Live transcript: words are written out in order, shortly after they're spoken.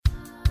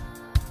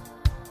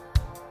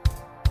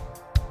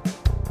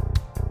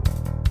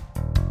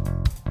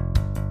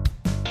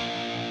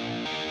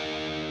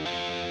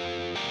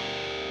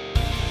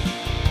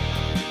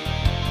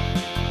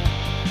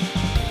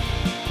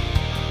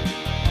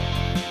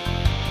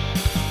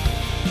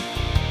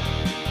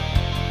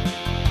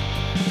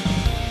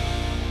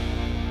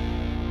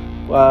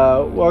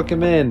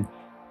Welcome in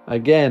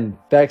again.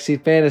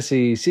 Backseat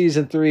Fantasy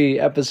Season 3,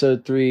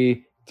 Episode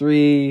 3,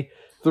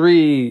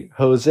 3.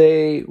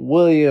 Jose,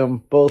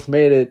 William both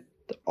made it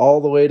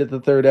all the way to the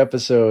third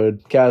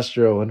episode.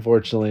 Castro,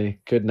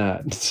 unfortunately, could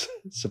not.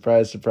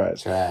 Surprise,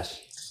 surprise. Trash.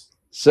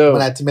 So I'm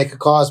gonna have to make a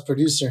call as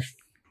producer.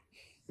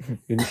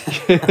 you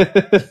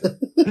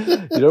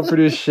don't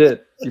produce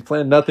shit. You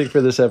plan nothing for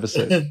this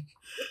episode.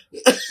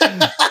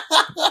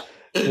 I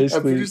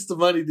Basically, produced the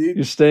money, dude.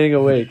 you're staying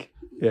awake.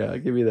 Yeah, I'll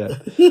give you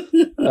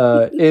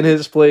that. In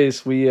his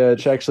place, we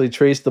actually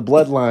traced the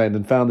bloodline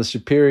and found the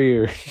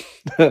superior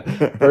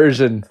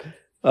version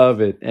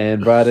of it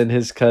and brought in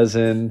his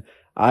cousin,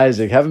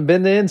 Isaac. Haven't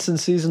been in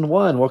since season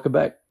 1. Welcome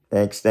back.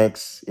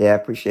 Thanks. Yeah,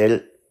 appreciate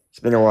it. It's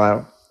been a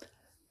while.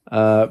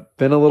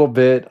 Been a little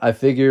bit. I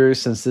figure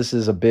since this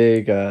is a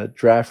big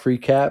draft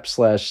recap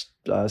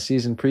 /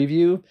 season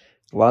preview,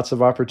 lots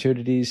of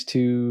opportunities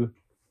to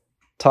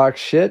talk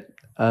shit,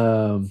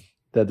 that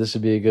this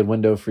would be a good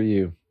window for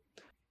you.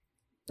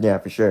 Yeah,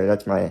 for sure.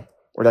 That's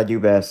what I do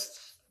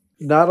best.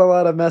 Not a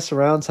lot of mess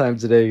around time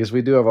today because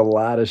we do have a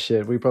lot of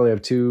shit. We probably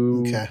have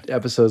 2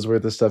 episodes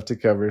worth of stuff to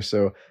cover.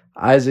 So,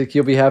 Isaac,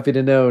 you'll be happy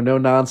to know, no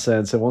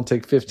nonsense. It won't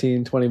take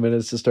 15, 20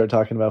 minutes to start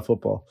talking about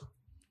football.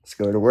 Let's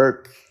go to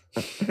work.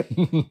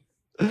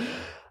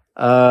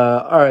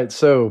 All right.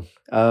 So,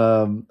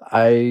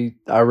 I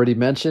already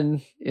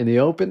mentioned in the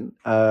open,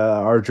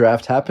 our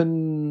draft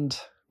happened,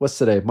 what's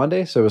today?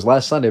 Monday? So it was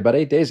last Sunday, about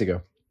 8 days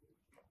ago.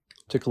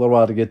 Took a little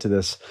while to get to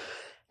this.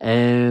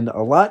 And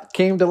a lot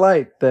came to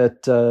light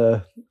that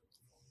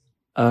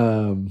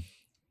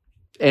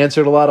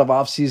answered a lot of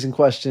off-season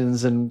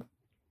questions and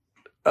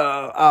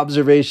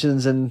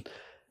observations and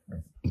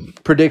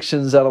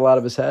predictions that a lot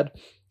of us had.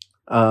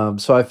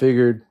 So I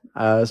figured,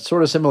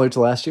 sort of similar to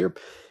last year,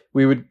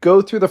 we would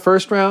go through the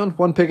first round,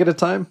 one pick at a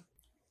time,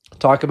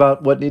 talk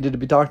about what needed to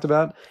be talked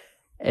about.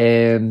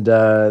 And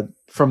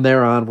from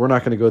there on, we're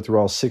not going to go through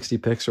all 60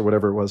 picks or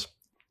whatever it was.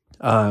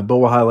 But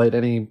we'll highlight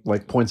any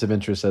points of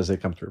interest as they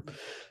come through.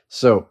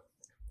 So,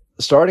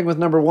 starting with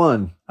number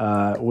 1,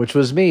 which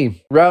was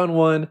me. Round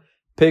 1,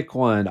 pick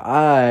 1.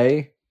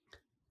 I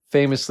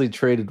famously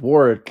traded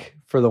Warwick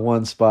for the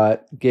 1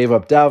 spot, gave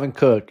up Dalvin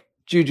Cook,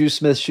 Juju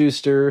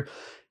Smith-Schuster,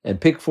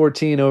 and pick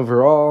 14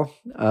 overall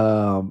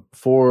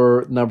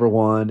for number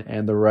 1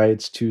 and the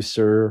rights to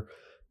Sir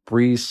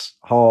Breece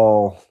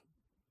Hall,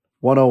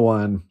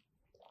 101.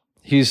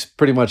 He's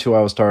pretty much who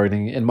I was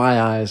targeting. In my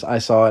eyes, I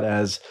saw it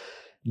as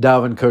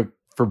Dalvin Cook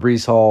for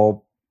Breece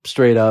Hall,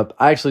 straight up.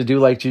 I actually do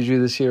like Juju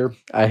this year.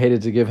 I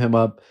hated to give him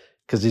up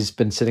because he's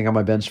been sitting on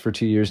my bench for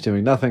 2 years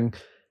doing nothing.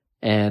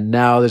 And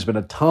now there's been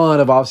a ton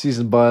of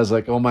offseason buzz,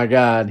 like, oh my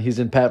God, he's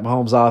in Pat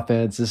Mahomes'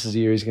 offense. This is the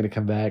year he's going to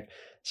come back.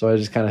 So I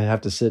just kind of have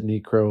to sit and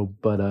eat crow,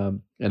 but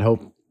and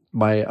hope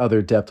my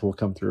other depth will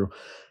come through.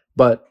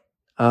 But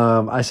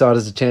I saw it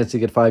as a chance to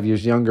get 5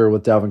 years younger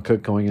with Dalvin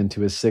Cook going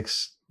into his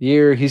 6th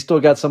year. He's still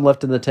got some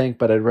left in the tank,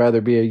 but I'd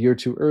rather be a year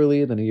too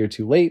early than a year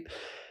too late.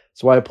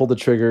 That's why I pulled the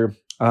trigger.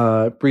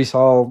 Breece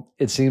Hall,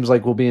 it seems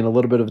like we'll be in a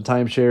little bit of a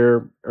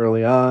timeshare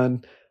early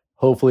on.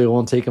 Hopefully it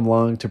won't take him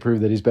long to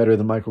prove that he's better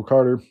than Michael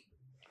Carter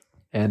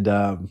and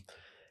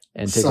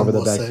take over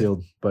the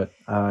backfield. But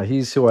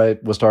he's who I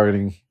was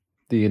targeting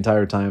the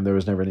entire time. There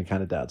was never any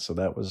kind of doubt. So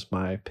that was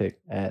my pick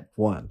at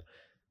 1.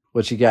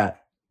 What you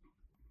got?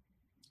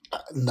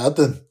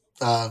 Nothing.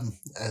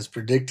 As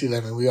predicted,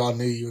 I mean, we all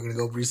knew you were going to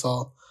go Breece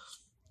Hall.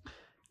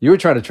 You were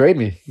trying to trade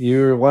me.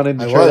 You were wanting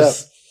to trade up.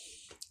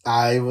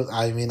 I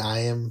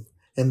am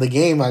in the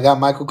game. I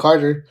got Michael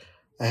Carter.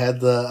 I had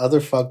the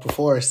other fuck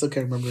before. I still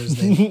can't remember his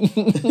name.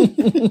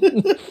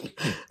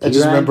 I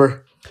just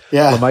remember.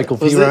 Yeah. Michael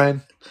P.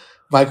 Ryan.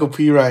 Michael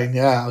P. Ryan,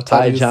 yeah.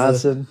 Ty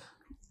Johnson.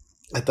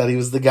 I thought he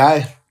was the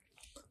guy.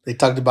 They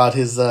talked about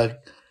his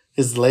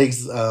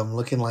legs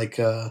looking like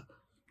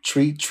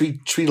tree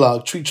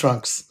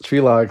trunks.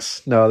 Tree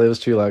logs. No, there was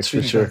tree logs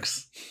for sure.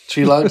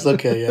 Tree logs?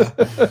 Okay, yeah.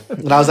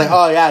 And I was like,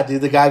 oh yeah,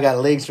 dude, the guy got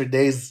legs for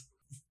days.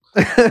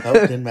 Nope,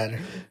 didn't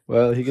matter.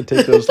 Well, he can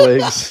take those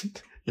legs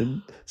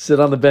and sit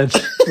on the bench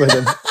with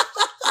him.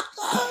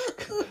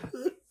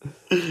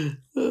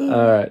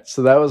 All right,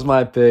 so that was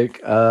my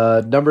pick.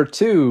 Number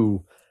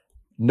 2,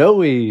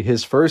 Noe,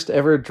 his first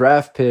ever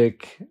draft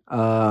pick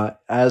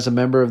as a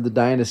member of the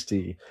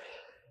Dynasty.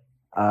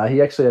 He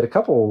actually had a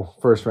couple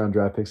first-round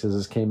draft picks as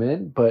this came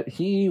in, but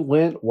he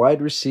went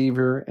wide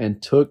receiver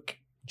and took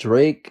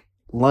Drake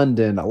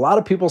London. A lot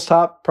of people's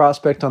top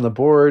prospect on the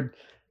board.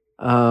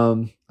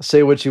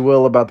 Say what you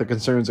will about the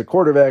concerns at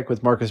quarterback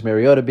with Marcus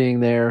Mariota being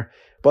there,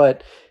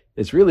 but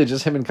it's really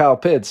just him and Kyle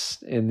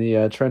Pitts in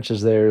the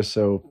trenches there.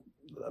 So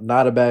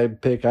not a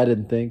bad pick, I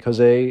didn't think.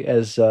 Jose,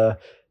 as the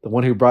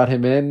one who brought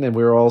him in, and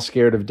we were all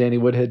scared of Danny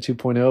Woodhead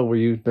 2.0. Were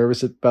you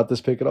nervous about this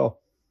pick at all?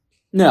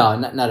 No,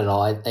 not at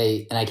all. And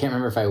I can't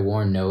remember if I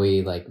warned Noe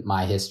like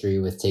my history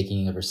with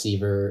taking a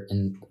receiver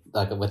and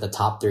like with a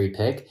top 3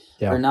 pick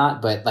or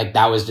not, but like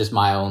that was just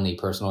my only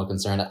personal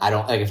concern. I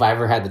don't like if I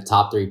ever had the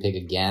top 3 pick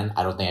again,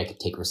 I don't think I could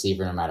take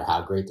receiver no matter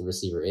how great the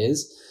receiver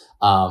is.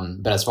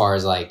 But as far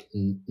as like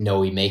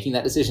Noe making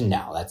that decision,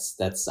 no, I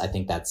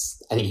think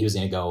he was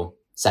going to go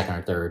second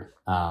or third.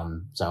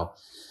 So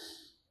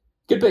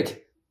good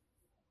pick.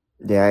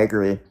 Yeah, I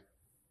agree.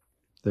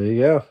 There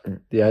you go.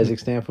 The Isaac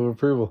stamp of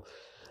approval.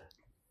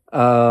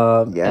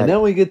 And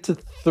then we get to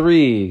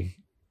 3.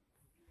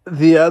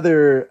 The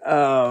other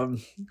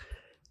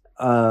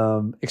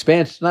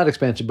not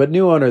expansion, but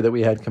new owner that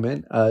we had come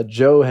in.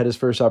 Joe had his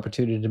first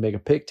opportunity to make a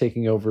pick,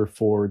 taking over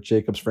for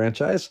Jacob's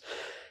franchise.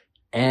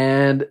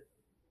 And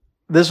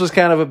this was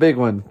kind of a big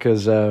one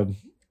because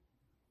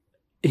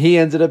he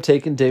ended up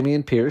taking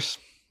Dameon Pierce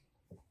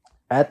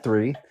at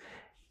 3.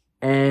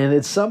 And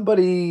it's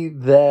somebody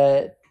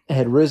that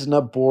had risen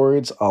up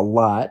boards a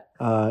lot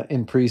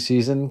in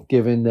preseason,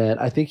 given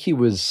that I think he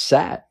was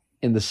sat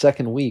in the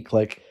second week.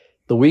 Like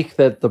the week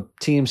that the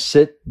teams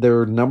sit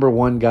their number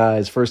 1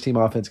 guys, first team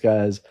offense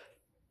guys,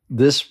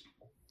 this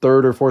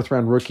 3rd or 4th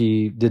round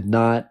rookie did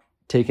not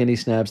take any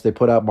snaps. They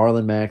put out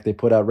Marlon Mack. They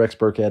put out Rex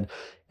Burkhead.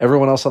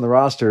 Everyone else on the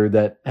roster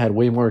that had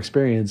way more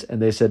experience.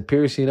 And they said,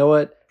 Pierce, you know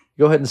what?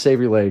 Go ahead and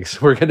save your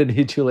legs. We're going to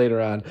need you later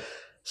on.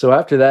 So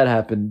after that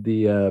happened,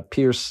 the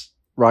Pierce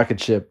rocket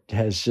ship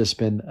has just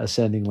been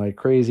ascending like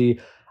crazy.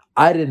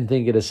 I didn't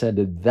think it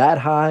ascended that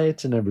high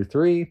to number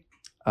 3.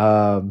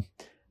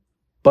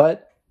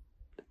 But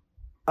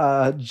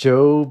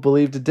Joe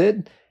believed it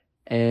did.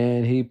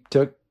 And he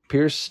took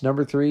Pierce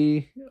number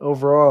 3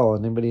 overall.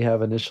 Anybody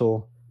have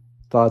initial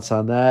thoughts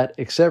on that?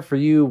 Except for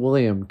you,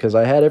 William, because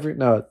I had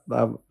no,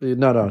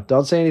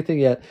 don't say anything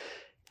yet.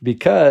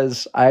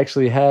 Because I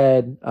actually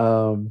had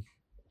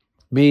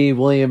me,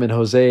 William, and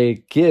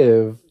Jose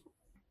give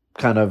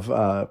kind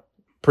of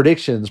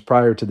predictions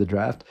prior to the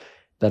draft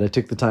that I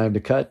took the time to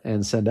cut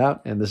and send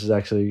out. And this is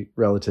actually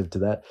relative to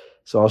that.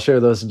 So I'll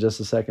share those in just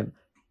a second.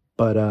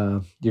 But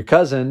your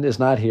cousin is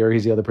not here.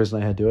 He's the other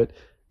person I had do it.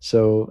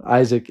 So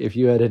Isaac, if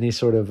you had any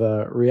sort of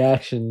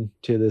reaction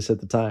to this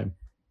at the time.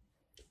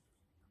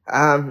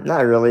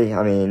 Not really.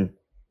 I mean,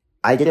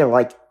 I didn't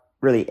like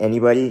really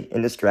anybody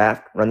in this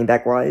draft running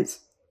back wise.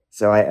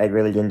 So I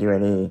really didn't do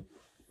any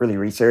really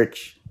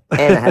research.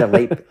 And I had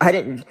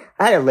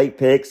a late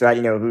pick, so I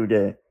didn't know who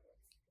to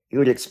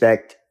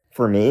expect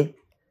for me.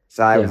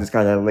 So I was just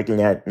kind of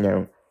looking at,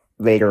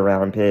 later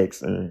round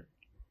picks, and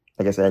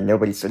like I said,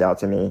 nobody stood out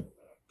to me.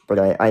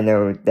 But I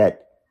know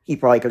that he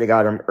probably could have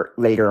got him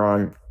later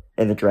on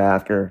in the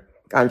draft or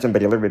gotten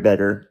somebody a little bit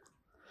better.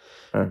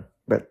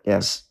 But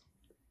yeah.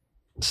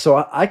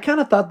 So I kind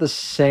of thought the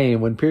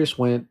same when Pierce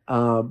went,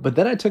 but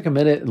then I took a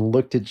minute and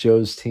looked at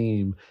Joe's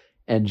team.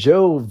 And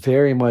Joe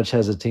very much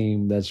has a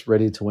team that's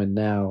ready to win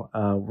now.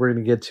 We're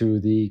going to get to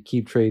the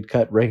keep, trade,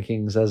 cut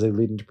rankings as they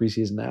lead into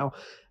preseason now.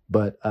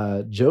 But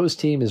Joe's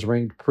team is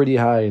ranked pretty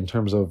high in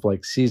terms of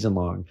like season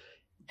long.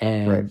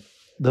 And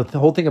the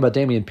whole thing about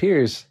Dameon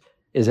Pierce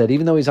is that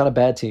even though he's on a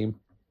bad team,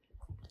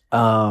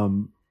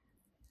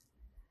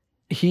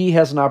 he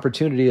has an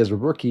opportunity as a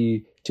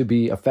rookie to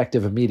be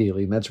effective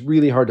immediately. And that's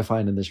really hard to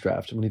find in this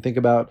draft. When you think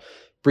about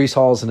Breece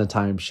Hall's in a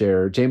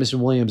timeshare, Jameson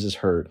Williams is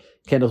hurt,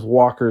 Kenneth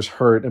Walker's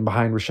hurt and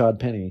behind Rashad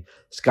Penny,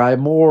 Sky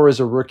Moore is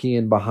a rookie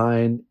and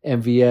behind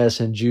MVS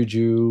and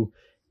Juju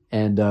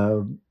and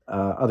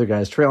other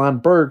guys.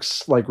 Treylon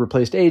Burks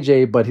replaced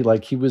AJ, but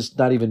he was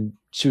not even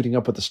suiting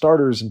up with the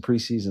starters in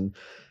preseason.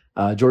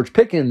 George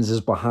Pickens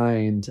is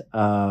behind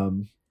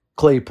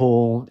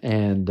Claypool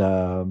and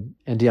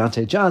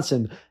Deontay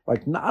Johnson.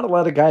 Not a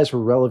lot of guys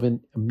were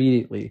relevant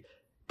immediately,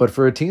 but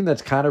for a team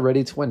that's kind of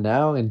ready to win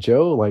now, and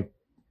Joe,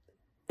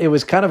 it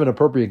was kind of an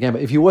appropriate game.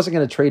 If he wasn't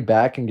going to trade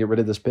back and get rid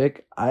of this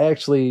pick,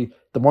 the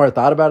more I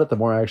thought about it, the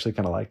more I actually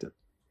kind of liked it.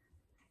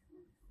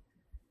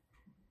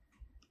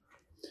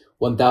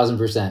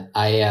 1000%.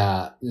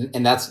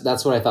 And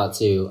that's what I thought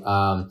too.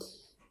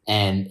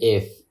 And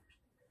if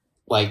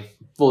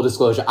full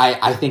disclosure,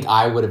 I think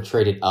I would have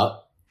traded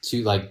up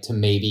to to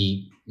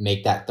maybe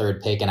make that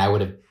 3rd pick, and I would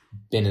have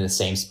been in the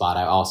same spot.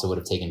 I also would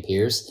have taken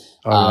Pierce.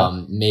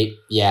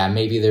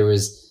 Maybe there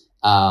was,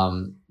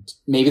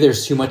 maybe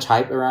there's too much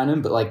hype around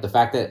him, but the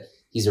fact that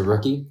he's a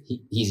rookie,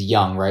 he's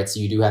young, right? So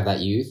you do have that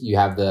youth, you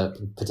have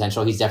the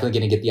potential. He's definitely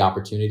going to get the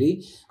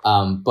opportunity.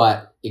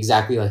 But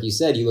exactly like you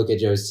said, you look at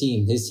Joe's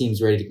team, his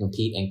team's ready to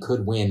compete and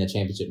could win a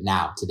championship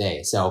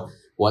today. So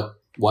what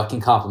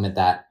can complement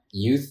that?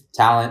 Youth,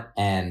 talent,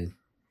 and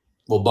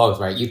both,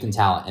 right? Youth and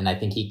talent. And I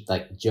think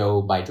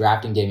Joe, by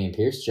drafting Dameon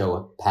Pierce,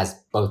 Joe has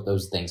both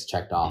those things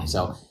checked off.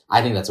 So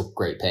I think that's a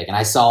great pick. And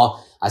I saw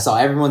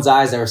everyone's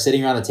eyes that were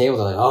sitting around the table.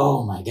 They're like,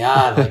 oh my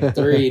God,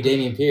 3,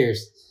 Dameon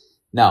Pierce.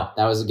 No,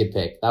 that was a good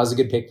pick. That was a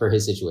good pick for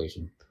his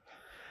situation.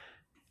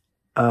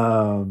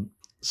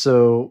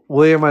 So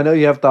William, I know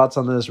you have thoughts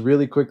on this.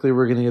 Really quickly,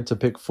 we're going to get to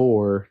pick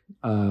 4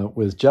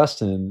 with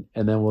Justin,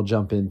 and then we'll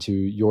jump into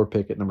your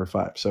pick at number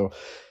 5. So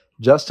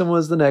Justin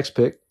was the next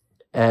pick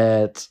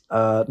at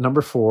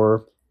number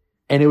 4.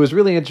 And it was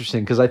really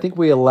interesting because I think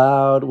we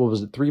allowed,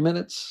 3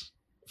 minutes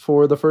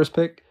for the first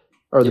pick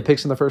or the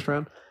picks in the first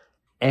round.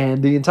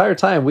 And the entire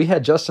time we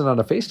had Justin on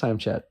a FaceTime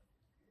chat.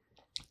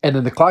 And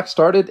then the clock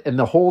started, and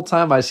the whole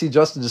time I see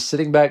Justin just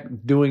sitting back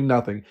doing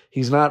nothing.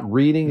 He's not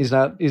reading. He's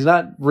not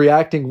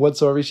reacting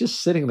whatsoever. He's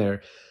just sitting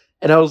there.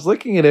 And I was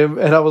looking at him,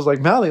 and I was like,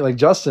 mouthing, like,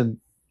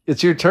 Justin,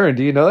 it's your turn.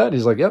 Do you know that? And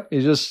he's like, yep.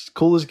 He's just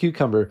cool as a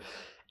cucumber.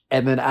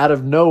 And then out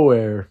of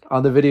nowhere,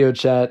 on the video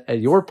chat at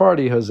your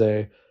party,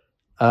 Jose,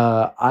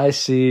 I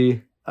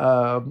see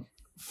Miller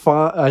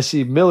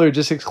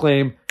just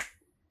exclaim,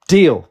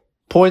 "Deal!"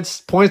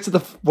 Points to the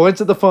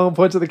phone,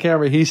 points to the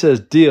camera. He says,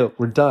 "Deal.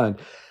 We're done."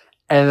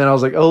 And then I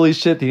was like, holy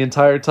shit, the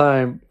entire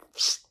time,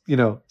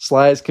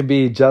 sly as can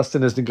be,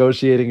 Justin is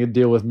negotiating a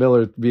deal with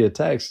Miller via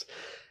text.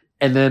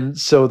 And then,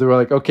 so they were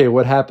like, okay,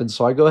 what happened?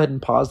 So I go ahead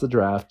and pause the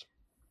draft.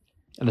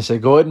 And I say,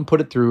 go ahead and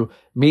put it through.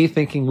 Me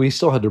thinking we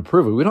still had to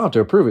approve it. We don't have to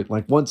approve it.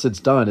 Like, once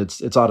it's done,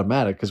 it's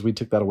automatic because we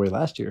took that away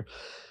last year.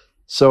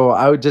 So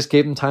I just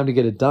gave him time to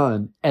get it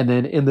done. And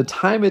then in the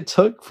time it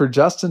took for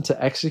Justin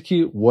to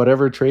execute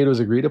whatever trade was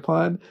agreed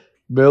upon,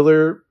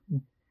 Miller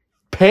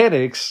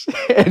panics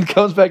and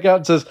comes back out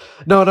and says,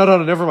 no,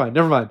 never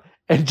mind.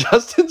 And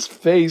Justin's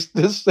face,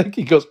 this thing,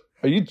 he goes,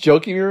 are you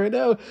joking me right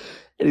now?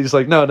 And he's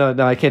like, no,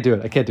 I can't do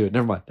it.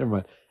 Never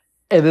mind.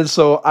 And then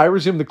so I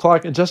resume the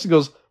clock, and Justin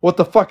goes, what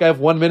the fuck? I have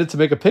 1 minute to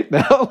make a pick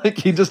now? Like,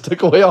 he just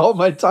took away all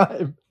my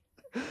time.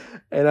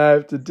 And I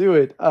have to do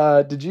it.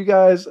 Did you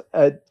guys,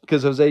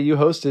 because Jose, you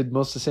hosted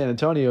most of San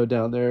Antonio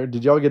down there,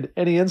 did y'all get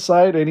any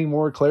insight, any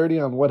more clarity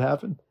on what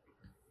happened?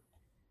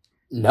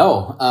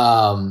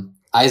 No.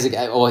 Isaac,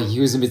 he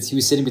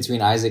was sitting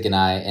between Isaac and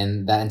I,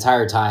 and that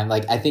entire time,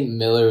 like, I think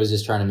Miller was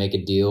just trying to make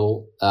a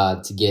deal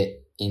to get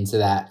into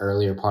that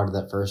earlier part of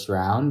that first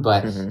round,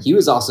 but he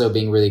was also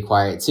being really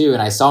quiet too.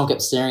 And I saw him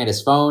kept staring at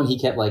his phone. He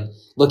kept like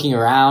looking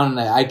around, and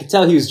I could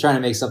tell he was trying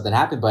to make something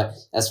happen. But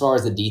as far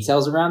as the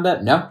details around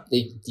that, no,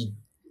 he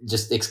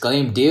just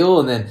exclaimed deal,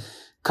 and then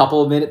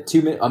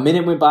a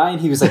minute went by, and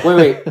he was like,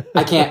 wait,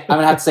 I can't. I'm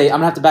gonna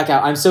have to back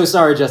out. I'm so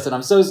sorry, Justin.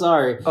 I'm so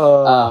sorry.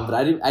 But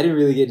I didn't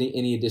really get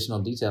any additional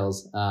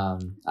details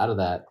out of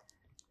that.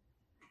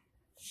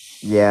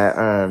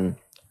 Yeah.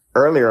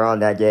 Earlier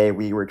on that day,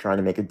 we were trying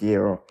to make a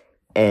deal,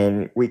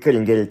 and we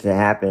couldn't get it to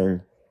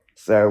happen,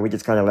 so we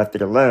just kind of left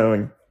it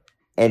alone.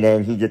 And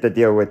then he did the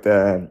deal with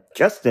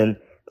Justin.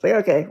 It's like,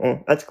 okay,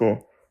 well, that's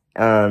cool.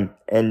 And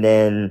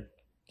then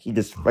he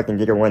just fucking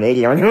did a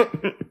 180 on him.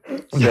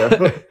 So,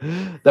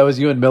 that was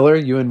you and Miller?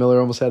 You and Miller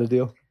almost had a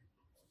deal?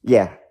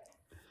 Yeah.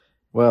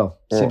 Well,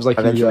 seems like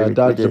you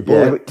dodged a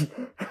bullet.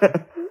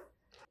 Yeah.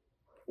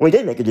 We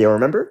did make a deal,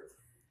 remember?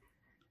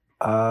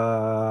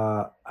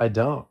 I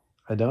don't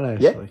actually.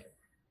 Yeah.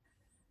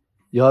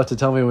 You'll have to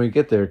tell me when we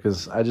get there,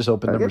 because I just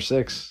opened number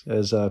 6,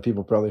 as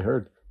people probably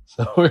heard.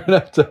 So we're going to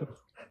have to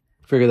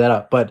figure that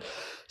out. But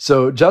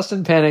so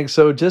Justin panicked.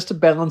 So just to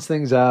balance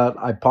things out,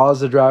 I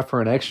paused the draft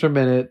for an extra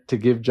minute to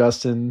give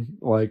Justin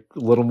like a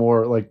little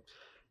more like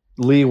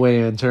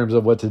leeway in terms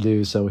of what to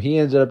do. So he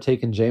ended up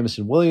taking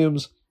Jameson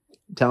Williams,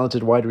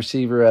 talented wide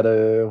receiver at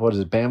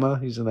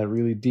Bama. He's in that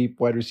really deep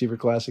wide receiver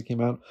class that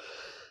came out.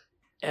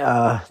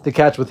 The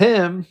catch with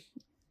him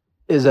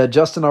is that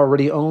Justin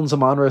already owns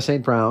Amon-Ra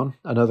St. Brown,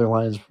 another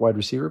Lions wide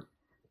receiver.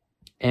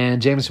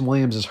 And Jameson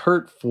Williams is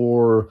hurt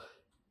for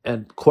a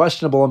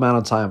questionable amount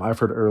of time. I've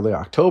heard early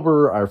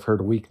October. I've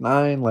heard week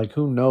 9. Like,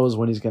 who knows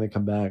when he's going to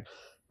come back.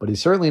 But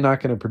he's certainly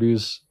not going to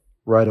produce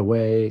right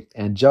away.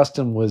 And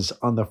Justin was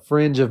on the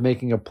fringe of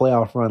making a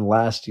playoff run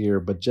last year,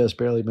 but just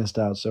barely missed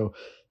out. So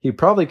he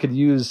probably could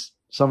use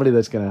somebody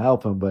that's going to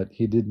help him, but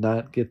he did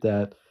not get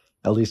that,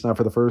 at least not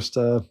for the first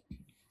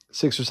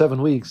 6 or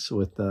 7 weeks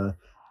with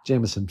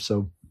Jameson.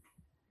 So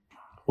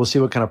we'll see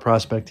what kind of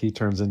prospect he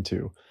turns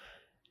into.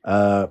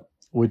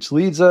 Which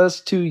leads us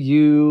to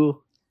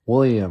you,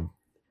 William.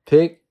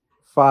 Pick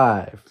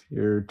 5.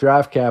 Your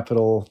draft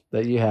capital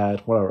that you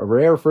had. What, a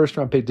rare first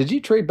round pick. Did you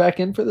trade back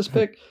in for this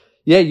pick?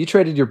 Yeah, you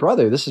traded your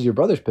brother. This is your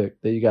brother's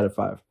pick that you got at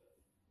 5.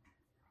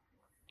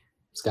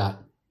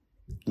 Scott.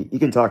 You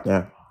can talk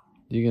now.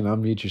 You can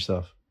unmute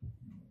yourself.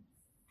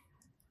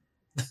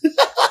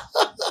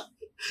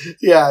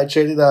 Yeah, I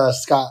traded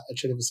Scott. I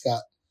traded with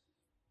Scott.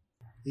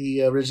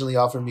 He originally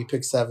offered me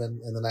pick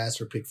 7, and then I asked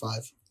for pick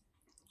 5.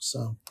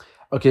 So,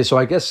 okay, so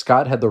I guess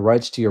Scott had the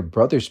rights to your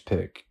brother's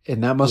pick,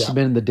 and that must have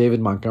been the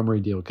David Montgomery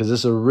deal, because this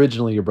is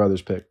originally your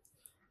brother's pick.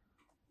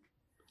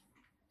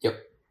 Yep.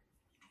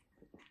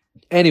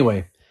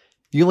 Anyway,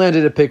 you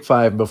landed at pick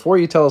 5. Before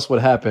you tell us what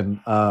happened,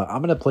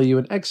 I'm going to play you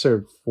an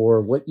excerpt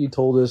for what you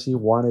told us you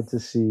wanted to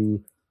see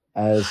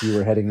as you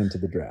were heading into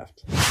the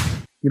draft.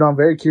 You know, I'm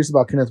very curious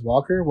about Kenneth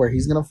Walker, where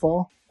he's going to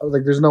fall. I was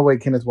like, there's no way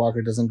Kenneth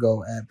Walker doesn't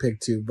go at pick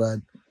 2, but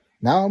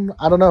now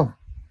I don't know.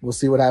 We'll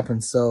see what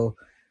happens. So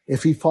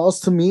if he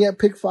falls to me at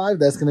pick 5,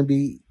 that's going to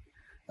be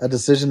a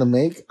decision to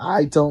make.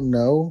 I don't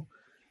know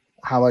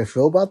how I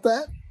feel about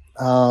that.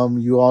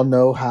 You all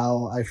know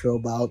how I feel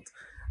about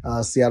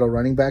Seattle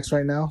running backs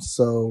right now.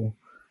 So,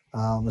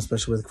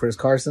 especially with Chris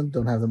Carson,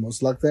 don't have the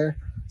most luck there.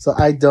 So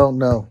I don't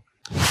know.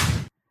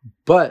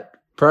 But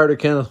prior to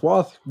Kenneth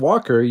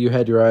Walker, you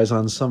had your eyes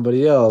on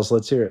somebody else.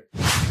 Let's hear it.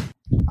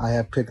 I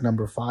have pick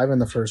number 5 in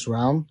the first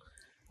round.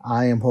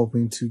 I am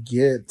hoping to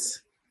get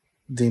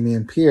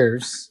Dameon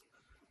Pierce.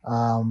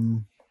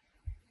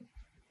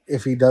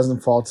 If he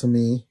doesn't fall to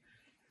me,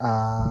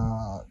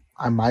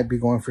 I might be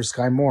going for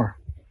Sky Moore.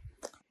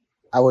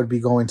 I would be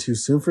going too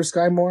soon for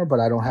Sky Moore, but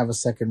I don't have a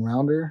second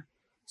rounder.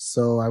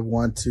 So I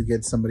want to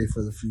get somebody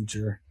for the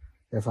future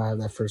if I have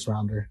that first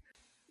rounder.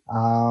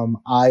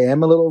 I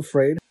am a little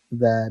afraid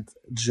that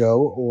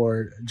Joe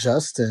or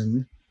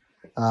Justin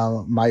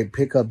might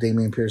pick up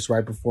Dameon Pierce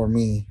right before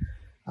me.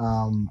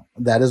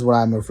 That is what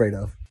I'm afraid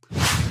of.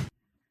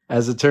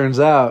 As it turns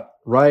out,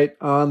 right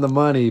on the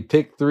money,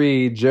 pick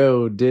 3,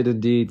 Joe did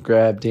indeed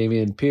grab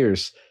Dameon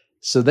Pierce.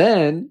 So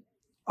then,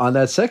 on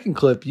that second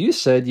clip, you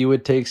said you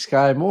would take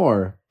Sky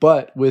Moore.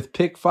 But with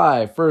pick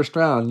 5, first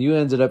round, you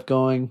ended up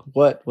going,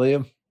 what,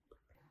 William?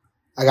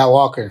 I got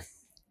Walker.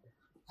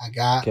 I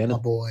got my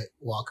boy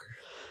Walker.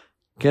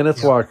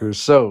 Kenneth Walker.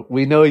 So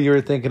we know you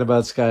were thinking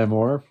about Sky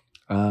Moore.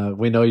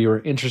 We know you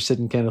were interested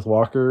in Kenneth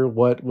Walker.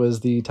 What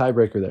was the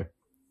tiebreaker there?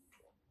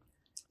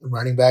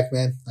 Running back,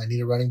 man. I need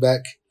a running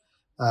back.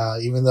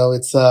 Even though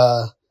it's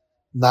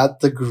not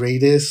the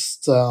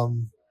greatest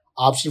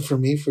option for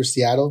me for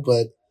Seattle,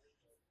 but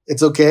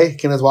it's okay.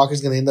 Kenneth Walker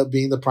is going to end up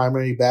being the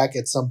primary back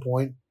at some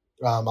point.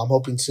 I'm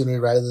hoping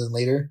sooner rather than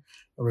later.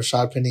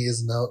 Rashad Penny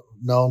is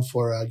known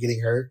for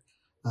getting hurt.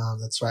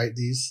 That's right,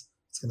 Deez.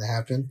 It's going to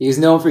happen. He was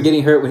known for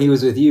getting hurt when he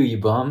was with you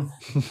bum.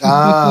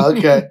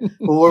 Okay.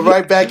 Well, we're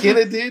right back in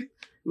it, dude.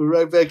 We're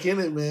right back in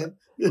it, man.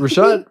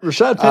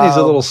 Rashad Penny's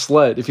a little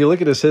slut. If you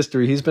look at his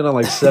history, he's been on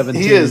like 7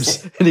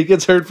 teams, and he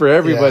gets hurt for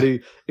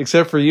everybody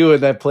except for you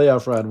in that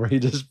playoff run where he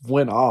just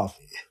went off.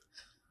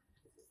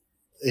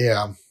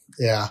 Yeah.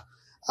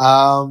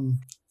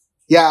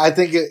 I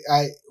think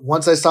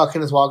once I saw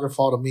Kenneth Walker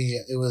fall to me,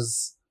 it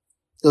was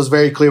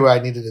very clear what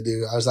I needed to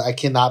do. I was like, I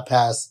cannot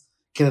pass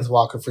Kenneth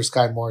Walker for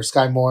Sky Moore.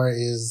 Sky Moore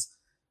is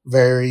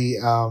very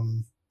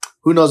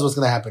who knows what's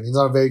going to happen. He's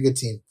on a very good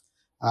team.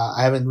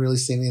 I haven't really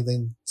seen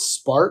anything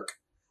spark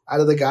out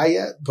of the guy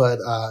yet, but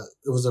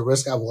it was a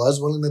risk I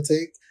was willing to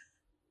take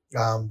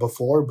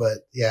before.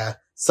 But yeah,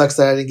 sucks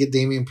that I didn't get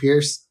Dameon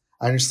Pierce.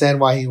 I understand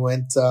why he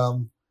went,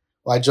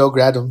 why Joe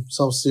grabbed him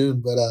so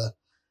soon, but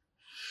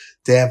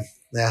damn,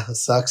 yeah, it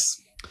sucks.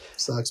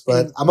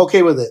 But I'm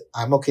okay with it.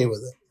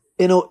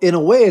 In a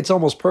way, it's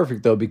almost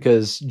perfect though,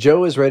 because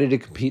Joe is ready to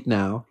compete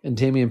now, and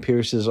Dameon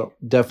Pierce is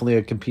definitely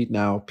a compete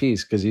now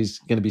piece because he's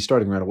going to be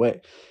starting right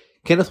away.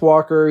 Kenneth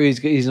Walker,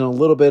 he's in a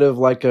little bit of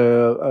like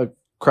a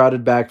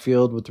crowded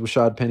backfield with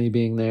Rashad Penny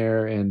being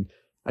there, and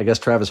I guess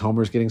Travis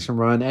Homer's getting some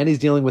run, and he's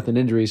dealing with an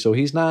injury, so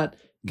he's not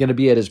going to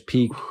be at his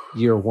peak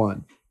year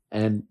one.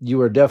 And you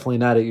are definitely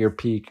not at your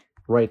peak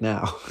right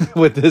now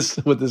with this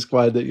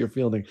squad that you're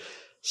fielding.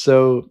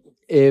 So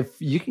if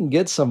you can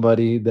get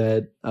somebody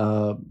that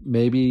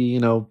maybe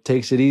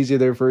takes it easy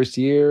their first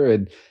year,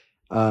 and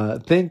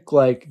think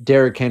like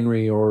Derrick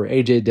Henry or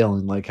AJ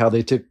Dillon, like how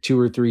they took 2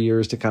 or 3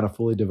 years to kind of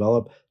fully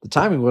develop, the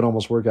timing would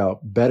almost work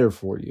out better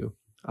for you.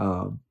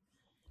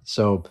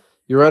 So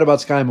you're right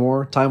about Sky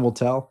Moore. Time will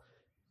tell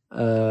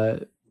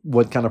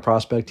what kind of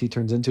prospect he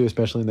turns into,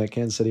 especially in that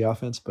Kansas City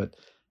offense. But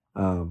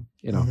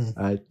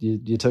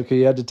you took who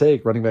you had to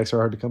take. Running backs are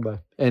hard to come by,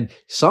 and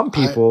some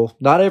people,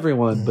 not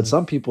everyone, but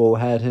some people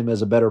had him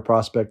as a better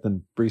prospect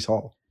than Breece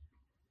Hall.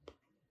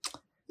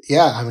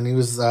 Yeah, I mean, it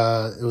was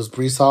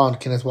Breece Hall and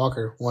Kenneth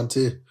Walker,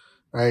 1-2,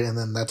 right? And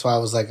then that's why I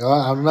was like, oh,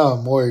 I don't know,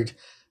 I'm worried.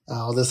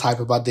 All this hype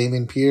about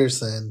Dameon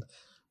Pierce, and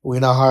we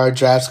know how our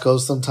drafts go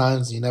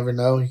sometimes. You never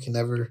know. You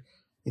never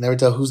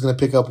tell who's going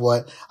to pick up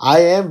what. I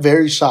am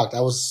very shocked.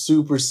 I was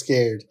super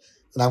scared,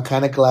 and I'm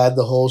kind of glad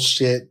the whole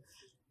shit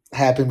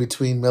happened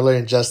between Miller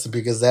and Justin,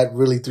 because that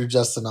really threw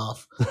Justin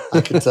off. I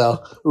could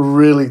tell.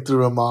 Really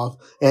threw him off.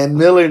 And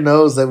Miller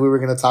knows that we were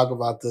going to talk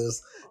about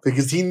this,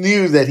 because he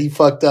knew that he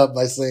fucked up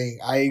by saying,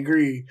 I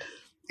agree.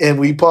 And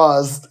we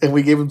paused, and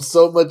we gave him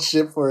so much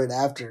shit for it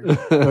after.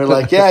 We're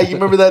like, yeah, you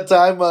remember that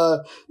time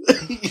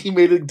he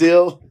made a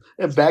deal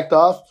and backed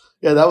off?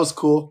 Yeah, that was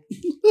cool.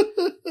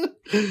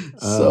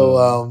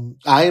 So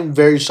I am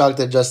very shocked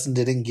that Justin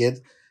didn't get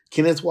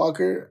Kenneth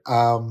Walker.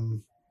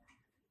 Man,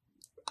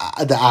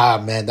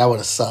 that would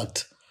have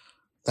sucked.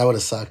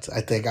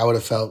 I think I would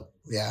have felt,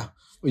 yeah.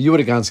 Well, you would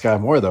have gone Sky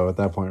Moore, though, at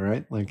that point,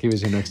 right? Like, he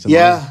was your next in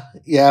line. line.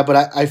 Yeah,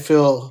 but I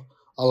feel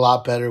a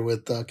lot better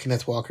with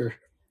Kenneth Walker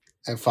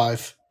at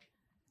 5.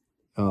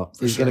 Oh,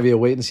 he's going to be a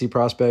wait-and-see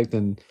prospect,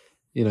 and,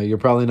 you're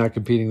probably not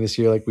competing this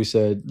year, like we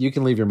said. You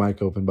can leave your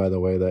mic open, by the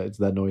way.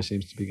 That noise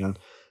seems to be gone.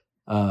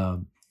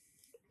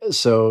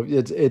 So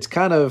it's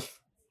kind of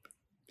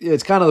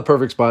the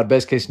perfect spot,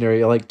 best case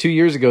scenario. Like 2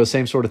 years ago,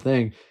 same sort of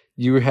thing.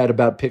 You had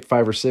about pick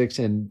 5 or 6,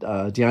 and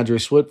DeAndre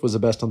Swift was the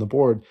best on the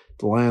board.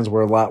 The Lions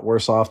were a lot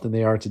worse off than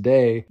they are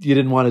today. You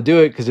didn't want to do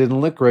it because it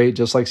didn't look great,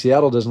 just like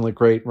Seattle doesn't look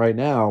great right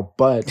now.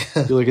 But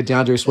if you look at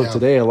DeAndre Swift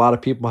today, a lot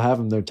of people have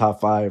him their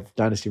top 5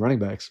 dynasty running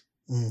backs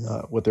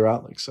with their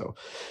outlook. So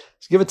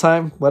just give it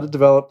time, let it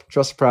develop,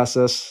 trust the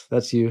process.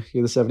 That's you.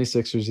 You're the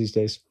 76ers these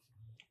days.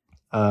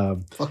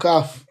 Fuck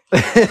off.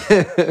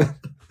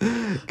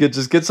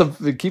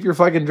 Keep your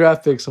fucking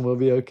draft picks and we'll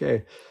be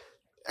okay.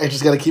 I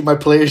just got to keep my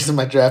players in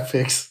my draft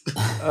picks.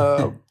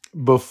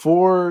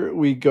 Before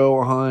we go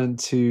on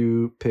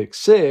to pick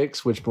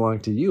 6, which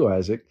belonged to you,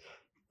 Isaac,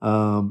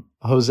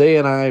 Jose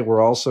and I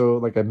were also,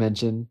 like I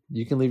mentioned,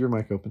 you can leave your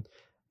mic open.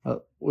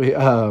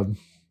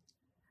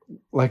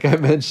 Like I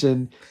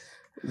mentioned,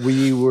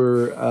 we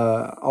were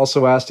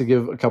also asked to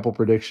give a couple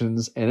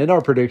predictions, and in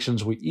our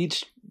predictions, we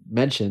each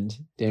mentioned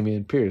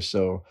Dameon Pierce.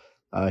 So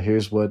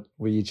here's what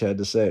we each had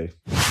to say.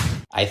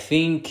 I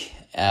think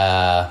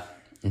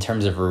in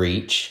terms of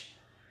reach,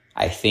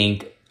 I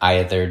think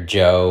either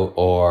Joe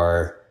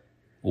or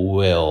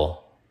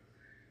Will,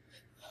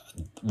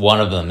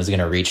 one of them is going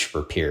to reach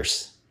for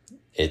Pierce.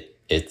 It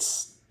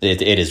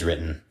is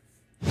written.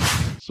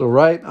 So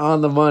right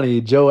on the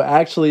money, Joe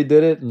actually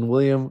did it, and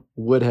William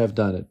would have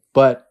done it.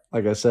 But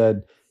like I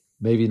said,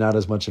 maybe not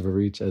as much of a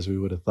reach as we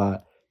would have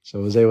thought.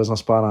 So Jose was on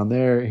spot on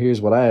there.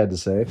 Here's what I had to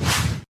say.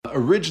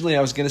 Originally,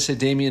 I was going to say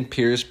Dameon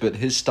Pierce, but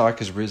his stock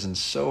has risen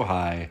so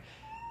high.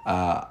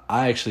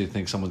 I actually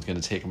think someone's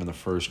going to take him in the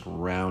first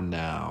round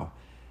now.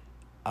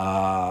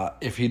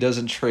 If he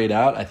doesn't trade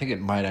out, I think it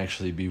might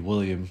actually be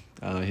William.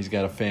 He's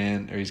got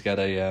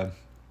an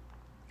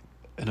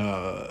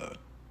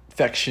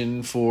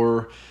affection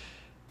for,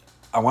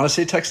 I want to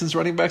say Texans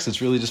running backs.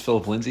 It's really just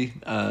Philip Lindsay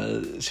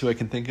is who I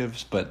can think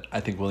of, but I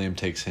think William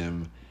takes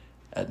him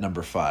at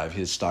number 5.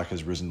 His stock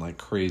has risen like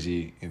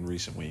crazy in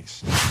recent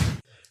weeks.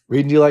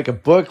 Reading you like a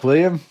book,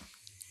 William.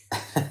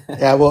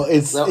 Yeah, well,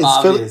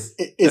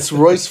 it's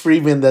Royce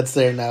Freeman that's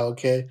there now,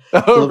 okay?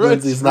 Philip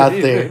Lindsay's not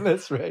there.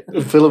 That's right.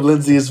 Philip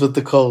Lindsay is with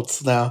the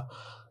Colts now.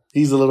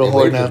 He's a little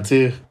whore now,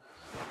 too.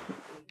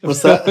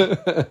 What's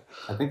that?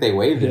 I think they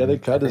waived him. Yeah, they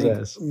cut his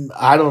ass.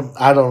 I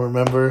don't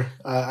remember.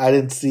 I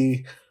didn't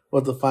see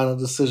what the final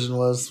decision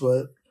was,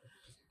 but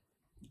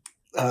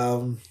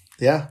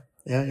yeah,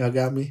 y'all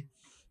got me.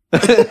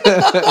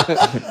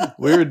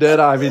 We were dead.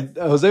 I mean,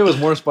 Jose was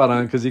more spot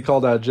on because he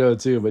called out Joe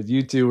too, but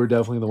you two were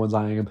definitely the ones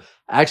eyeing him.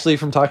 Actually,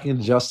 from talking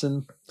to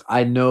Justin,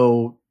 I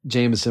know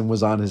Jameson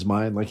was on his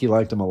mind. Like, he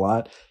liked him a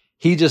lot.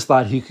 He just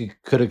thought he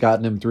could have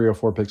gotten him 3 or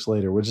 4 picks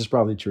later, which is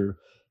probably true.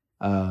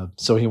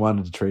 So he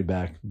wanted to trade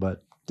back,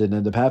 but didn't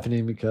end up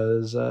happening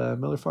because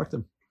Miller fucked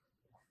him.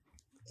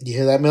 You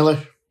hear that, Miller?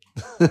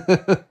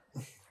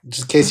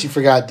 Just in case you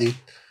forgot, dude.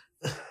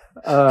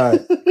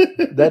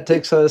 That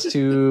takes us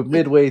to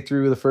midway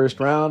through the first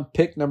round.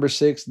 Pick number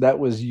 6, that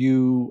was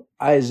you,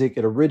 Isaac.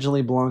 It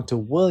originally belonged to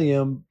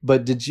William,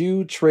 but did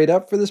you trade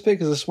up for this pick?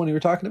 Is this one you were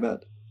talking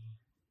about?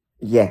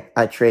 Yeah,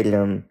 I traded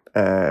him.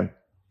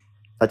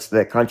 That's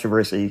the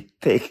controversy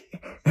pick.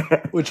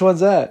 Which one's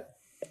that?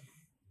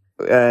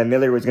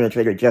 Miller was going to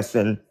trade with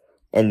Justin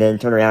and then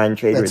turn around and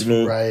trade with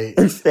me. Right.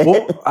 Instead.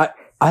 Well,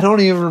 I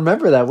don't even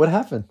remember that. What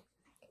happened?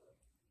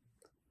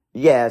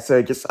 Yeah,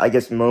 so just, I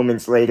guess,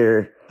 moments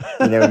later,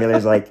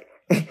 Miller's like,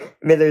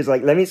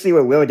 let me see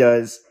what Will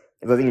does.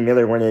 Because I think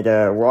Miller wanted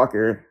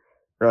Walker,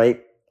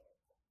 right?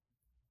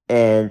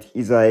 And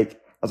he's like, I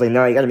was like,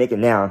 no, you got to make it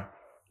now.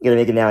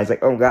 He's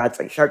like, oh, God, it's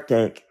like Shark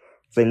Tank.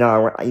 It's like,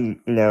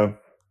 no,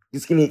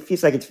 just give me a few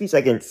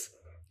seconds.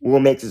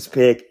 Will makes his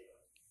pick,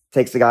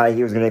 takes the guy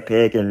he was going to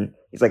pick, and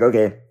he's like,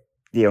 okay,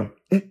 deal.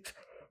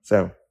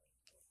 So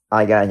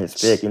I got his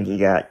pick, and he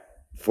got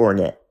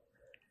Fournette.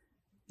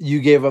 You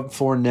gave up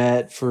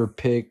Fournette for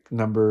pick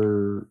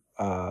number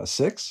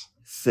 6?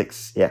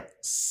 6, yeah.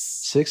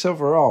 6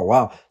 overall.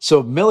 Wow.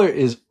 So Miller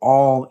is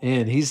all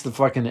in. He's the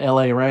fucking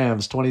LA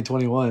Rams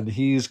 2021.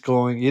 He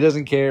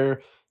doesn't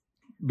care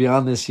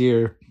beyond this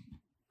year.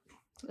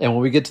 And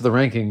when we get to the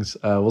rankings,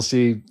 we'll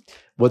see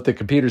what the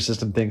computer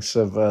system thinks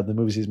of the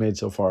movies he's made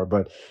so far.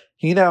 But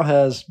he now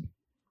has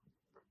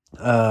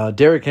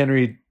Derrick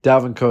Henry,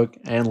 Dalvin Cook,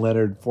 and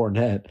Leonard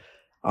Fournette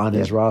on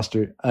his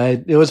roster.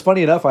 It was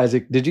funny enough,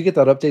 Isaac. Did you get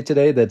that update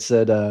today that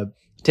said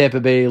Tampa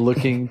Bay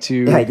looking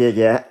to? I did,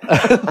 yeah.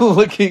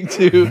 Looking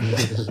to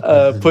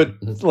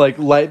put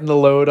lighten the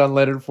load on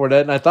Leonard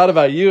Fournette, and I thought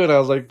about you, and I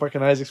was like,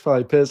 "Fucking Isaac's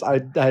probably pissed."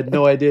 I had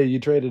no idea you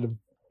traded him.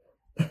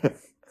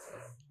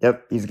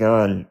 Yep, he's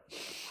gone.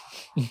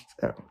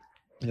 So.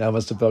 Yeah, it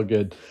must have felt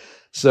good.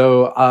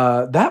 So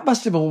that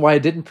must have been why I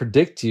didn't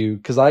predict you,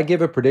 because I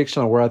gave a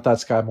prediction on where I thought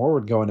Sky Moore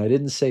would go, and I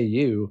didn't say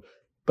you.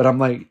 But I'm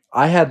like,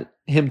 I had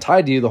him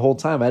tied to you the whole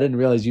time. I didn't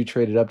realize you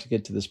traded up to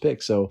get to this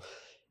pick. So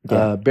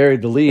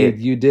buried the lead.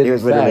 You did. It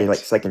was literally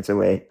seconds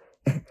away.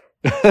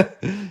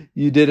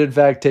 You did, in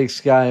fact, take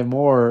Sky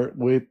Moore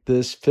with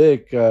this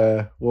pick.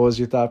 What was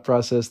your thought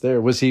process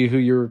there? Was he who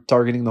you were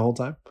targeting the whole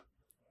time?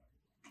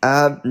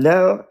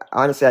 No,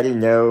 honestly, I didn't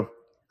know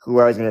who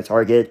I was going to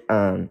target.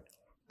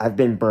 I've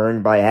been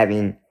burned by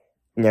having,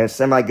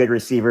 semi-good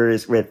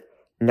receivers with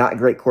not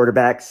great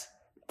quarterbacks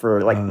for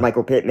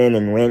Michael Pittman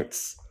and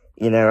Wentz.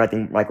 I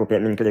think Michael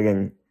Pittman could have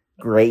been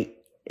great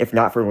if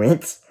not for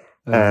Wentz.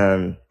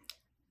 I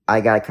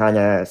got kind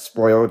of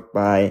spoiled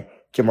by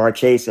Jamar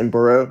Chase and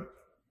Burrow.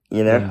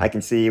 I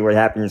can see what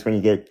happens when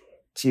you get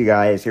 2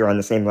 guys who are on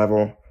the same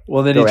level.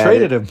 Well, then you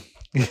traded him,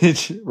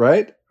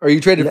 right? Or you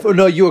traded?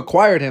 No, you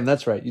acquired him.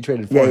 That's right. You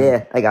traded for him.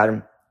 Yeah, I got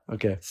him.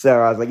 Okay.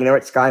 So I was like, you know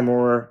what, Sky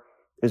Moore,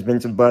 there's been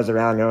some buzz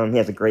around him. He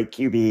has a great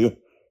QB.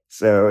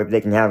 So if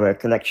they can have a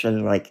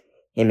connection like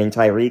him and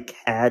Tyreek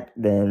had,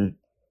 then,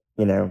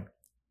 you know,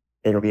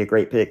 it'll be a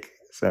great pick.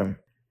 So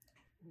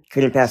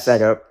couldn't pass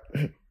that up.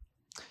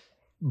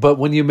 But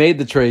when you made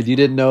the trade, you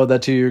didn't know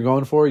that's who you were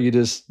going for? You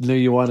just knew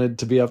you wanted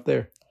to be up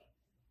there?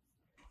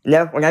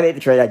 No, when I made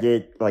the trade, I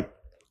did it's like,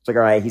 all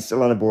right, he's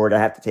still on the board. I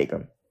have to take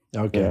him.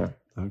 Okay. Yeah.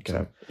 Okay.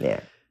 So, yeah.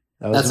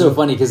 That's so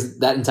funny because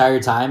that entire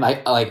time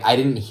I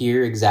didn't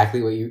hear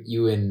exactly what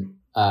you and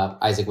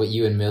Isaac, what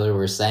you and Miller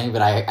were saying,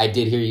 but I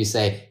did hear you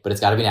say, but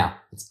it's gotta be now.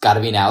 It's gotta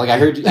be now. Like I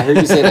heard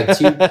you say like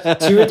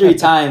two or three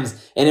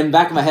times, and in the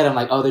back of my head I'm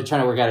like, oh, they're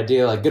trying to work out a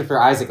deal. Like good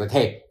for Isaac. Like,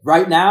 hey,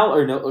 right now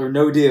or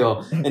no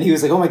deal. And he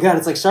was like, oh my god,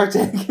 it's like Shark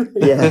Tank.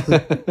 Yeah.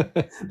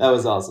 That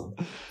was awesome.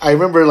 I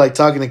remember like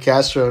talking to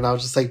Castro, and I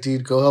was just like,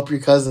 dude, go help your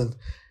cousin.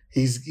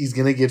 He's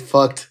gonna get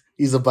fucked.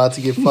 He's about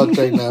to get fucked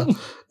right now.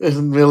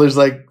 And Miller's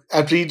like,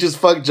 after he just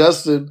fucked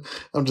Justin,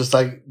 I'm just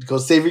like, go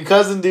save your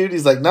cousin, dude.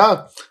 He's like,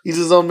 nah, he's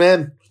his own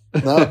man.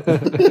 No.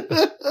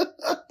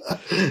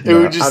 And we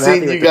were just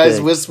seeing you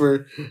guys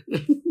whisper.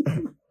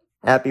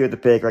 Happy with the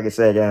pick. Like I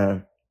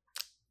said,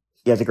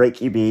 he has a great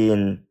QB,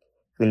 and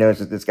who knows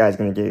what this guy's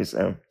going to do.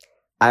 So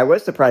I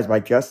was surprised by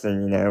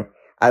Justin, you know.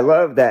 I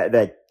love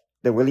that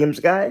the Williams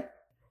guy.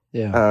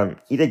 Yeah.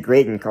 He did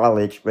great in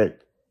college,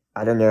 but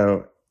I don't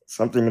know,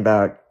 something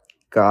about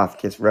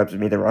Goff just rubs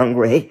me the wrong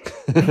way.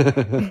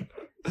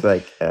 It's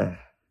like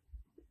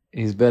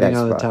he's betting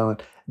on the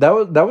talent. That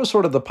was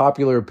sort of the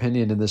popular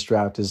opinion in this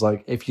draft is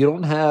like if you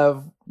don't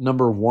have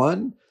number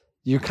 1,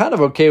 you're kind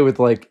of okay with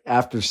like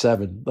after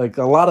 7. Like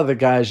a lot of the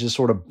guys just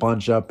sort of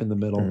bunch up in the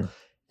middle. Mm.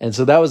 And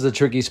so that was the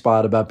tricky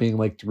spot about being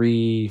like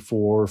 3,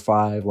 4,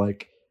 5.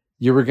 Like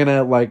you were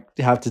gonna like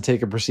have to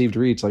take a perceived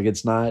reach. Like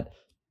it's not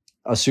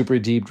a super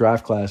deep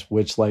draft class,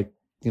 which like,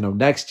 you know,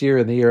 next year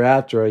and the year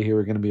after, I hear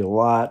are going to be a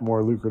lot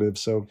more lucrative.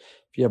 So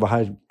if you have a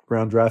high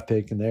round draft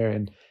pick in there,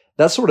 and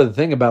that's sort of the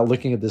thing about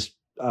looking at this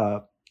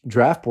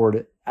draft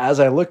board. As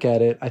I look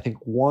at it, I think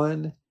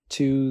 1,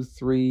 2,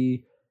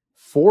 3,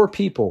 4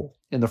 people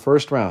in the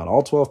first round,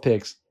 all 12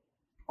 picks,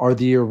 are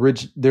their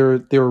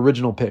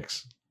original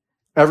picks.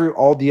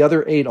 All the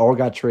other 8 all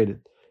got traded.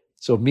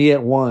 So me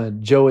at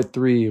 1, Joe at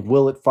 3,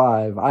 Will at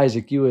 5,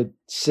 Isaac, you at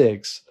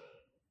 6,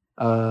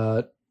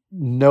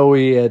 Noe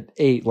at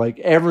 8. Like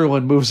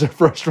everyone moves their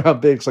first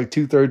round picks, like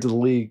 2/3 of the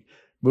league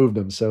moved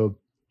them. So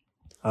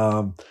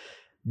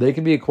they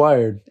can be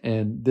acquired,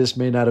 and this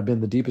may not have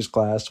been the deepest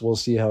class. We'll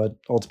see how it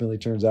ultimately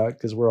turns out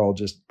because we're all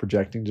just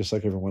projecting just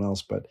like everyone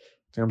else. But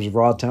in terms of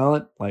raw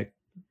talent, like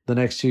the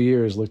next 2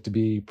 years look to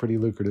be pretty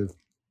lucrative.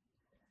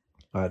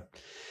 But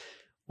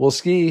we'll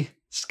ski.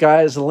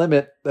 Sky is the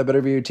limit. That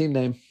better be your team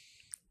name.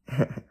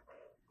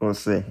 We'll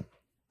see.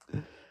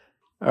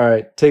 All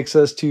right. Takes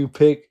us to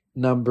pick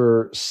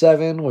number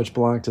 7, which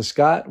belonged to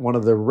Scott, one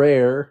of the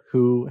rare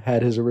who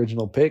had his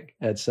original pick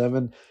at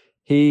 7.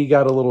 He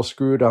got a little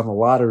screwed on the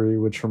lottery,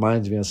 which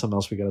reminds me of something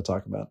else we got to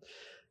talk about.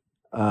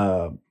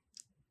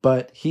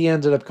 But he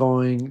ended up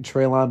going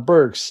Treylon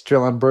Burks.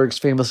 Treylon Burks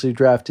famously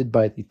drafted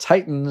by the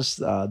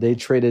Titans. They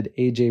traded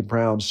A.J.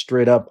 Brown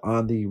straight up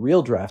on the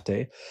real draft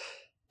day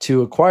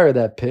to acquire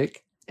that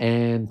pick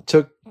and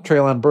took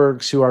Treylon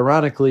Burks, who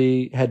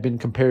ironically had been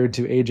compared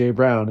to A.J.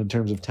 Brown in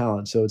terms of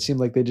talent. So it seemed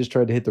like they just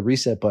tried to hit the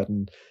reset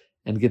button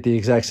and get the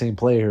exact same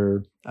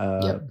player,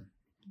 4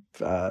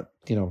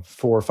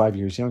 or 5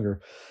 years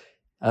younger.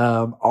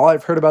 All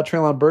I've heard about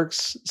Treylon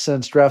Burks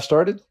since draft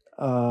started,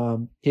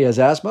 he has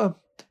asthma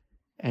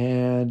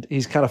and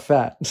he's kind of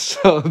fat.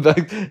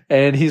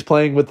 And he's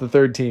playing with the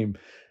third team.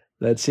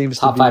 That seems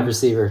top to be 5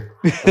 receiver.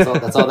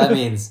 That's all that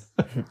means.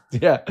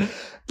 Yeah.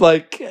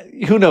 Like,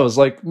 who knows?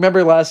 Like,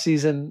 remember last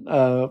season,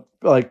 all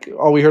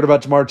we heard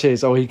about Jamar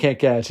Chase. Oh, he can't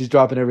catch. He's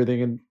dropping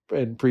everything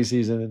in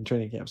preseason and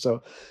training camp.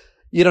 So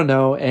you don't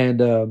know. And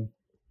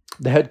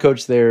the head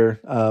coach there,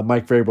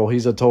 Mike Vrabel,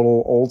 he's a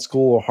total old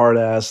school, hard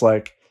ass,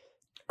 like,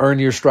 earn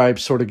your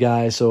stripes sort of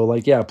guy. So,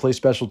 like, yeah, play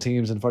special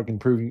teams and fucking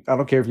prove. I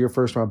don't care if you're a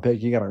first round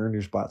pick, you got to earn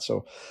your spot.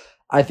 So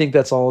I think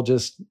that's all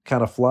just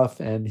kind of fluff,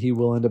 and he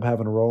will end up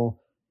having a role.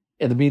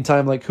 In the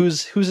meantime, like,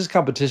 who's his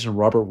competition?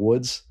 Robert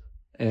Woods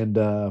and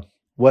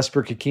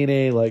Westbrook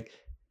Akine. Like,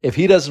 if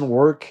he doesn't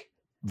work,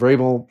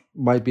 Vrabel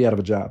might be out of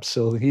a job.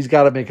 So he's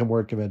got to make him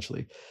work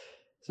eventually.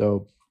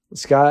 So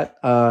Scott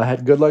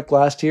had good luck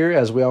last year,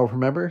 as we all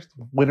remember,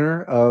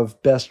 winner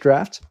of best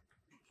draft.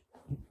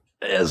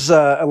 As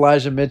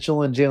Elijah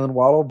Mitchell and Jalen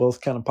Waddle both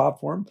kind of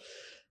popped for him.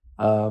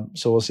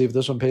 So we'll see if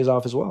this one pays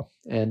off as well.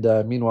 And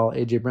meanwhile,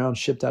 A.J. Brown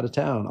shipped out of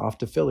town off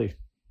to Philly.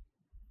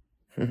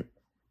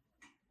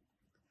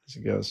 As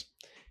it goes.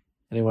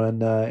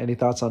 Anyone, any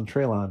thoughts on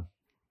Treylon?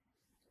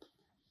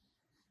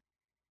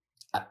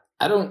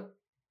 I don't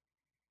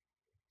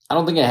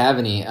think I have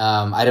any.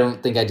 I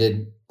don't think I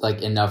did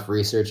like enough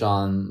research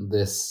on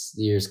this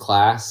year's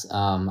class.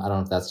 I don't know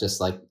if that's just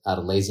like out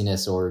of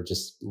laziness or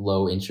just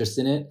low interest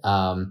in it.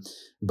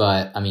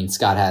 But I mean,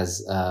 Scott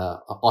has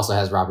also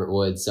has Robert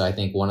Woods, so I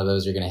think one of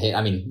those are going to hit.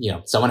 I mean,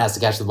 someone has to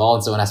catch the ball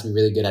and someone has to be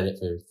really good at it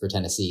for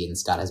Tennessee, and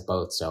Scott has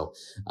both. So,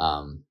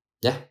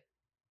 yeah,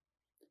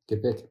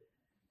 good pick.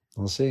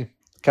 We'll see.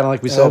 Kind of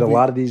like we said, a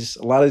lot of these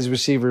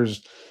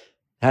receivers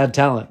had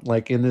talent,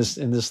 like in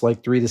this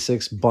like 3 to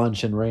 6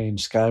 bunch in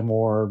range. Sky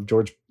Moore,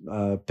 George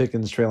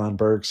Pickens, Treylon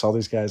Burks, all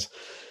these guys.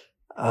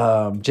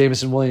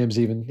 Jameson Williams,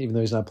 even though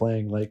he's not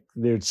playing, like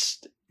there's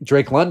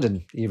Drake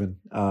London, even.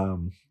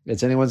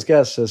 It's anyone's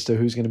guess as to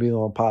who's going to be the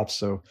one pops.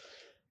 So,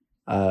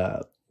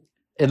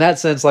 in that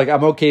sense, like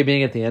I'm okay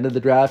being at the end of the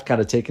draft,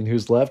 kind of taking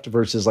who's left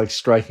versus like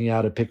striking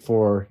out at pick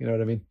 4. You know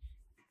what I mean?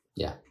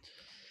 Yeah.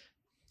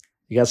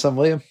 You got something,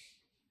 William?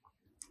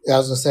 Yeah, I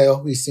was gonna say, I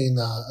hope he's seen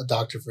a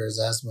doctor for his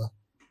asthma.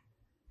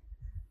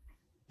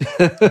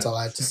 That's all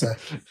I have to say.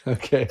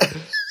 Okay,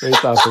 very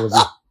thoughtful of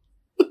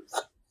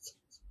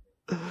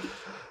you.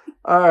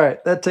 All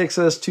right, that takes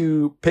us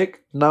to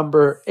pick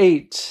number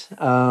 8.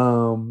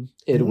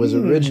 It was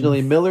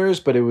originally Miller's,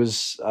 but it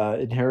was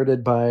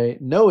inherited by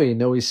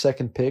Noe's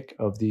second pick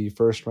of the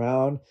first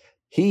round.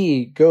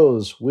 He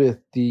goes with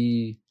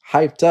the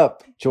hyped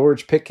up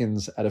George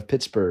Pickens out of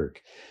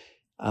Pittsburgh.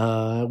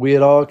 We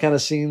had all kind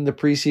of seen the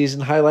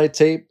preseason highlight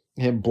tape,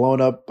 him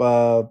blowing up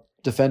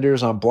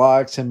defenders on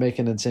blocks, him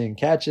making insane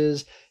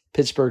catches.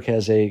 Pittsburgh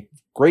has a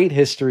great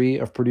history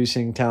of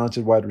producing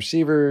talented wide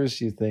receivers.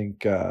 You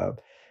think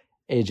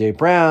A.J.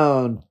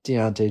 Brown,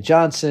 Deontay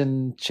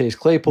Johnson, Chase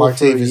Claypool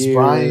for a year.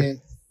 Bryant.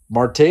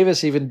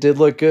 Martavis even did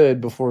look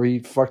good before he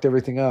fucked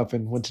everything up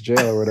and went to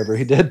jail or whatever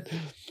he did.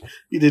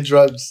 He did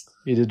drugs.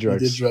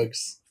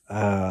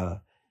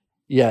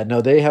 Yeah,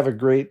 no, they have a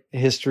great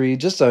history,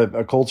 just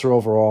a culture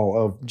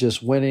overall of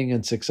just winning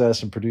and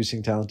success and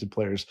producing talented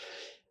players.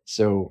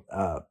 So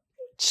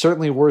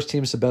certainly worse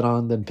teams to bet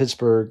on than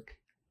Pittsburgh.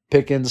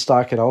 Pickens'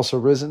 stock had also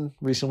risen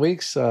recent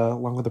weeks,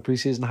 along with the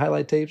preseason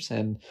highlight tapes,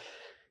 and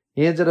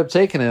he ended up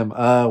taking him.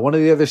 One of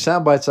the other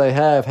sound bites I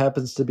have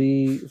happens to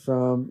be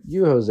from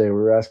you, Jose. We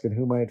were asking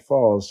who might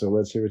fall, so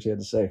let's hear what you had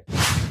to say.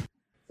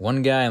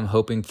 One guy I'm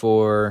hoping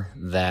for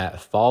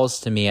that falls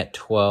to me at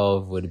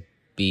 12 would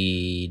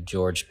be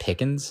George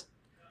Pickens.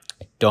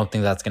 I don't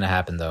think that's going to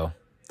happen, though.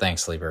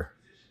 Thanks, Sleeper.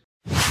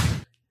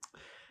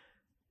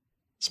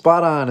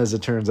 Spot on, as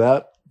it turns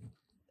out.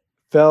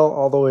 Fell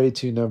all the way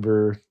to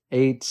number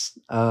 8.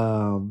 Is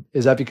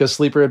that because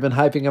Sleeper had been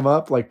hyping him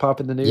up, like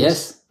popping the news?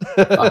 Yes.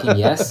 Fucking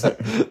yes.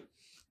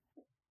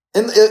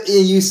 And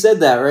you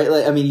said that, right?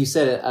 Like, I mean, you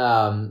said it.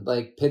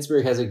 Like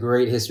Pittsburgh has a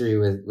great history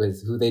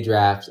with who they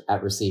draft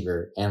at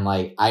receiver, and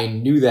like I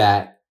knew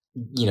that,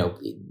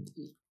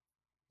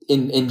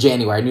 in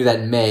January. I knew that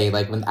in May,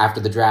 like when after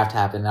the draft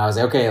happened, I was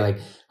like, okay, like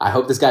I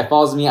hope this guy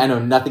falls to me. I know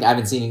nothing. I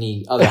haven't seen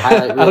any other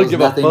highlight reels. I don't give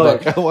nothing, a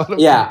fuck. But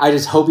yeah, I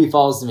just hope he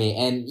falls to me.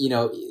 And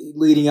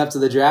leading up to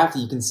the draft,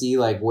 you can see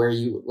like where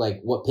you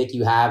like what pick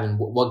you have and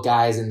what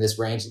guys in this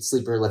range.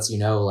 Sleeper lets you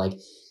know like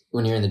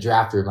when you're in the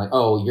draft room, like,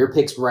 oh, your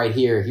pick's right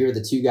here. Here are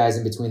the 2 guys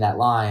in between that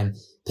line.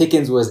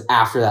 Pickens was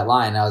after that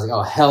line. And I was like,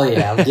 oh, hell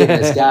yeah, I'm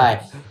getting this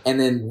guy. And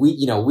then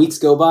weeks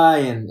go by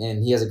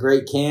and he has a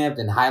great camp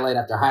and highlight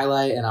after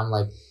highlight. And I'm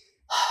like,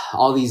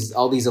 all these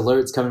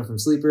alerts coming from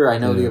Sleeper. I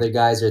know the other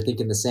guys are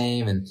thinking the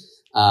same. And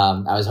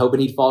I was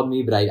hoping he'd fall to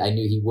me, but I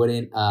knew he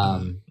wouldn't.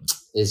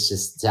 It's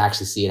just to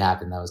actually see it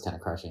happen, that was kind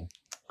of crushing.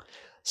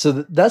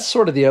 So that's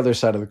sort of the other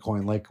side of the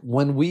coin. Like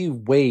when we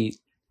wait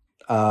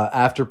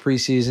after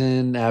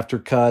preseason, after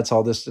cuts,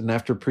 all this, and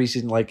after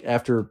preseason, like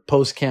after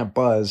post-camp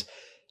buzz,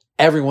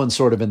 everyone's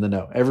sort of in the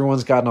know.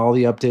 Everyone's gotten all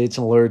the updates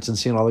and alerts and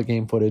seen all the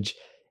game footage.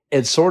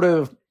 It's sort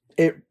of,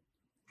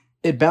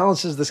 it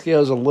balances the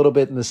scales a little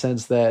bit in the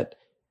sense that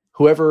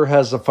whoever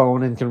has a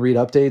phone and can read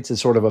updates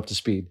is sort of up to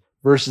speed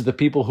versus the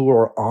people who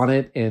are on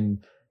it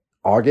in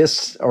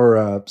August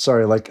or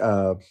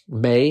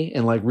May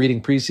and like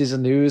reading preseason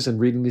news and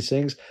reading these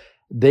things.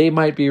 They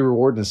might be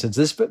rewarded in a sense.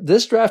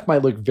 This draft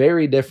might look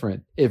very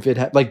different if it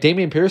had like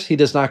Dameon Pierce. He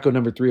does not go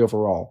number 3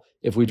 overall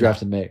if we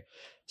draft in May.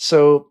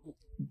 So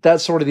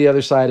that's sort of the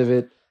other side of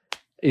it.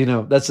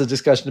 That's a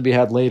discussion to be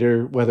had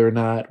later, whether or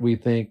not we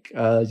think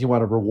you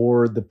want to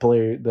reward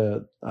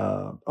the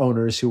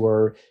owners who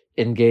are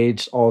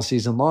engaged all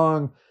season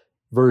long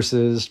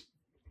versus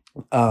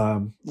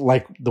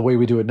like the way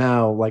we do it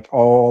now, like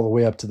all the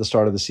way up to the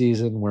start of the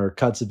season where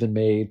cuts have been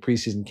made,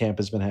 preseason camp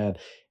has been had,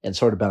 and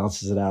sort of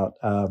balances it out.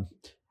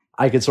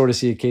 I could sort of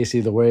see a case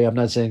either way. I'm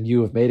not saying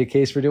you have made a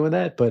case for doing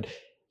that, but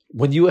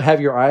when you have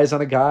your eyes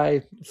on a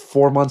guy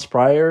 4 months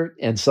prior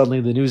and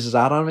suddenly the news is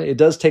out on it, it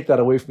does take that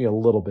away from you a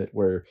little bit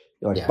where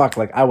you're like, fuck,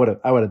 like I would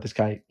have this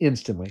guy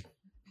instantly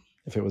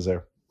if it was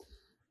there.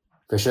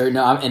 For sure.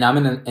 No, I'm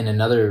in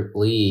another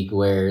league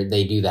where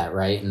they do that,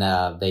 right?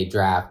 And they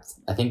draft,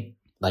 I think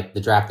like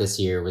the draft this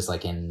year was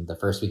like in the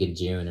first week of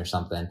June or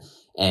something.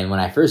 And when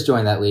I first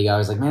joined that league, I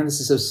was like, man, this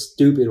is so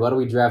stupid. Why do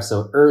we draft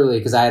so early?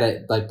 Because I had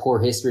a like poor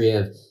history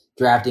of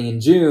drafting in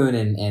June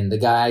and the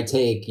guy I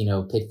take,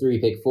 pick 3,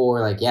 pick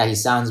 4, like, yeah, he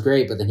sounds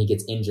great, but then he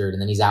gets injured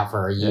and then he's out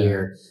for a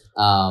year,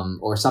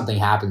 or something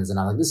happens. And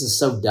I'm like, this is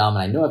so dumb.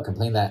 And I know I've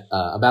complained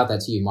about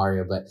that to you,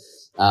 Mario, but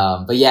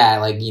yeah,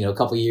 like, a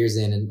couple years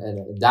in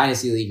a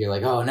dynasty league, you're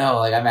like, oh no,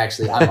 like I'm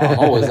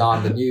always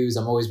on the news.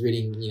 I'm always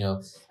reading,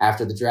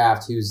 after the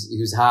draft,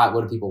 who's hot,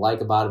 what do people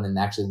like about him, and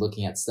actually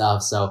looking at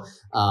stuff. So,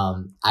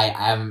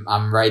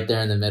 I'm right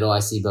there in the middle. I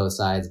see both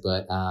sides,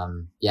 but,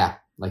 yeah,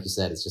 like you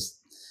said, it's just,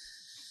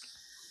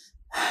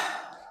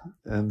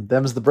 and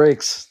them's the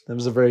breaks.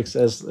 Them's the breaks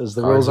as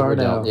the rules are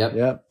now. Yep.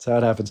 That's how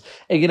it happens.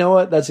 And you know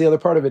what? That's the other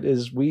part of it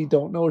is we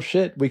don't know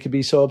shit. We could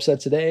be so upset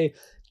today,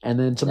 and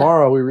then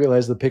tomorrow we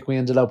realize the pick we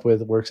ended up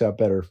with works out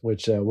better,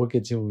 which we'll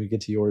get to when we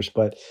get to yours.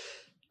 But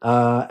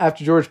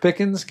after George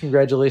Pickens,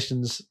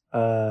 congratulations,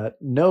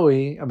 Noe.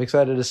 I'm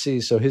excited to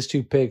see. So his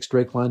 2 picks,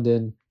 Drake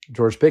London,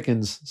 George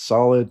Pickens,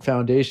 solid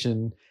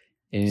foundation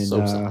in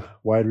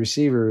wide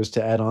receivers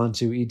to add on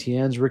to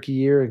ETN's rookie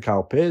year and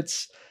Kyle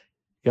Pitts.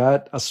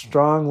 Got a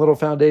strong little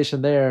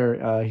foundation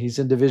there. He's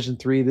in Division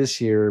 3 this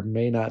year,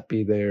 may not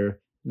be there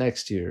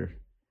next year,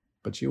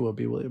 but you will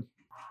be, William.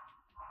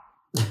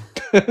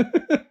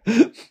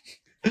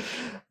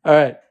 All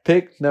right,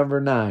 pick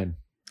number 9.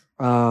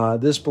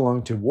 This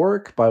belonged to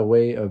Warwick by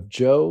way of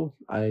Joe.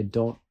 I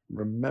don't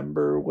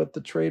remember what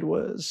the trade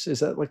was.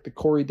 Is that like the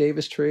Corey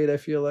Davis trade? I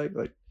feel like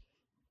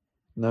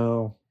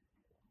no.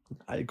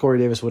 Corey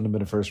Davis wouldn't have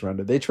been a first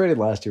rounder. They traded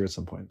last year at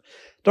some point.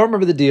 Don't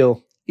remember the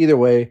deal. Either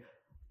way,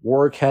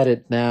 Warwick had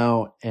it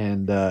now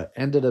and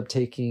ended up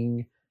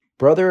taking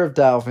brother of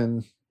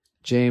Dalvin,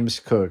 James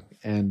Cook.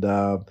 And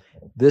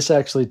this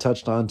actually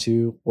touched on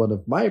to one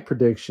of my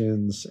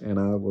predictions, and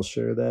I will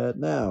share that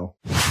now.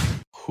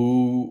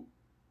 Who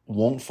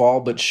won't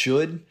fall but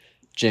should?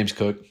 James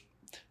Cook.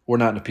 We're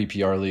not in a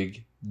PPR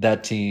league.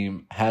 That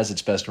team has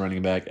its best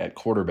running back at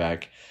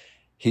quarterback.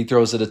 He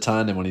throws it a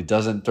ton, and when he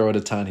doesn't throw it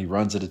a ton, he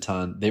runs it a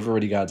ton. They've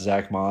already got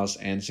Zach Moss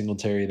and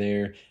Singletary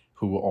there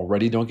who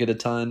already don't get a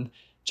ton.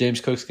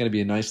 James Cook's going to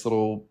be a nice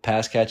little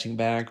pass-catching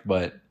back,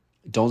 but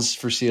don't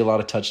foresee a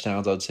lot of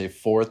touchdowns. I would say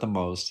 4 at the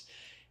most.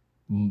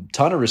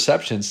 Ton of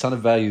receptions, ton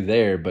of value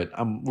there, but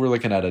we're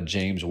looking at a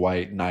James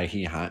White,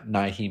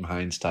 Nyheim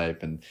Hines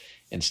type,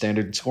 and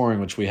standard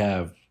scoring, which we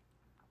have.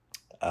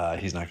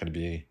 He's not going to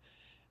be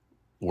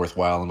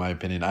worthwhile, in my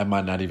opinion. I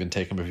might not even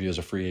take him if he was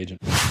a free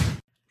agent.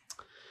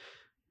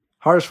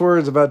 Harsh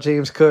words about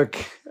James Cook.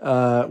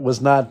 Was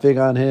not big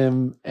on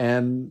him,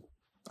 and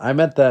I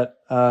meant that.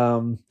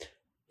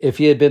 If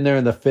he had been there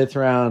in the 5th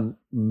round,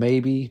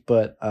 maybe,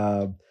 but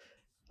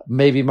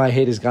maybe my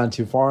hate has gone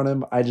too far on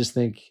him. I just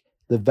think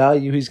the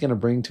value he's going to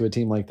bring to a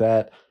team like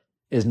that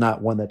is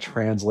not one that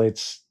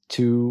translates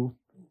to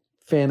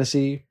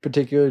fantasy,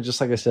 particularly. Just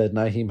like I said,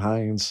 Nyheim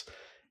Hines.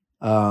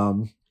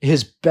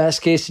 His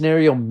best case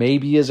scenario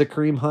maybe is a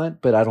Kareem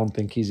Hunt, but I don't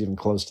think he's even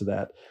close to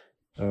that.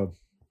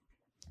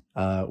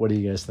 What do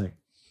you guys think?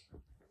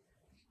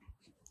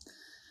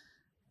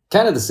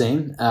 Kind of the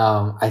same.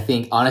 I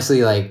think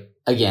honestly, like,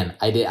 again,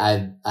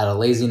 I out of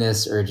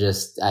laziness or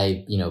just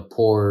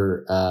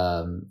poor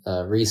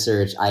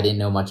research, I didn't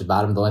know much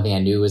about him. The only thing I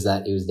knew was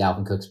that it was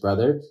Dalvin Cook's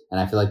brother, and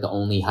I feel like the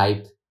only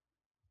hype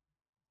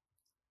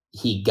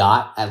he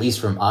got, at least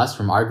from us,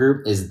 from our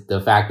group, is the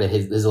fact that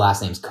his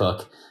last name's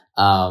Cook.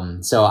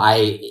 So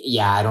I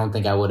don't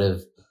think I would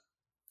have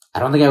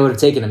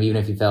taken him even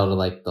if he fell to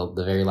like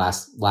the very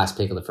last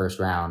pick of the 1st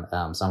round.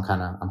 So I'm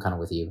kind of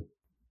with you.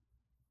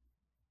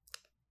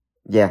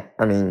 Yeah,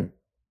 I mean,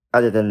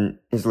 other than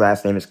his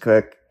last name is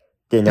Cook,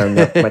 didn't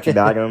know much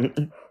about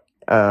him.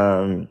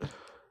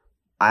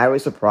 I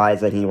was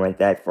surprised that he went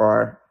that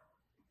far.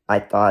 I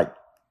thought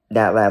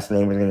that last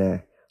name was going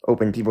to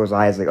open people's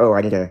eyes, like, oh,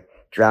 I need to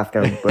draft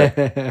him.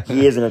 But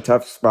he is in a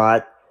tough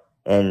spot.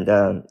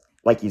 And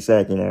like you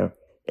said,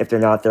 if they're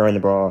not throwing the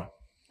ball,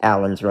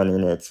 Allen's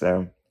running it.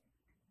 So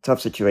tough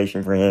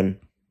situation for him.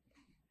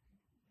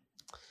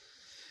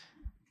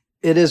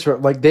 It is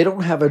like they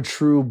don't have a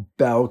true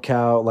bell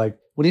cow. Like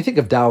when you think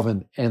of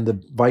Dalvin and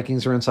the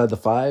Vikings are inside the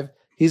 5,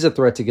 he's a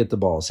threat to get the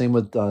ball. Same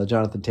with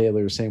Jonathan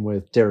Taylor, same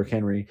with Derrick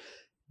Henry.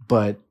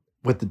 But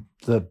with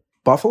the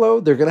Buffalo,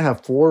 they're going to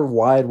have 4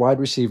 wide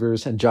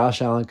receivers, and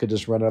Josh Allen could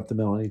just run it up the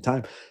middle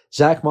anytime.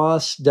 Zach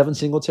Moss, Devin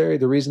Singletary,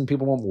 the reason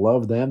people won't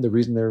love them, the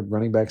reason they're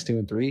running backs 2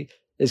 and 3,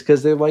 is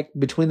because they're like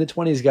between the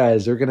 20s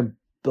guys. They're going to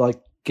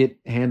like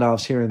get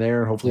handoffs here and there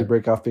and hopefully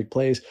break off big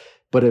plays.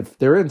 But if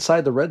they're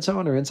inside the red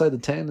zone or inside the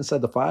 10,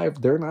 inside the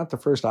 5, they're not the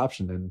first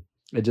option. And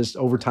it just,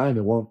 over time,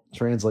 it won't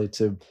translate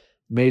to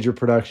major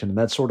production. And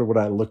that's sort of what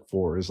I look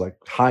for, is like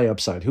high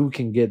upside. Who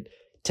can get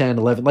 10,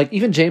 11, like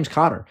even James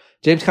Conner.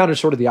 James Conner is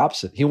sort of the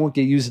opposite. He won't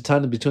get used a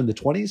ton in between the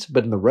 20s,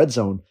 but in the red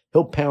zone,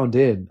 he'll pound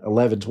in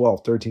 11,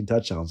 12, 13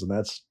 touchdowns. And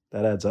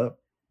that adds up.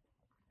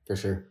 For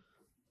sure.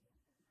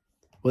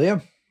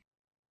 William?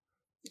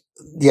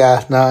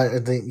 Yeah, no, I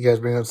think you guys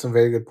bring up some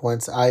very good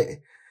points. I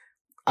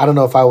don't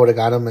know if I would have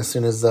got him as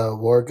soon as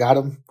War got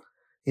him.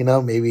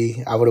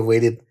 Maybe I would have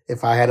waited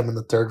if I had him in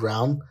the 3rd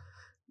round.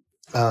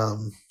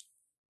 Can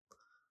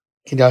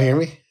y'all hear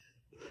me?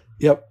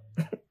 Yep.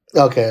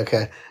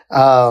 Okay.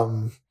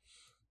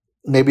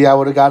 Maybe I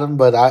would have got him,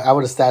 but I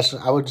would have stashed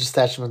him. I would just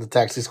stash him in the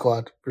taxi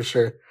squad for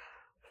sure.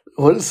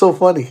 What is so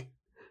funny?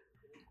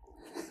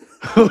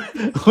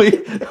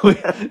 we,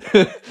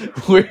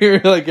 we're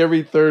hearing like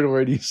every third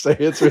word you say.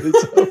 It's really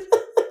tough.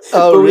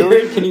 Oh, But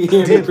really? Can you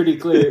hear me pretty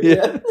clear?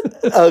 Yeah.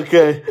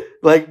 Okay.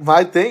 Like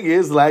my thing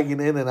is lagging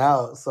in and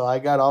out, so I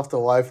got off the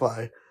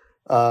Wi-Fi.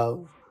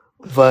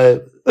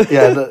 But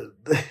yeah,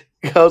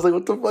 I was like,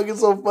 "What the fuck is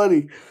so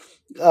funny?"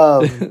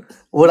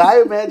 What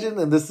I imagine,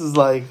 and this is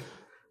like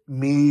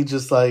me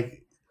just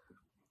like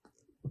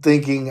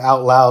thinking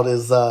out loud,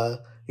 is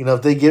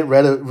if they get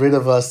rid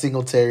of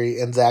Singletary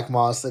and Zach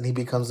Moss, and he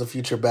becomes a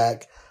future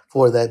back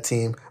for that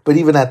team. But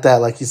even at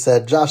that, like you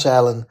said, Josh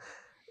Allen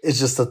is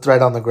just a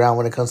threat on the ground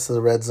when it comes to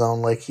the red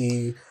zone. Like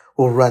he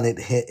will run it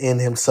in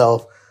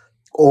himself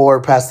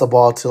or pass the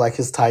ball to like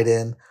his tight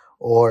end,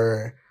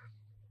 or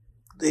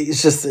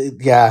it's just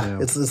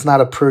it's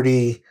not a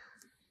pretty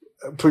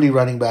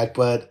running back.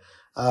 But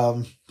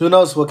who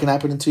knows what can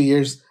happen in 2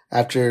 years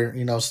after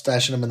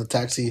stashing him in the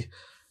taxi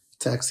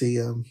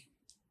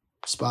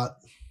spot.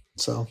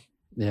 So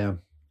Yeah,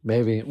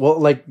 maybe. Well,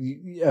 like,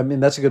 I mean,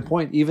 that's a good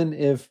point. Even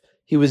if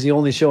he was the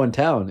only show in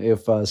town,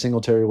 if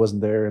Singletary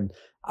wasn't there, and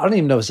I don't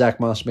even know if Zach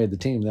Moss made the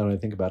team, now that I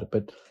think about it,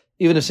 but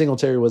even if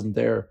Singletary wasn't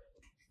there,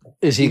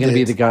 is he going to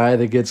be the guy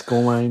that gets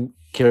goal line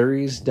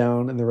carries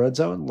down in the red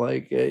zone?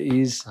 Like, I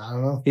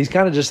don't know. he's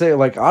kind of just there.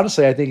 Like,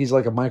 honestly, I think he's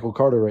like a Michael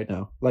Carter right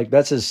now. Like,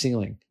 that's his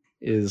ceiling,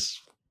 is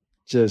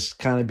just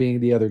kind of being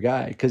the other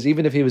guy. Because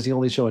even if he was the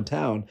only show in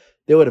town,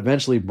 they would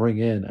eventually bring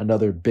in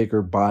another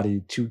bigger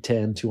body,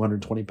 210,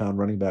 220-pound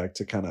running back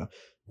to kind of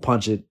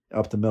punch it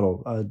up the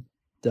middle.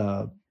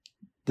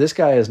 This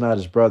guy is not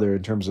his brother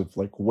in terms of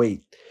like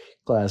weight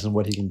class and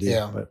what he can do.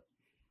 Yeah. But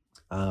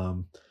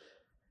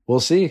we'll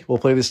see. We'll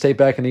play this tape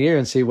back in a year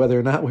and see whether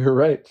or not we were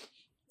right.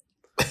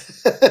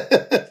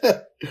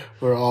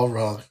 We're all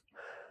wrong.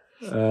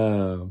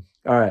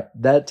 All right.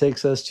 That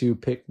takes us to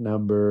pick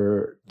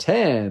number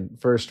 10,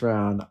 first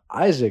round.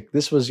 Isaac,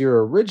 this was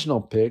your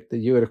original pick that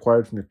you had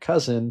acquired from your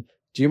cousin.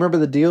 Do you remember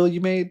the deal you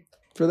made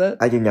for that?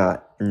 I do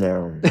not.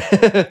 No.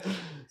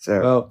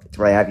 So that's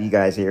why I have you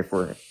guys here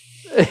for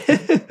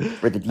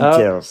the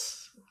details.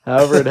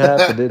 However it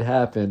happened, it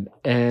happened.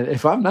 And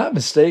if I'm not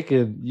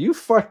mistaken, you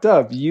fucked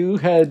up. You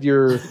had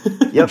your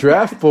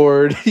draft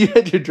board. You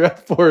had your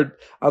draft board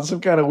on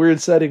some kind of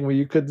weird setting where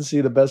you couldn't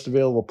see the best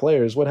available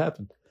players. What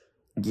happened?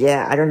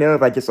 Yeah, I don't know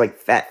if I just like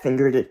fat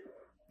fingered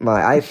my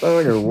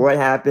iPhone or what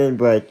happened,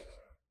 but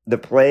the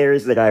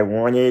players that I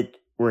wanted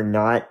were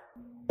not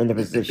in the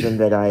position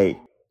that I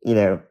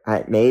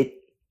had made.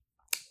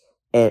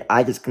 And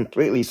I just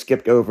completely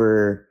skipped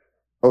over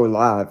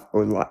Olave.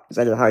 Is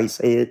that how you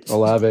say it?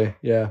 Olave,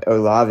 yeah.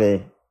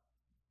 Olave.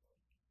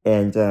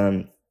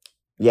 And,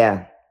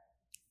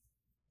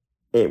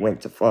 it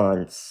went to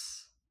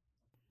Fonz.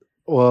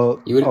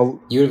 Well, You would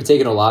have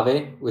taken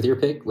Olave with your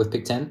pick, with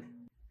pick 10?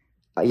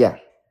 Yeah.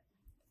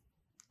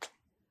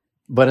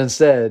 but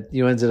instead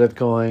you ended up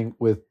going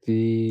with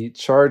the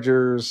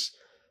Chargers'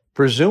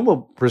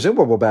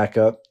 presumable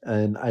backup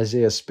and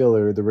Isaiah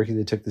Spiller, the rookie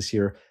they took this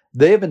year.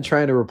 They have been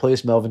trying to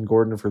replace Melvin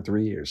Gordon for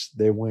 3 years.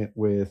 They went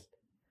with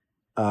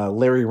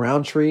Larry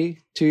Roundtree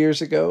 2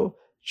 years ago,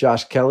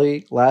 Josh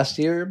Kelly last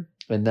year,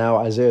 and now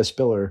Isaiah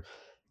Spiller.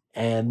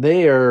 And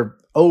they are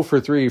 0 for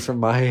 3 from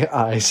my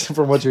eyes,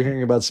 from what you're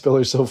hearing about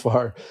Spiller so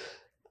far.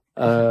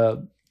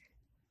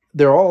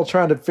 They're all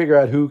trying to figure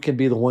out who can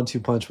be the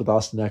 1-2 punch with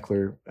Austin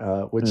Eckler,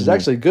 which is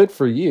actually good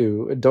for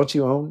you. Don't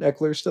you own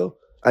Eckler still?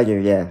 I do,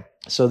 yeah.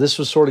 So this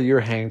was sort of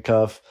your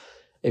handcuff,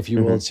 if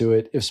you will, to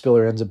it. If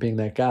Spiller ends up being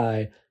that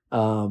guy,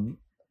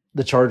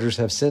 the Chargers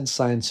have since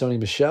signed Sony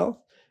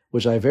Michel,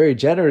 which I very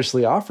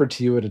generously offered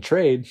to you in a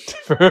trade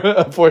for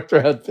a 4th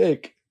round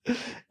pick.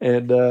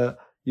 And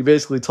you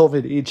basically told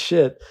me to eat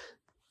shit.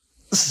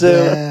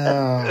 So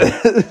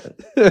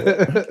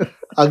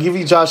I'll give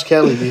you Josh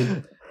Kelly,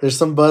 dude. There's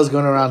some buzz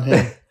going around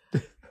him.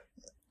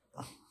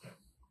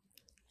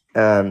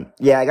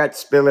 Yeah, I got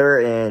Spiller,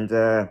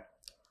 and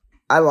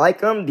I like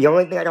him. The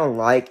only thing I don't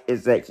like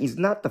is that he's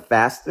not the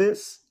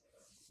fastest,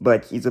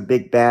 but he's a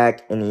big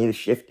back and he is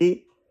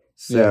shifty.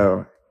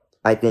 So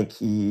I think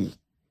he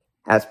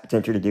has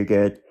potential to do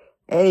good.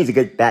 And he's a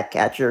good back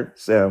catcher.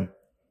 So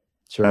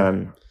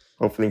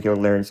hopefully he'll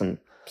learn some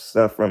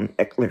stuff from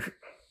Eckler.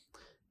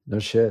 No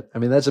shit. I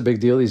mean, that's a big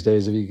deal these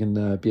days if you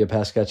can be a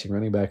pass-catching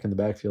running back in the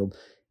backfield.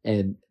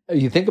 And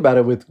you think about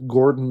it with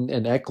Gordon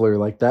and Eckler,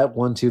 like that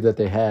 1-2 that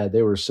they had,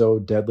 they were so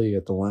deadly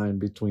at the line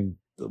between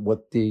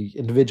what the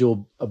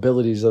individual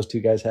abilities those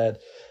two guys had.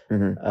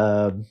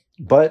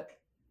 But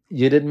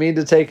you didn't mean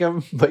to take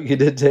him, but you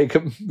did take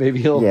him.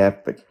 Maybe you'll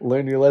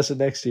learn your lesson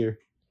next year.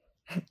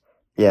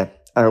 Yeah.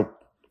 I hope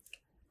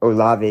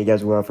Olave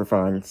does well for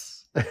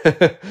Fonz.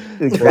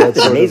 He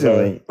Well,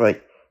 amazingly.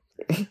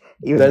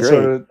 He was that great.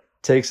 sort of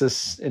takes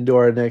us into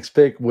our next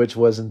pick, which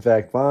was in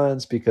fact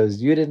Fonz,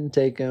 because you didn't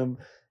take him.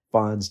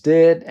 Fonz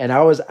did, and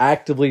I was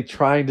actively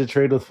trying to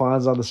trade with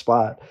Fonz on the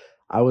spot.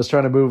 I was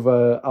trying to move.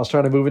 I was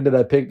trying to move into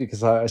that pick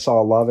because I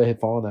saw Olave had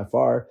fallen that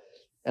far,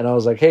 And I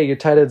was like, hey, your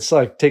tight ends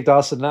suck. Take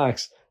Dawson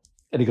Knox.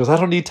 And he goes, I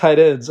don't need tight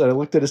ends. And I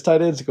looked at his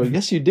tight ends and go,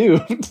 yes, you do.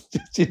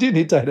 Yes, you do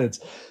need tight ends.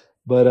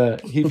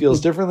 But he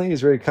feels differently.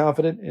 He's very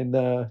confident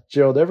in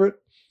Gerald Everett.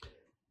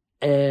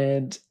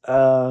 And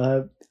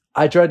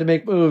I tried to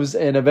make moves,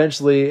 and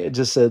eventually it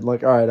just said,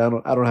 like, all right,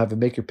 I don't have to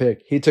make your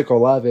pick. He took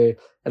Olave,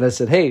 and I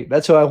said, hey,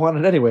 that's who I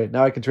wanted anyway.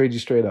 Now I can trade you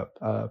straight up.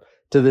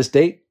 To this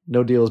date,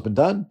 no deal has been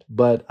done,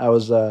 but I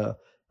was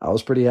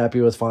pretty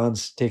happy with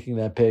Fonz taking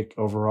that pick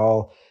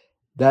overall.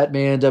 That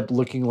may end up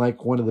looking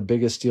like one of the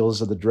biggest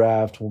steals of the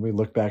draft when we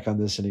look back on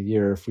this in a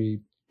year, if we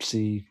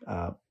see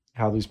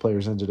how these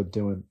players ended up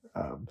doing.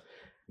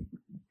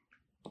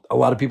 A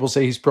lot of people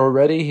say he's pro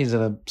ready. He's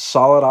in a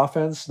solid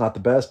offense, not the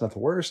best, not the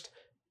worst.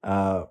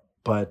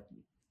 But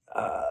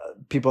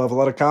people have a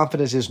lot of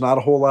confidence. There's not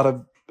a whole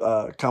lot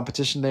of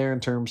competition there in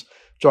terms.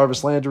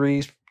 Jarvis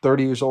Landry,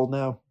 30 years old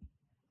now.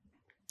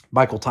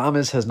 Michael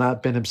Thomas has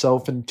not been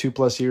himself in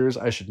 2+ years.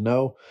 I should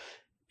know.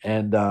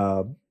 And,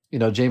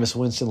 Jameis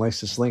Winston likes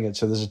to sling it.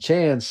 So there's a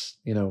chance,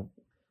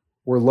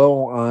 we're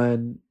low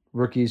on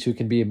rookies who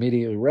can be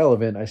immediately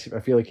relevant. I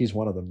feel like he's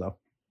one of them, though.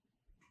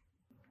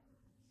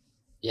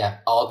 Yeah,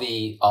 all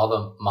the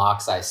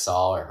mocks I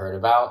saw or heard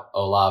about,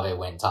 Olave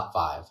went top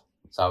 5.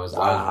 So I was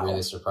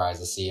really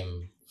surprised to see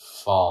him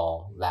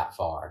fall that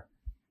far.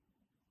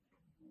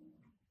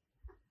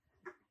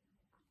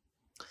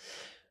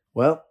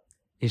 Well,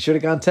 he should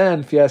have gone 10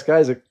 if you ask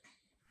Isaac.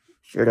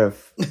 Should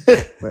have.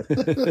 It's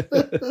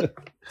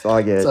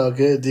all good. It's all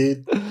good,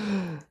 dude.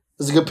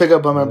 It's a good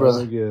pickup by my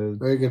brother. Good.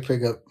 Very good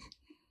pickup.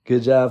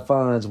 Good job,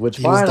 Fonz, which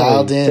He was finally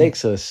dialed in.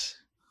 takes us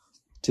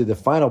to the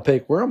final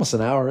pick. We're almost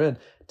an hour in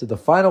to the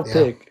final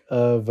pick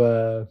of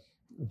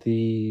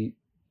the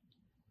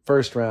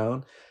first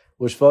round,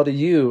 which fell to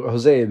you,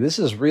 Jose. This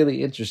is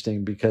really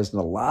interesting because in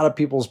a lot of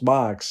people's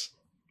mocks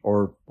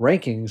or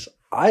rankings,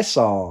 I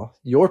saw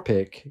your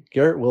pick,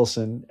 Garrett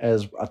Wilson,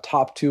 as a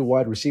top 2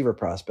 wide receiver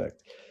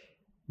prospect.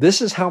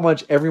 This is how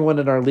much everyone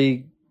in our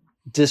league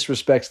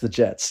disrespects the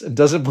Jets and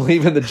doesn't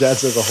believe in the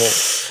Jets as a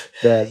whole.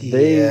 That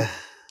they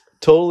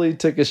totally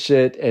took a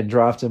shit and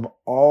dropped him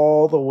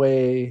all the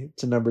way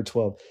to number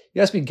 12.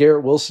 You asked me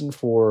Garrett Wilson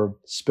for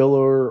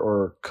Spiller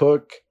or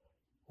Cook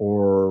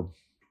or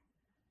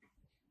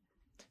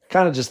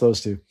kind of just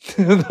those two.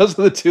 Those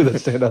are the two that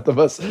stand out the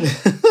most.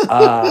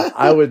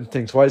 I wouldn't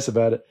think twice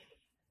about it.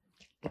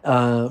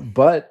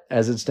 But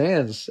as it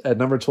stands at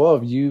number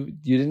 12, you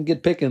didn't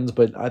get Pickens,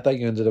 but I thought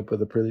you ended up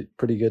with a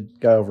pretty good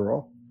guy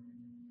overall.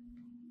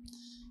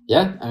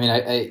 Yeah, I mean,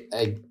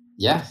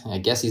 I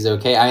guess he's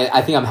okay.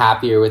 I think I'm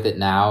happier with it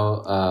now,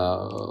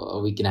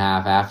 a week and a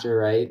half after,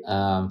 right?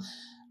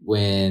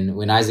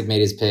 When Isaac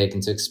made his pick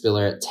and took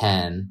Spiller at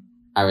 10,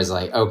 I was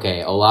like,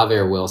 okay, Olave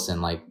or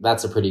Wilson, like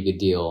that's a pretty good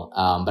deal.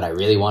 But I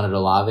really wanted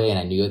Olave, and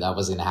I knew that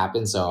wasn't going to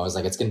happen, so I was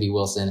like, it's going to be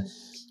Wilson,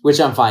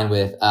 which I'm fine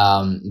with.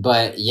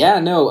 But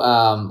yeah, no.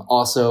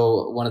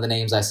 Also, one of the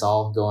names I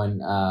saw going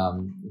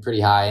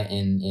pretty high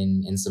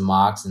in some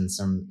mocks and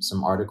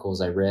some articles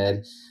I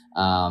read,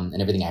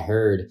 and everything I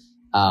heard.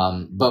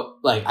 But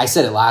like I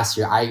said it last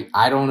year,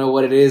 I don't know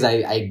what it is.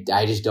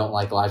 I just don't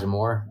like Elijah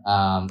Moore.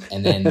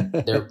 And then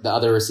the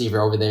other receiver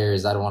over there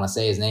is, I don't want to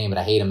say his name, but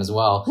I hate him as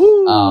well.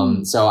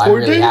 So I'm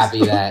really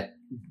happy that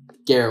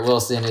Garrett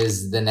Wilson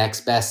is the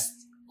next best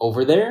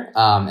over there,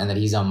 and that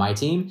he's on my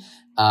team.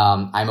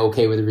 I'm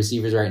okay with the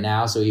receivers right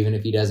now. So even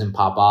if he doesn't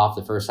pop off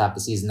the first half of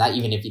the season, not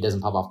even if he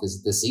doesn't pop off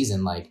this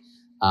season, like,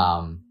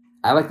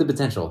 I like the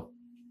potential.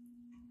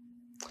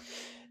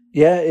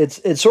 Yeah,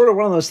 it's sort of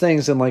one of those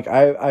things, and like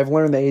I've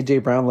learned the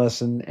AJ Brown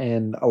lesson,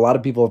 and a lot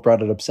of people have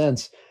brought it up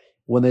since,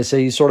 when they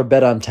say you sort of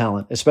bet on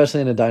talent, especially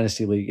in a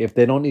dynasty league. If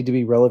they don't need to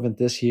be relevant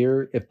this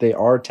year, if they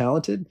are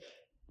talented,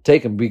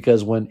 take them.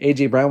 Because when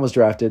AJ Brown was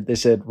drafted, they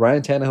said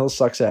Ryan Tannehill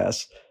sucks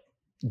ass,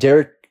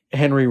 Derrick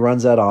Henry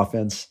runs that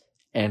offense,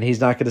 and he's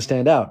not going to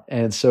stand out.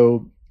 And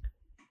so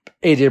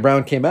AJ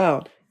Brown came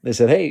out. They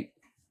said, hey,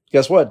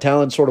 guess what?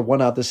 Talent sort of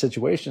won out this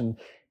situation,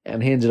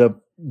 and he ended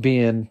up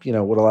being,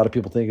 what a lot of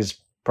people think is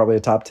probably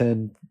a top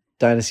 10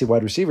 dynasty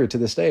wide receiver to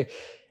this day.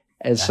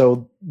 And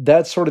so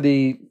that's sort of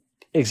the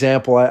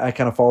example I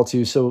kind of fall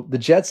to. So the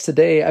Jets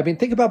today, I mean,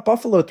 think about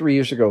Buffalo 3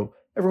 years ago.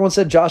 Everyone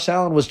said Josh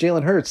Allen was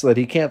Jalen Hurts, that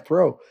he can't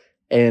throw.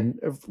 And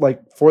like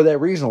for that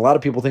reason, a lot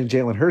of people think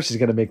Jalen Hurts is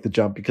going to make the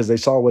jump because they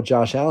saw what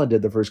Josh Allen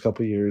did the first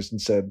couple of years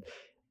and said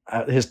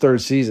his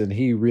third season,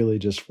 he really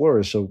just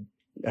flourished. So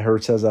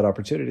Hurts has that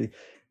opportunity.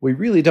 We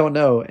really don't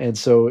know. And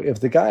so if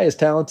the guy is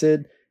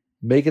talented,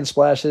 making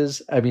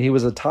splashes, I mean, he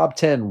was a top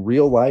 10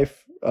 real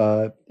life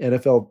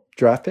NFL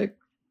draft pick.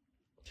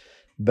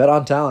 Bet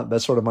on talent.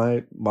 That's sort of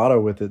my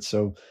motto with it.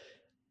 So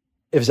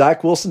if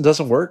Zach Wilson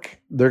doesn't work,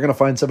 they're going to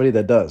find somebody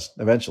that does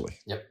eventually.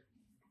 Yep.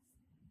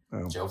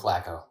 Joe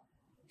Flacco.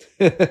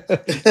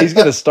 He's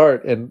going to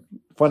start. And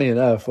funny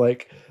enough,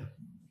 like,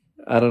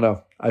 I don't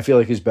know. I feel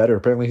like he's better.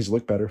 Apparently he's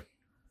looked better.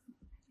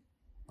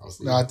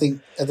 No, I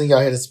think I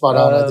hit it spot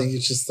on. I think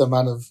it's just the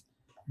amount of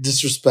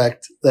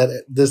disrespect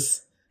that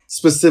this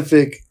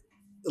specific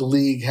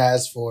league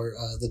has for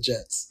the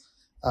Jets.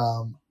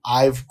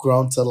 I've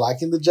grown to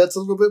liking the Jets a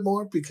little bit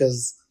more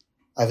because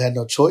I've had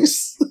no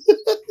choice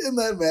in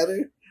that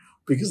matter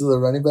because of the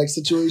running back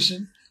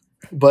situation.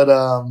 But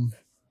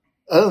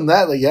other than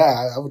that, like,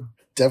 yeah, I would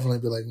definitely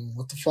be like,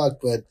 what the fuck?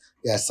 But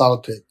yeah,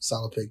 solid pick,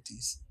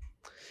 D's.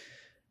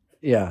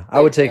 Yeah, I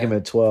would take him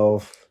at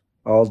 12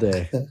 all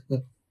day.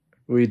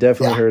 We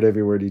definitely heard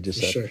every word he just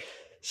said. Sure.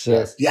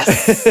 So,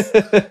 Yes.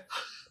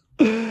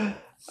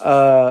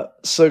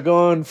 So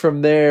going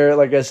from there,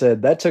 like I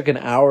said, that took an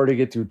hour to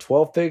get through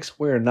 12 picks.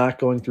 We're not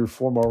going through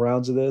 4 more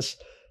rounds of this.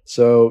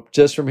 So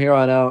just from here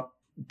on out,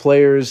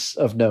 players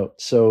of note.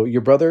 So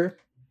your brother,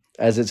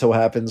 as it so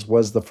happens,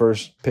 was the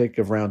first pick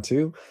of round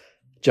 2.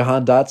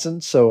 Jahan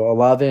Dotson. So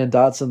Olave and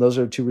Dotson, those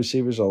are 2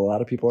 receivers a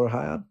lot of people are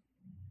high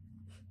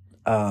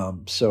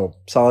on. So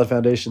solid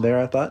foundation there,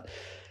 I thought.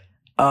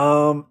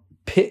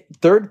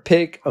 Third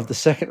pick of the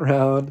second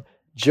round,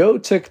 Joe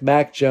took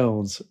Mac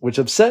Jones, which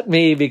upset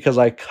me because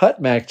I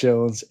cut Mac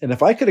Jones. And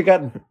if I could have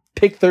gotten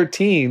pick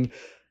 13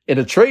 in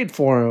a trade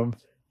for him,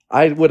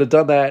 I would have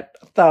done that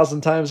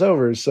 1,000 times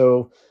over.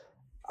 So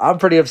I'm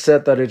pretty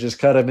upset that I just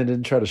cut him and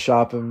didn't try to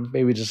shop him.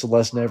 Maybe just a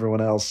lesson to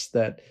everyone else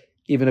that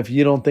even if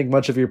you don't think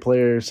much of your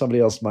player, somebody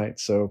else might.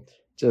 So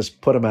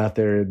just put him out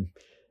there and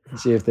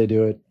see if they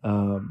do it.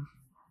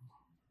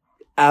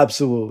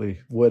 Absolutely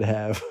would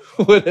have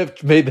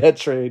made that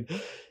trade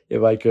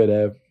if I could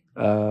have.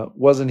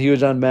 Wasn't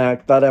huge on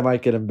Mac. Thought I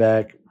might get him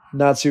back.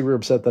 Not super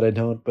upset that I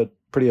don't, but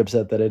pretty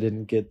upset that I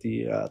didn't get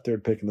the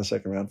third pick in the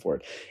second round for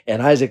it.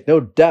 And Isaac, no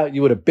doubt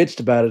you would have bitched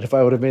about it if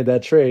I would have made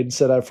that trade and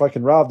said I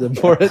fucking robbed him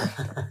for it.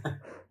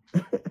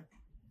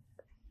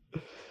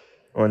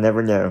 We'll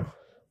never know.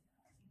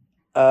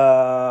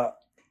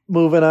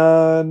 Moving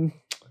on.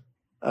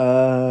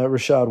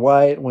 Rashad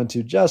White went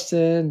to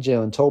Justin.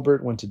 Jalen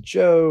Tolbert went to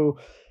Joe.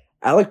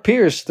 Alec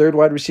Pierce, third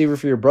wide receiver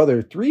for your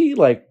brother. 3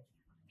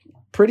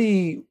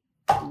 pretty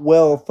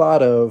well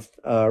thought of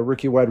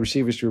rookie wide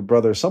receivers to your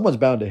brother. Someone's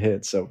bound to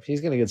hit, so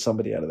he's going to get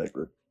somebody out of that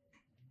group.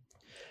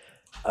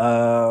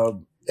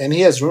 And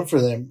he has room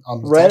for them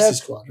on the taxi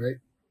squad, right?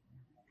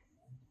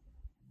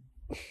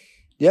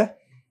 Yeah,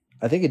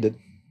 I think he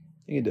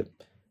did.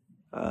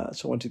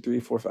 So 1, 2, 3,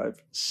 4,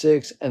 5,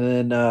 6. And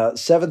then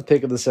 7th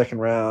pick of the second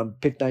round,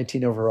 pick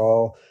 19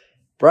 overall.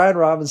 Brian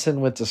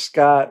Robinson went to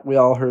Scott. We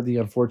all heard the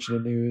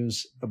unfortunate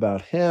news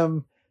about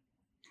him.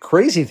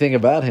 Crazy thing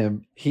about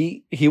him,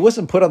 he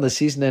wasn't put on the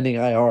season-ending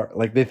IR.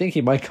 Like, they think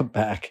he might come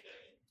back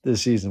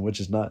this season, which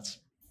is nuts.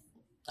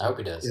 I hope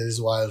he does. It is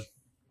wild.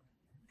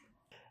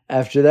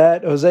 After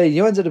that, Jose,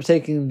 you ended up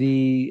taking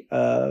the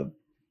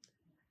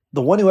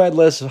one who had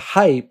less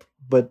hype,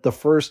 but the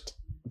first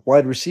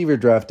wide receiver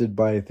drafted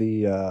by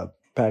the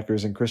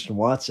Packers and Christian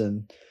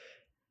Watson.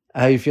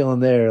 How you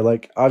feeling there?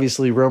 Like,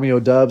 obviously, Romeo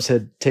Doubs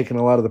had taken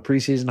a lot of the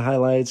preseason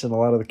highlights and a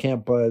lot of the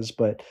camp buzz,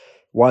 but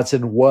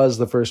Watson was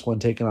the first one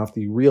taken off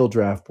the real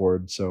draft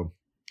board. So,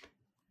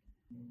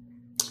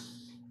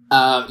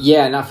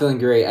 yeah, not feeling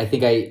great. I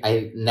think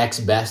I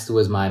next best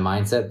was my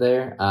mindset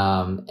there.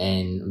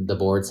 And the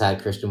boards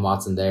had Christian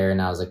Watson there,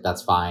 and I was like,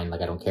 that's fine.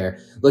 Like, I don't care.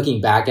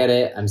 Looking back at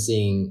it, I'm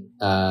seeing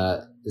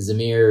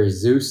Zamir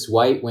Zeus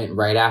White went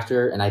right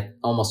after, and I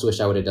almost wish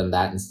I would have done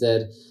that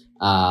instead.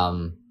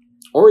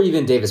 Or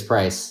even Davis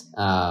Price.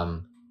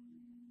 For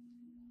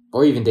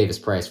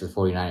the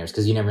 49ers,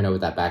 because you never know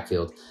with that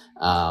backfield.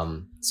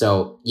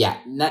 So yeah,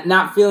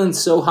 not feeling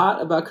so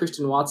hot about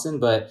Christian Watson,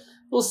 but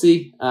we'll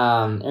see.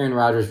 Aaron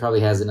Rodgers probably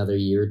has another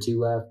year or 2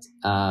 left.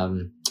 I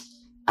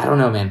don't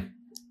know, man.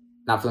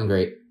 Not feeling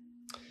great.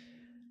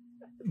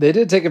 They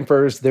did take him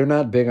first. They're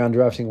not big on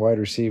drafting wide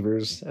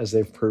receivers, as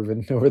they've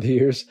proven over the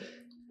years.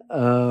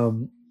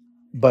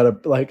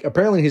 But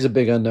apparently he's a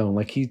big unknown.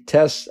 Like, he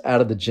tests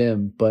out of the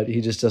gym, but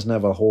he just doesn't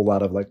have a whole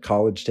lot of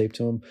college tape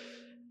to him.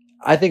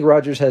 I think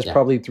Rodgers has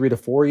probably 3 to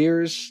 4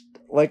 years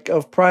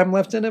of prime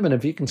left in him, and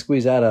if he can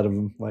squeeze that out of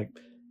him,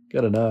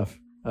 good enough.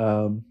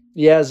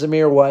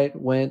 Zamir White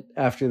went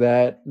after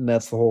that, and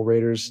that's the whole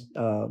Raiders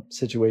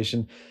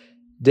situation.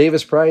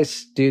 Davis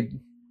Price, dude,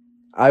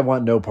 I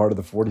want no part of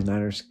the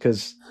 49ers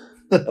because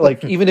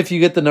even if you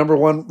get the number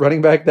 1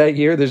 running back that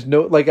year, there's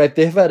no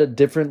they've had a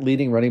different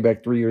leading running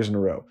back 3 years in a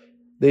row.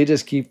 They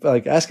just keep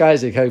ask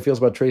Isaac how he feels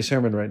about Trey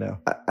Sermon right now.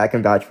 I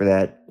can vouch for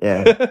that.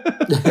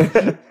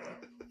 Yeah.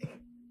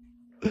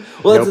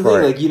 Well, that's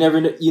the thing. You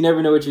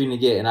never know what you're gonna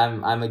get, and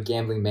I'm a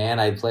gambling man.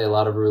 I play a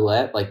lot of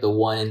roulette, the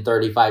 1 in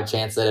 35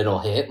 chance that it'll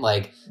hit.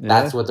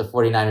 That's what the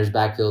 49ers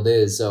backfield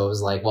is. So it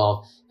was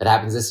well, if it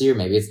happens this year,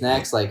 maybe it's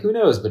next. Who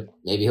knows? But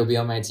maybe he'll be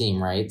on my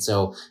team, right?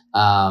 So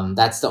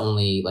that's the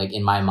only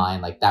in my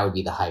mind, that would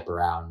be the hype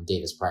around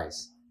Davis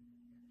Price.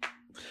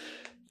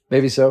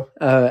 Maybe so.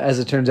 As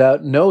it turns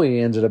out, Noe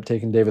ended up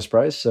taking Davis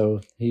Price,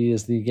 so he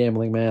is the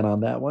gambling man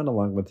on that one,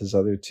 along with his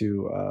other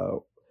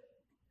 2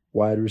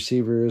 wide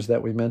receivers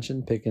that we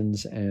mentioned,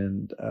 Pickens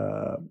and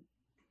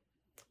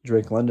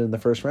Drake London in the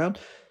first round.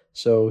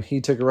 So he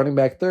took a running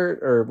back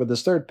with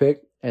his third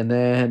pick, and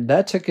then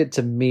that took it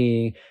to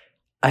me.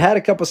 I had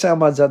a couple sound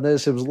bites on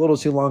this. It was a little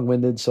too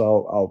long-winded,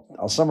 so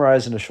I'll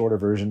summarize in a shorter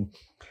version.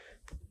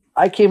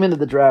 I came into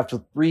the draft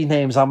with 3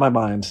 names on my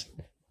mind,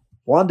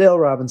 Wan'Dale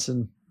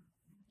Robinson,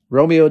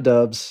 Romeo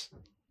Dubs,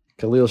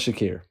 Khalil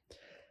Shakir.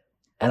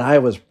 And I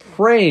was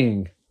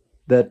praying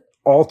that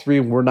all three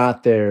were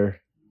not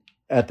there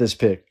at this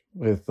pick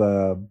with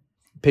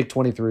pick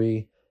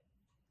 23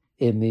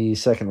 in the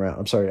second round.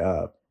 I'm sorry,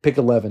 pick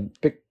 11.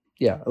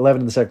 11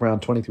 in the second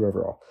round, 23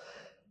 overall.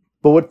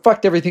 But what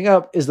fucked everything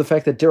up is the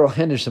fact that Darrell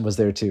Henderson was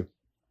there too.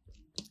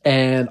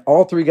 And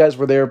all three guys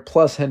were there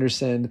plus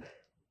Henderson.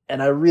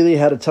 And I really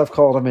had a tough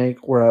call to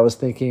make where I was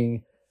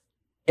thinking,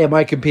 am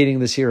I competing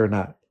this year or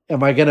not?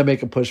 Am I going to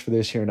make a push for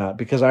this year or not?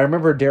 Because I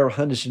remember Darrell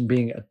Henderson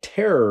being a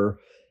terror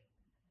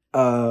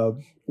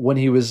when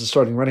he was the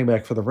starting running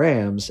back for the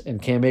Rams,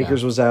 and Cam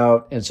Akers was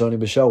out, and Sony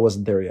Michel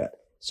wasn't there yet.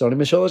 Sony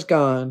Michel is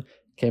gone.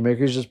 Cam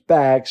Akers is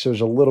back, so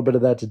there's a little bit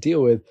of that to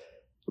deal with.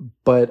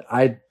 But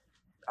I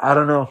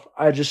don't know.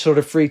 I just sort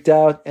of freaked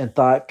out and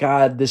thought,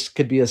 God, this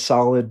could be a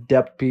solid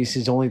depth piece.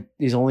 He's only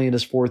in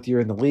his fourth year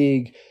in the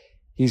league.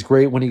 He's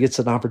great when he gets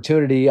an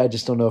opportunity. I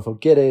just don't know if he'll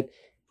get it.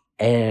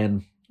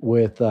 And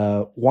with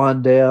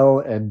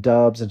Wan'Dale and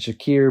Dubs and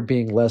Shakir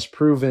being less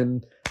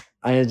proven,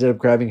 I ended up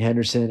grabbing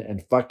Henderson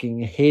and fucking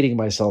hating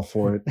myself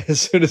for it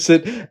as soon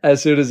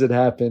as it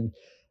happened.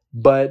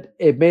 But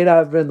it may not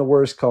have been the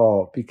worst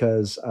call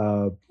because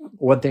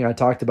one thing I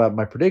talked about in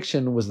my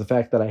prediction was the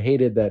fact that I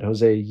hated that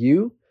Jose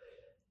Yu,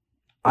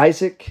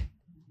 Isaac,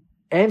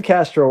 and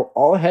Castro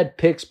all had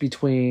picks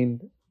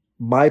between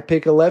my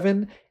pick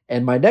 11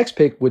 and my next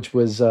pick, which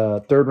was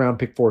third round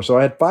pick 4. So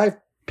I had 5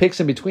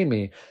 picks in between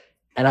me,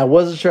 and I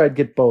wasn't sure I'd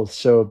get both.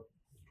 So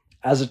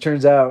as it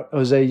turns out,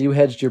 Jose, you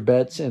hedged your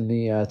bets in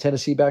the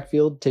Tennessee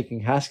backfield, taking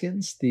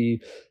Haskins, the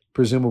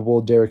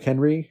presumable Derrick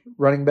Henry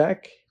running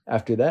back.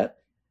 After that,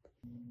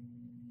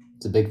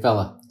 it's a big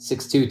fella,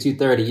 6'2",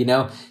 230. You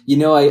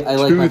know, I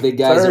like my big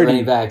guys at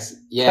running backs.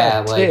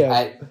 Yeah,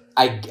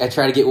 I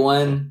try to get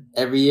one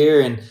every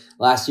year, and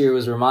last year it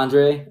was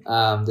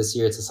Ramondre. This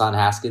year it's Hassan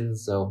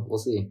Haskins, so we'll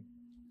see.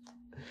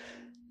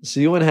 So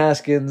you and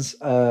Haskins,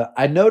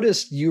 I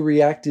noticed you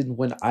reacted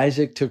when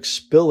Isaac took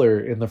Spiller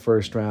in the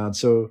first round.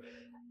 So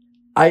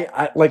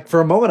I like for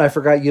a moment, I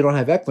forgot you don't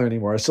have Eckler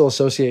anymore. I still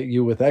associate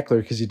you with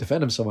Eckler because you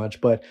defend him so much,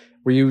 but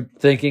were you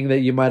thinking that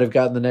you might have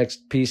gotten the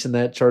next piece in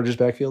that Chargers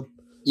backfield?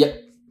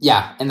 Yep.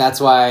 Yeah. And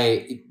that's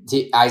why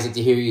Isaac,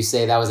 to hear you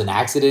say that was an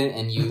accident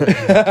and you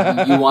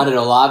wanted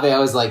Olave, I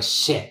was like,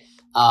 shit.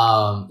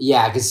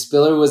 Yeah. Cause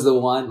Spiller was the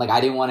one, like I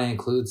didn't want to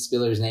include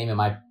Spiller's name in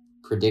my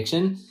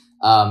prediction.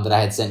 That I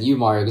had sent you,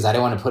 Mario, because I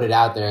didn't want to put it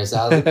out there. So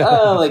I was like,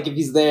 oh, like if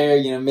he's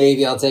there,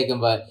 maybe I'll take him.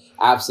 But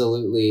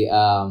absolutely,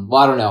 well,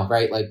 I don't know,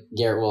 right? Like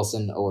Garrett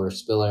Wilson or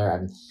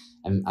Spiller.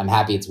 I'm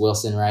happy it's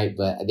Wilson, right?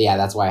 But yeah,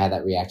 that's why I had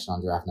that reaction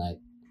on draft night.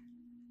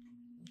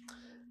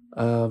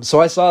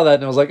 So I saw that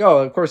and I was like, oh,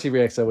 of course he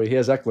reacts that way. He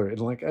has Eckler, and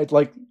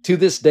like to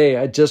this day,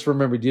 I just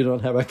remembered you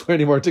don't have Eckler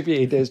anymore. It took me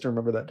 8 days to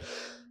remember that.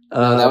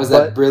 No, that was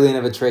that brilliant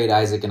of a trade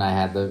Isaac and I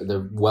had,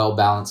 the well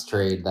balanced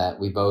trade that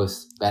we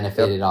both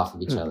benefited off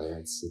of each other.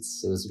 It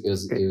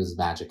was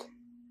magic.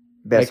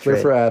 Best Eckler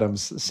trade for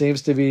Adams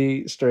seems to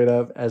be straight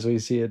up as we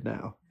see it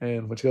now,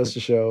 and which goes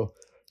to show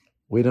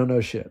we don't know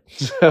shit.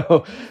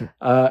 So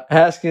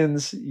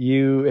Haskins,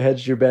 you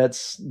hedged your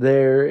bets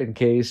there in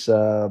case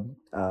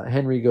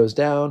Henry goes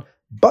down,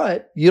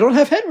 but you don't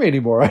have Henry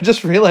anymore. I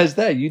just realized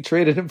that you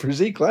traded him for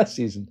Zeke last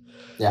season.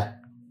 Yeah.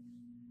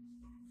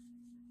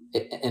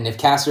 And if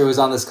Castro was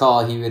on this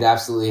call, he would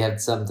absolutely have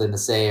something to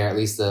say, or at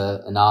least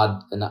an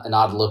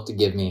odd look to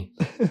give me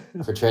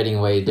for trading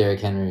away Derrick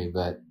Henry.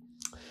 But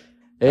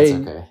that's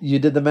okay. You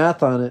did the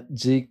math on it.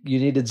 Zeke, you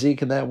needed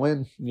Zeke in that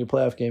win in your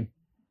playoff game.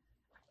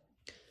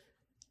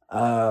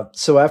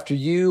 So after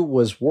you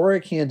was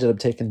Warwick. He ended up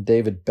taking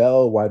David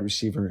Bell, wide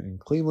receiver in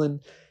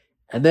Cleveland.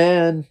 And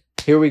then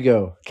here we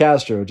go.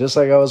 Castro, just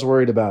like I was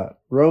worried about.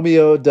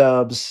 Romeo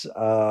Dubs,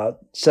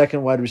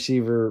 second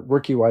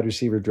rookie wide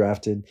receiver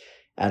drafted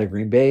out of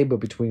Green Bay, but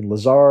between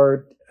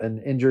Lazard,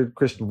 an injured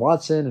Christian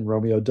Watson, and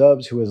Romeo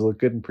Dubs, who has looked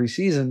good in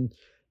preseason,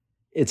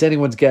 it's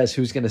anyone's guess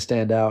who's going to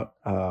stand out.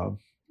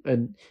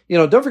 And,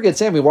 don't forget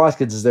Sammy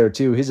Watkins is there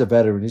too. He's a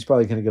veteran. He's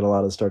probably going to get a lot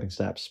of the starting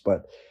snaps.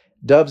 But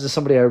Dubs is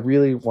somebody I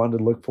really wanted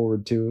to look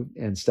forward to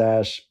and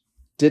stash.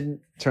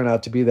 Didn't turn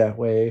out to be that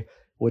way,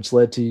 which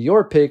led to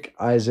your pick,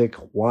 Isaac,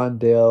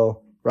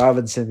 Wan'Dale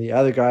Robinson, the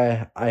other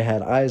guy I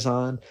had eyes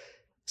on.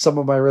 Some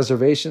of my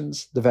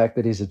reservations, the fact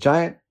that he's a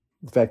giant,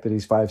 the fact that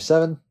he's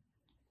 5'7",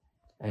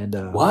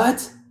 and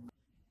what?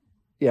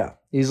 Yeah,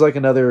 he's like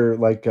another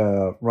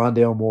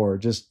Rondale Moore,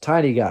 just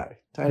tiny guy.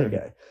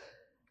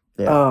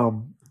 Yeah.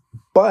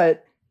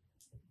 But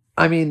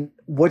I mean,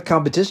 what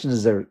competition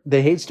is there?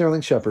 They hate Sterling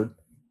Shepard.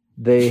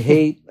 They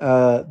hate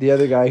the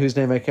other guy whose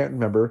name I can't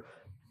remember.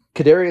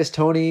 Kadarius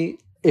Toney,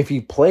 if he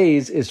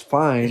plays, is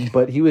fine,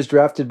 but he was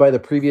drafted by the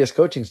previous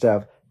coaching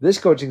staff. This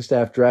coaching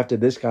staff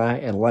drafted this guy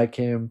and like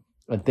him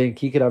and think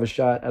he could have a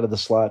shot out of the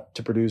slot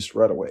to produce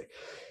right away.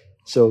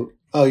 So,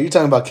 you're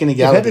talking about Kenny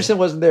Galladay. If Henderson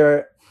wasn't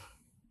there,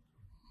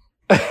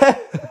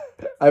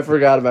 I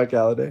forgot about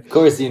Galladay. Of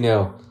course, you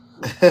know.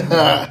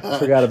 Forgot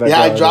about.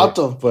 Yeah, Galladay, I dropped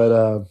him.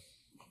 But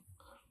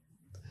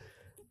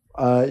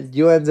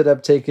You ended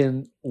up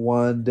taking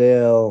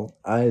Wandale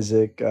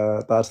Isaac.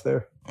 Thoughts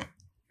there?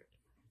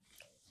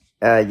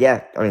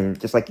 Yeah, I mean,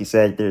 just like you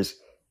said, there's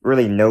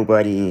really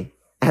nobody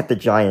at the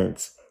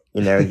Giants.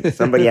 You know,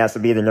 somebody has to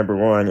be the number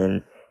one,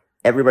 and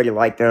everybody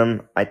liked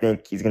him. I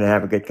think he's going to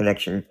have a good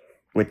connection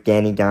with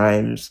Danny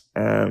Dimes.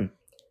 And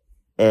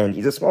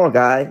he's a small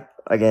guy,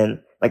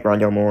 again, like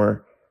Rondale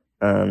Moore.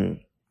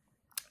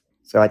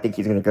 So I think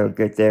he's going to go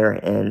good there,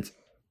 and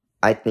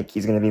I think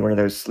he's going to be one of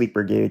those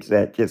sleeper dudes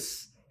that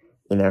just,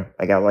 you know,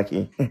 I got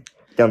lucky.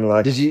 Dumb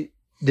luck.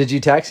 Did you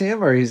taxi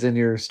him, or he's in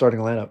your starting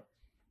lineup?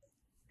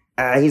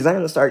 He's not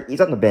going to start.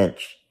 He's on the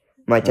bench.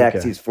 My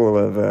taxi's full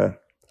of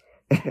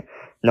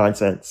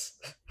nonsense.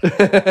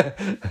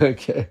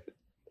 Okay.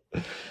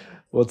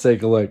 We'll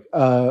take a look.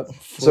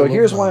 So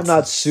here's why I'm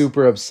not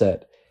super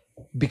upset.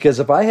 Because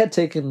if I had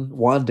taken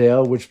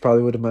Wandale, which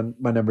probably would have been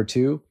my number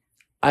 2,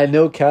 I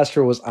know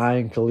Castro was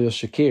eyeing Khalil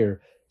Shakir.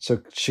 So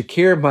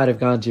Shakir might have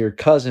gone to your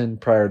cousin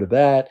prior to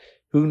that.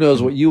 Who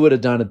knows what you would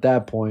have done at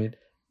that point.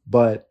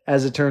 But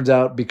as it turns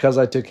out, because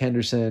I took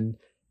Henderson,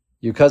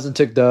 your cousin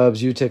took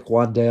Dubs, you took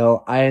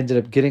Wandale, I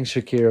ended up getting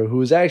Shakir, who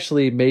was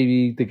actually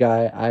maybe the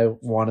guy I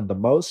wanted the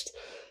most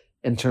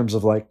in terms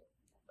of like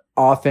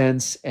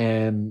offense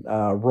and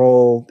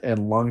role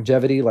and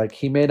longevity. Like,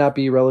 he may not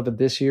be relevant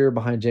this year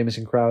behind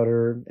Jamison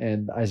Crowder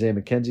and Isaiah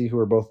McKenzie, who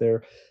are both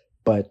there.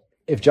 But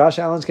if Josh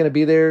Allen's going to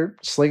be there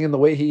slinging the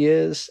way he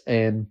is,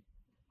 and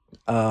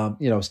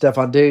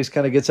Stephon Diggs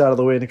kind of gets out of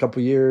the way in a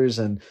couple years,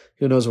 and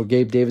who knows what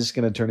Gabe Davis is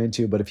going to turn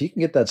into. But if he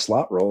can get that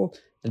slot role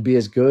and be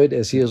as good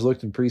as he has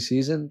looked in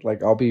preseason,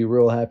 like, I'll be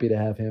real happy to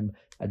have him.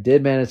 I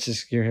did manage to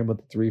secure him with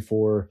the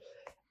 3-4.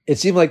 It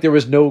seemed like there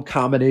was no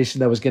combination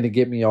that was going to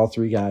get me all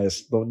 3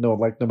 guys,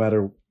 no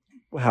matter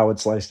how it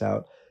sliced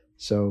out.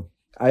 So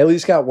I at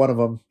least got one of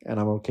them, and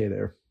I'm okay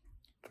there.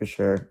 For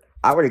sure.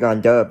 I would have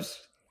gone Dubs.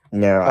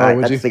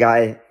 That's the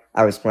guy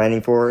I was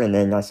planning for, and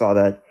then I saw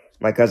that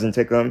my cousin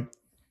took him,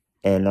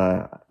 and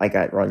I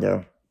got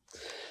Rondo.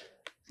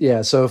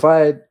 Yeah, so if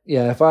I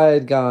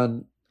had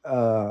gone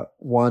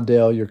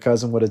Wandale, your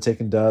cousin would have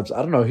taken Dubs.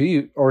 I don't know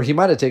he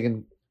might have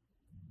taken.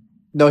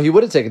 No, he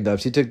would have taken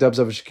Dubs. He took Dubs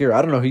over Shakir.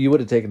 I don't know who you would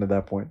have taken at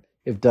that point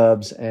if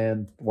Dubs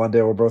and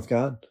Wandale were both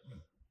gone.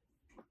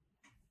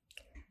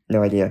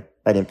 No idea.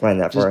 I didn't plan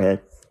that far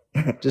ahead.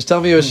 Just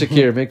tell me it was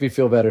Shakir. Make me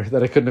feel better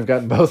that I couldn't have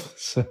gotten both.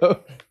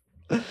 So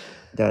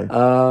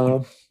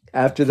done.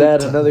 After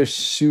that, another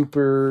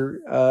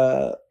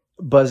super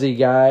buzzy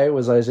guy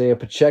was Isaiah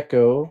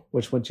Pacheco,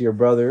 which went to your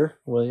brother,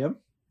 William.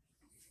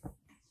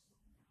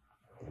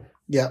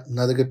 Yeah,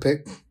 another good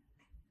pick.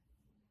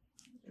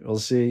 We'll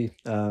see.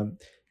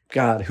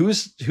 God,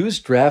 whose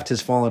draft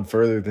has fallen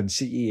further than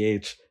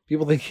CEH?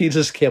 People think he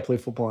just can't play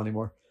football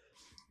anymore.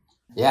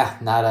 Yeah,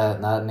 not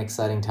an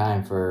exciting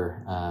time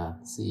for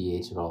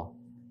CEH at all.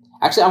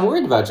 Actually, I'm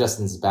worried about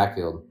Justin's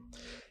backfield.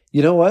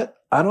 You know what?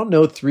 I don't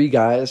know 3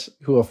 guys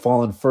who have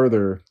fallen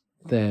further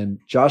than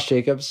Josh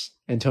Jacobs,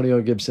 Antonio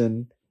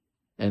Gibson,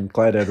 and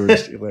Clyde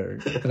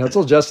Edwards-Helaire. And I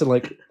told Justin,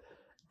 like,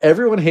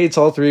 everyone hates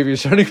all 3 of your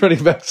starting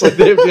running backs. Like,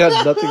 they've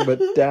got nothing but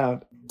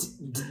down.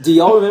 Do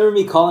y'all remember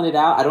me calling it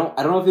out? I don't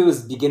know if it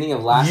was beginning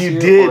of last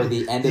year or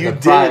the end of the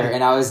prior,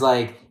 and I was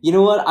like, you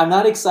know what? I'm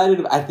not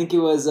excited. I think it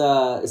was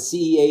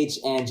CEH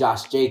and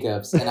Josh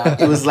Jacobs,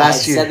 and it was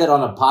last year. I said that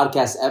on a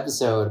podcast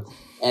episode,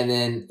 and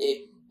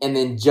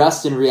then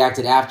Justin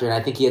reacted after, and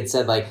I think he had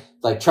said like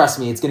trust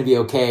me, it's gonna be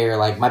okay, or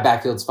like my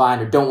backfield's fine,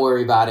 or don't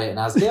worry about it. And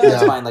I was like, yeah,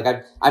 it's fine.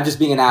 Like I'm just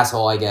being an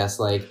asshole, I guess.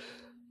 Like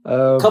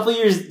a couple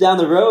years down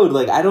the road,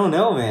 like I don't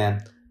know,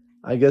 man.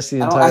 I guess the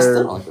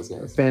entire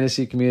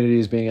fantasy community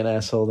is being an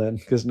asshole then,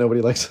 because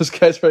nobody likes those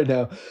guys right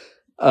now.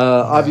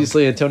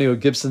 Obviously, Antonio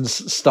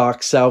Gibson's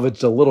stock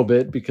salvaged a little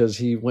bit because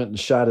he went and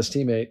shot his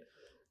teammate.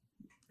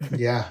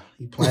 Yeah,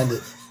 he planned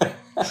it.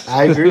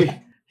 I agree.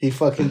 He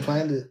fucking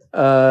planned it.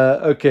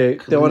 Okay,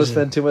 don't want to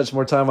spend too much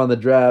more time on the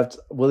draft.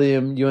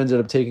 William, you ended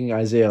up taking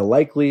Isaiah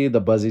Likely,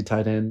 the buzzy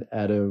tight end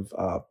out of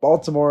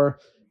Baltimore.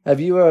 Have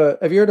you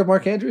heard of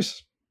Mark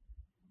Andrews?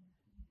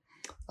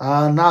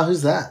 No,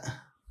 who's that?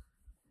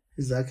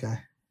 Who's that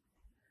guy?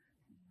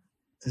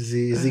 Is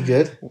he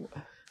good?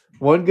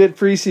 One good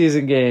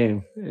preseason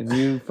game, and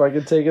you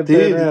fucking take it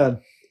third round.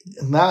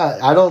 Nah,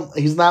 I don't.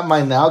 He's not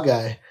my now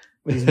guy.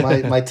 He's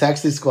my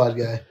taxi squad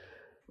guy.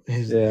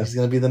 He's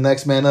gonna be the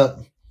next man up,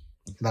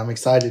 and I'm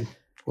excited.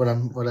 What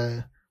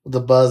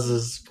the buzz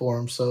is for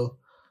him. So,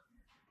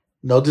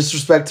 no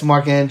disrespect to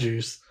Mark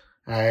Andrews.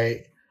 All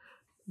right,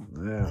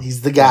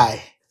 He's the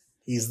guy.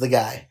 He's the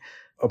guy.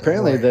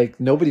 Apparently, like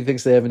nobody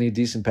thinks they have any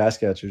decent pass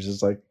catchers.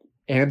 It's like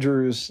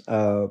Andrews,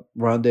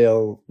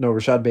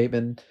 Rashad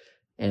Bateman,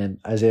 and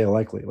Isaiah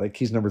Likely. Like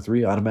he's number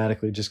 3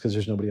 automatically just because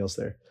there's nobody else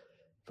there.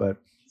 But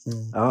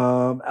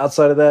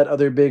outside of that,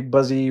 other big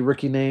buzzy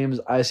rookie names,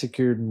 I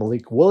secured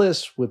Malik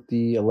Willis with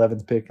the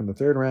 11th pick in the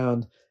 3rd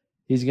round.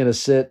 He's going to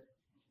sit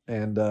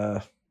and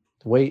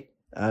wait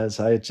as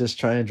I just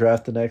try and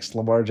draft the next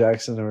Lamar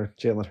Jackson or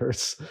Jalen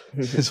Hurts.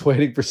 Just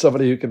waiting for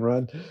somebody who can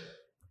run.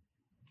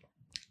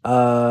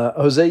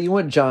 Jose, you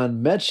went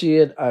John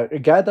Mechie, a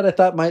guy that I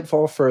thought might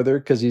fall further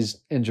because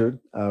he's injured.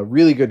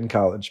 Really good in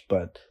college,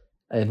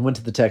 and went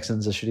to the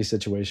Texans, a shitty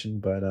situation.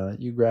 But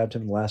you grabbed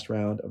him in the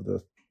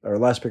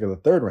last pick of the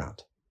third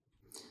round.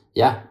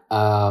 Yeah.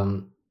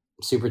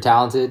 Super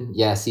talented.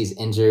 Yes, he's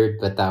injured,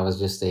 but that was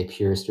just a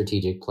pure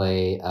strategic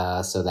play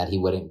so that he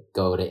wouldn't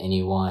go to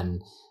anyone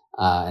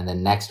in the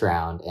next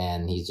round,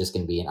 and he's just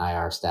going to be an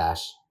IR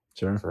stash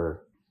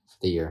for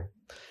the year.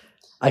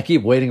 I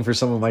keep waiting for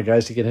some of my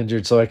guys to get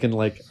injured so I can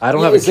I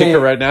don't have a kicker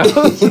right now.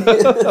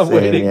 I'm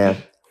waiting. Yeah.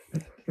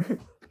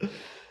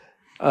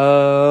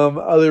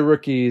 Other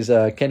rookies,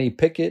 Kenny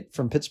Pickett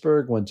from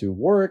Pittsburgh went to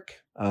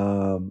Warwick.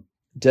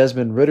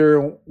 Desmond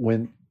Ritter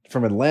went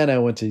from Atlanta,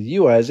 went to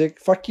you, Isaac.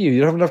 Fuck you. You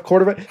don't have enough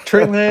quarterback.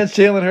 Trey Lance,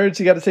 Jalen Hurts,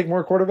 you got to take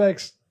more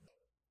quarterbacks.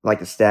 Like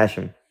to stash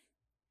him.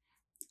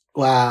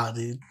 Wow,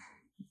 dude.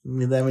 I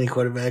mean, that many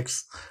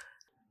quarterbacks.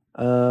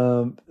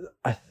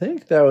 I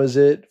think that was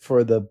it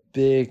for the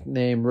big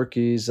name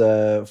rookies.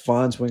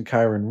 Fonz went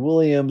Kyron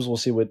Williams. We'll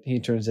see what he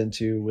turns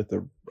into with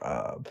the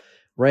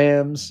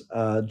Rams.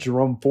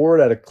 Jerome Ford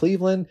out of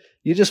Cleveland.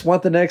 You just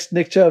want the next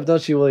Nick Chubb,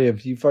 don't you, William?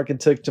 You fucking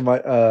took to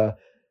my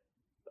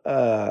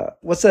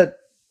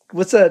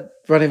what's that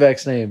running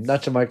back's name?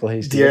 Not Jermichael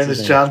Hasty.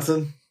 Dearness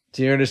Johnson.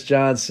 Dearness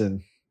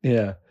Johnson.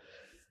 Yeah.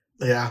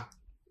 Yeah.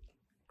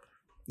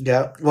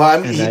 Yeah. Well,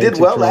 I mean, he did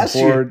well last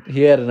year.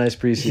 He had a nice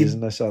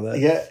preseason. I saw that.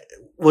 Yeah.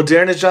 Well,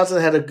 Dearness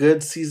Johnson had a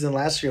good season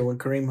last year when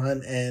Kareem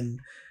Hunt and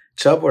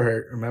Chubb were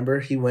hurt.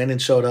 Remember? He went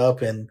and showed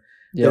up, and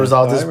there was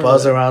all this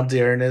buzz around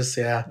Dearness.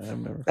 Yeah. I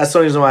remember. That's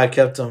the reason why I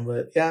kept him.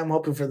 But yeah, I'm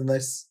hoping for the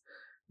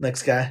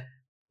next guy.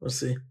 We'll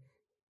see.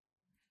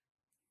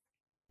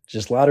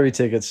 Just lottery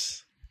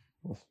tickets.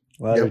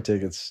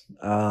 Tickets.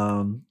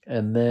 And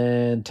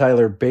then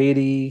Tyler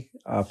Beatty,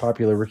 a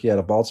popular rookie out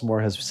of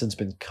Baltimore, has since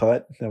been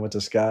cut. That went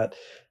to Scott.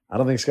 I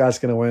don't think Scott's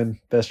going to win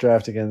best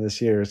draft again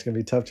this year. It's going to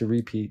be tough to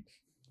repeat.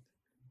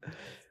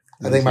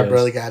 I think my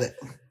brother got it.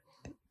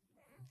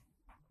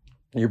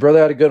 Your brother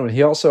had a good one.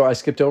 He also, I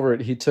skipped over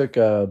it. He took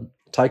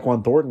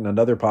Tyquan Thornton,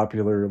 another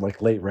popular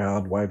late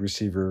round wide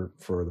receiver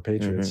for the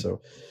Patriots. Mm-hmm.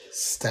 So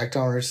stacked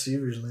on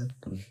receivers, man.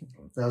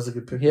 That was a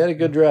good pick. He had a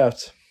good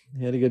draft.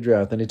 Then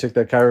he took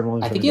that Kyron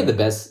Williams. I think he had the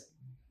best.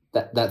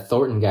 That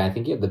Thornton guy. I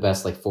think he had the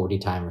best 40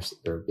 timers.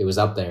 It was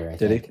up there. I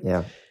think. He?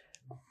 Yeah.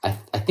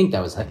 I think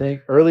that was him. I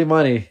think early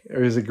money. It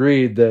was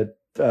agreed that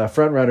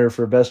front runner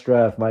for best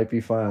draft might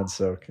be Fonz.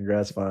 So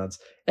congrats, Fonz.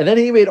 And then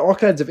he made all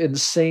kinds of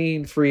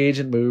insane free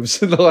agent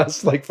moves in the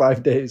last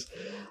 5 days.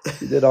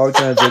 He did all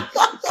kinds of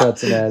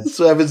cuts and ads. That's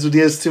what happens when he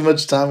has too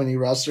much time and he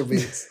roster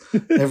beats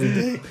every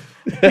day.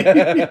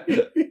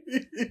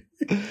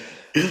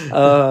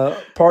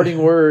 Parting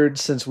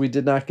words, since we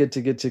did not get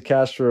to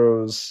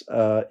Castro's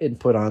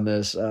input on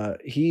this.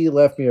 He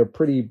left me a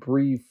pretty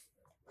brief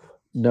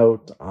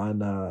note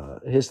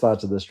on his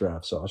thoughts of this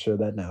draft, so I'll share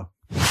that now.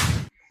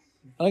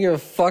 I don't give a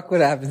fuck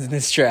what happens in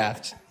this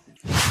draft.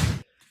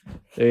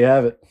 There you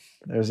have it.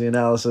 There's the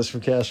analysis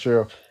from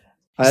Castro.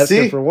 I asked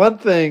him for one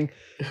thing,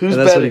 who's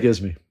and that's better? what he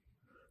gives me.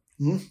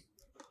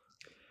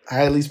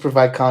 I at least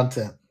provide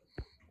content.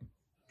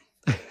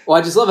 Well,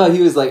 I just love how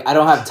he was I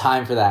don't have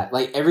time for that.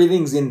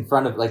 Everything's in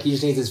front of, he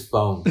just needs his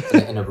phone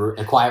in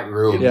a quiet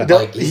room. Yeah.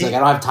 He's I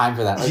don't have time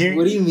for that. What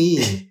do you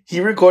mean? He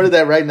recorded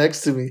that right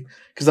next to me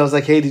because I was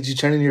like, "Hey, did you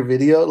turn in your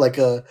video?"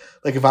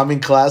 If I'm in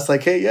class,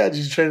 "Hey, yeah, did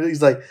you turn it?"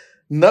 He's like,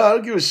 "No, I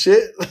don't give a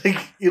shit."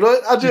 You know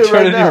what? I'll do it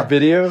right now. Your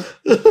video?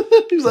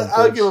 He's like,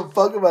 "I don't give a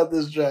fuck about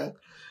this draft."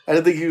 I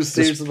didn't think he was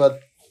serious about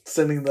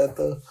sending that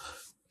though.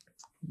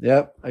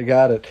 Yep, I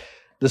got it.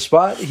 The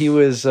spot he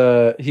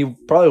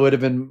probably would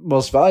have been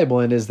most valuable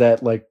in is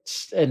that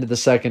end of the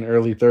second,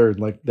 early third,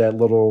 that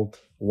little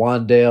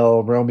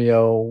Wandale,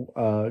 Romeo,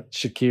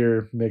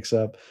 Shakir mix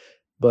up.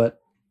 But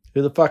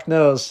who the fuck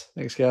knows?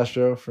 Thanks,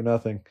 Castro, for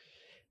nothing.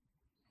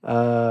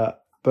 But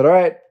all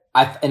right.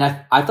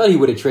 I thought he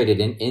would have traded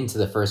into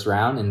the first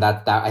round, and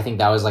that I think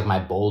that was my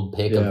bold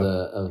pick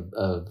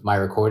of my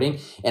recording.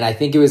 And I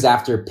think it was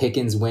after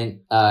Pickens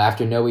went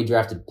after Noe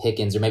drafted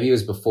Pickens, or maybe it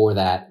was before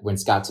that when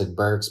Scott took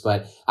Burks.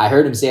 But I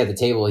heard him say at the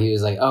table, he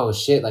was like, "Oh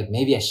shit,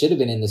 maybe I should have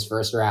been in this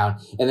first round."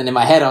 And then in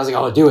my head, I was like,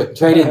 "Oh, do it,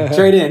 trade in,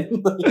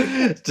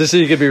 just so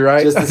you could be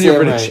right." Just to say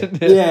prediction.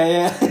 Right.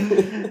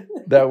 Yeah.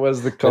 That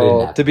was the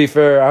call. To be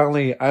fair,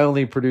 I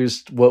only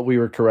produced what we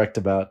were correct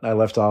about. I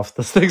left off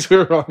the things we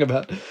were wrong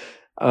about.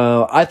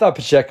 I thought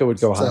Pacheco would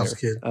go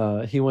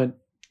higher. He went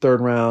third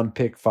round,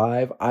 pick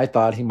 5. I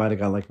thought he might have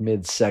gone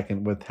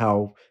mid-second with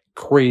how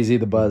crazy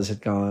the buzz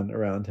had gone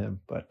around him.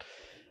 But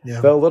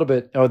felt a little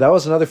bit. Oh, that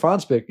was another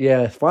Fonz pick.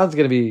 Yeah, Fonz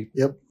gonna be.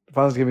 Yep.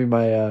 Fonz gonna be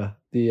my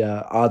the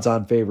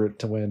odds-on favorite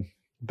to win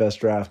best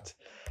draft.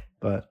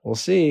 But we'll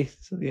see.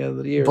 It's the end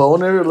of the year.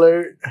 Boner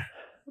alert.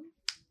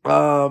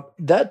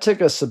 That took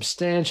a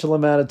substantial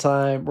amount of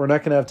time. We're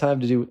not gonna have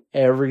time to do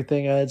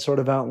everything I had sort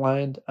of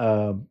outlined.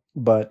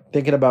 But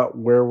thinking about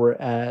where we're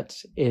at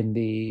in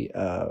the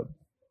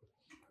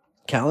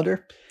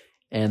calendar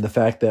and the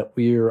fact that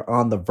we're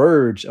on the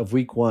verge of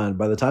week 1.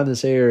 By the time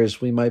this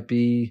airs, we might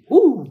be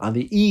on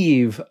the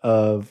eve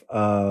of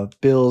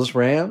Bills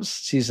Rams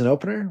season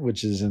opener,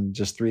 which is in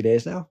just 3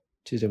 days now.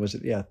 Tuesday, was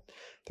it? Yeah,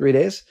 3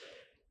 days.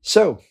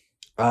 So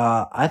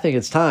I think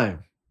it's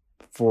time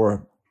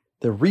for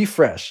the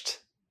refreshed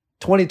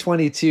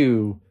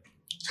 2022,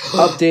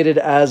 updated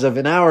as of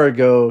an hour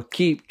ago,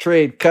 keep,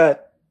 trade,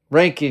 cut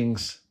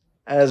rankings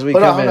as we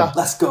come in.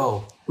 Let's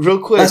go. Real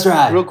quick. That's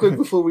right. Real quick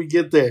before we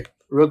get there.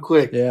 Real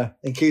quick. Yeah.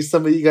 In case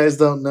some of you guys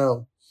don't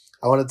know,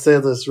 I want to say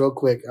this real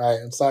quick. All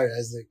right. I'm sorry,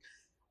 Isaac.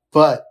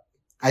 But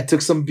I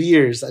took some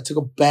beers. I took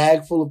a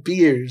bag full of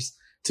beers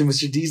to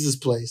Mr. Deez's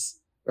place,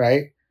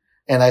 right?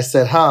 And I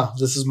said,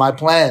 this is my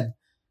plan.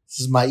 This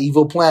is my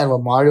evil plan.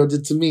 What Mario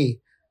did to me,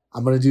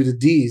 I'm going to do to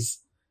Deez.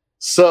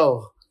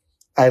 So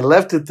I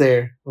left it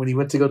there when he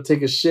went to go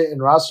take a shit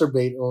in roster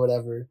bait or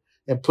whatever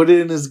and put it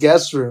in his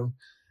guest room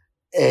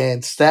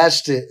and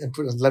stashed it and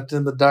left it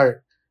in the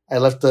dark. I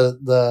left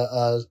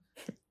the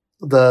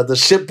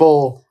shit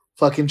bowl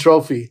fucking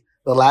trophy,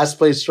 the last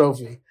place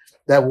trophy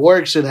that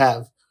Warwick should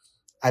have.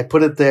 I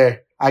put it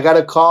there. I got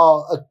a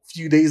call a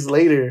few days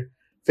later,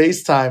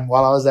 FaceTime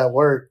while I was at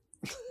work.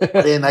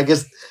 And I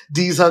guess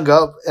Deez hung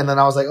up, and then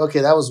I was like,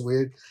 okay, that was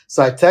weird.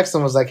 So I texted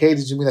him, I was like, hey,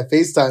 did you mean to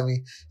FaceTime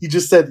me? He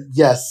just said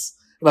yes.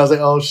 And I was like,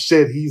 oh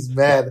shit, he's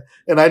mad.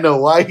 And I know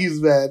why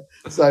he's mad.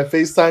 So I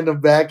FaceTimed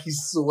him back.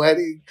 He's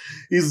sweating.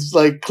 He's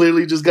like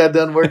clearly just got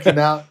done working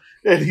out.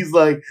 And he's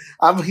like,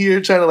 I'm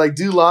here trying to like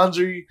do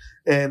laundry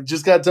and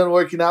just got done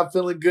working out,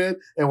 feeling good.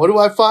 And what do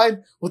I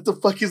find? What the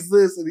fuck is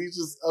this? And he's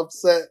just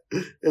upset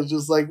and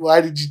just like,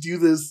 why did you do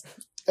this?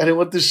 I didn't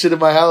want this shit in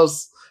my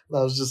house. And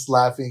I was just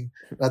laughing.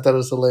 And I thought it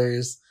was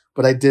hilarious.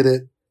 But I did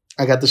it.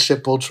 I got the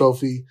shit bowl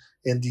trophy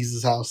in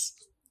Deez's house.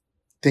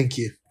 Thank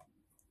you.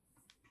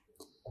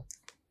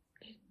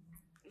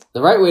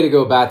 The right way to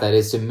go about that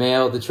is to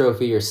mail the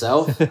trophy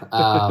yourself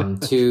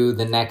to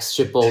the next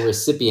ship bowl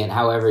recipient.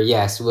 However,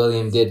 yes,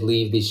 William did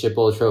leave the ship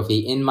bowl trophy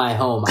in my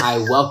home. I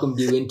welcomed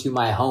you into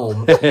my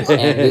home,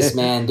 and this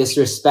man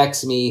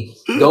disrespects me,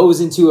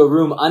 goes into a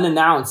room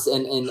unannounced,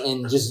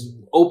 and just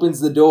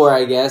opens the door,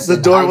 I guess. The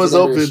door was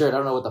open. I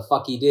don't know what the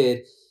fuck he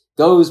did.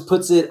 Goes,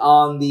 puts it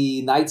on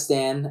the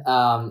nightstand,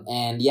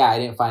 and yeah, I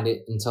didn't find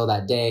it until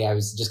that day. I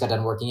just got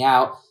done working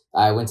out.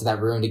 I went to that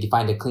room to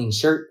find a clean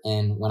shirt,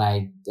 and when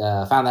I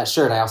found that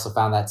shirt, I also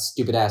found that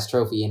stupid ass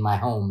trophy in my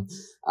home.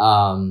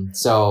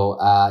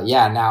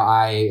 Yeah, now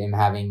I am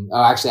having.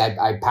 Oh, actually,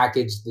 I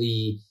packaged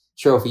the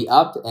trophy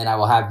up, and I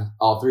will have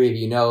all three of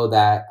you know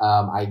that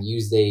I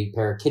used a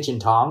pair of kitchen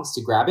tongs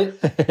to grab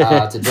it,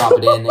 to drop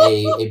it in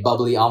a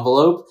bubbly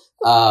envelope,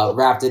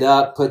 wrapped it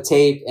up, put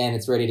tape, and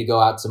it's ready to go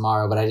out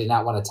tomorrow. But I did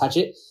not want to touch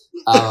it.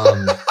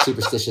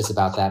 Superstitious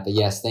about that. But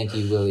yes, thank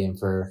you, William,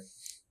 for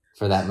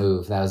that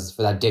move. That was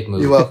for that dick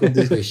move. You're welcome.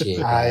 Appreciate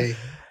it.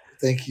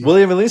 Thank you.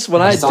 William, at least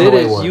when I Just on did the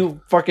way it, to work.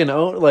 you fucking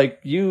own, like,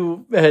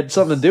 you had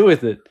something to do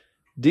with it.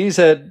 Deez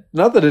had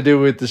nothing to do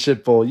with the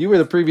shit bowl. You were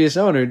the previous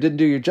owner, didn't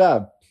do your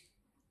job.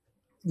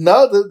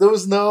 No, there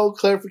was no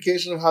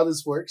clarification of how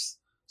this works.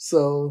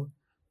 So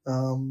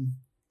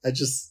I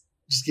just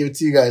gave it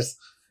to you guys.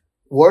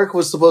 Work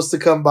was supposed to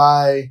come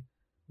by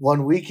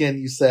one weekend,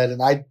 you said,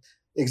 and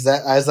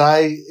as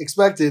I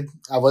expected,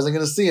 I wasn't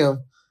going to see him.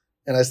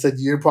 And I said,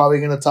 you're probably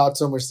going to talk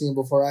to him or see him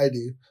before I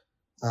do.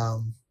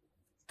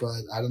 But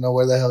I don't know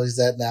where the hell he's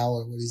at now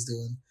or what he's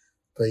doing.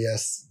 But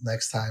yes,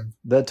 next time.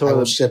 That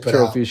toilet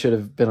trophy should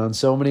have been on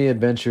so many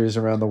adventures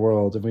around the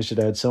world, and we should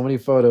have had so many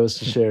photos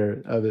to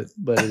share of it.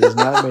 But it is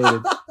not made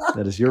it.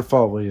 That is your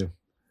fault, William.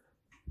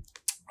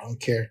 I don't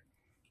care.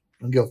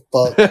 I don't give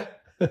a fuck.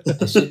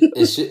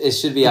 It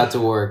should be out to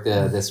work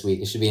this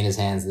week. It should be in his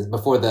hands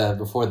before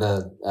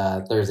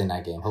the Thursday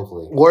night game.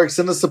 Hopefully, Work.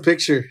 Send us a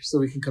picture so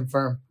we can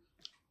confirm.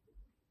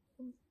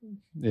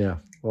 Yeah,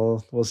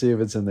 well, we'll see if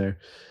it's in there.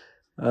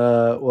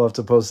 We'll have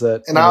to post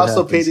that. And I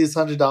also paid his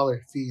 $100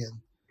 fee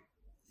in.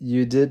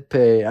 You did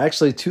pay.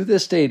 Actually, to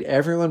this date,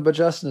 everyone but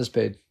Justin has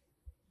paid.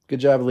 Good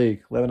job,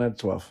 League. 11 out of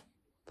 12.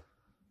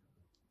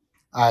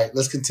 All right,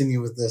 let's continue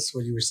with this.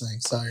 What you were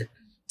saying. Sorry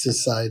to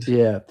side.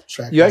 Yeah.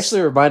 You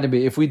actually reminded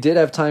me, if we did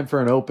have time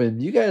for an open,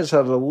 you guys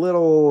had a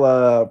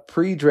little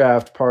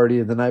pre-draft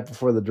party the night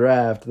before the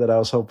draft that I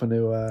was hoping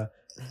to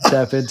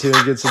tap into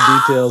and get some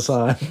details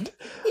on.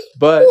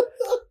 But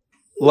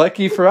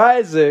lucky for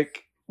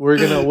Isaac, we're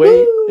going to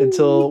wait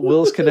until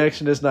Will's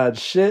connection is not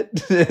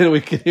shit and we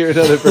can hear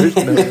another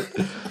version of it.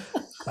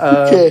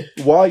 Okay.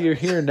 While you're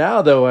here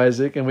now, though,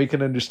 Isaac, and we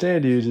can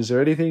understand you, is there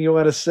anything you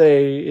want to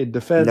say in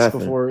defense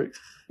before...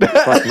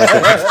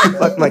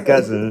 Fuck my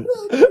cousin.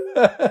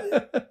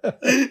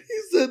 He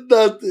said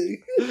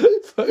nothing.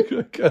 Fuck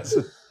my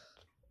cousin.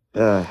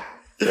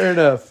 Fair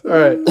enough. All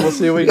right. We'll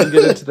see if we can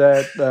get into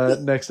that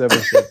next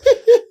episode.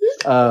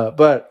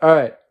 But, all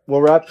right.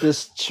 We'll wrap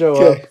this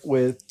show up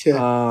with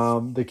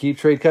the Keep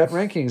Trade Cut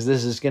rankings.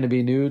 This is going to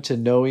be new to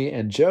Noe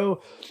and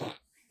Joe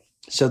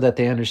so that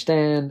they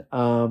understand.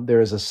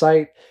 There is a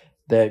site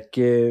that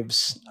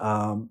gives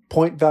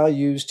point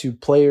values to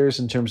players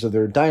in terms of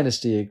their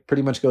dynasty. It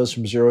pretty much goes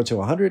from 0 to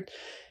 100.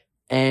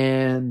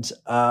 And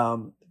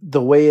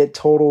the way it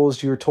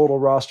totals your total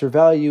roster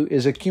value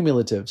is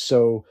accumulative.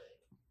 So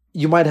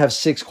you might have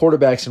 6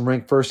 quarterbacks and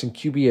rank first in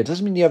QB. It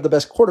doesn't mean you have the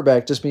best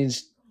quarterback. It just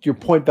means your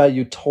point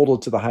value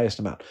totaled to the highest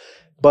amount.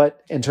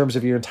 But in terms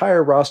of your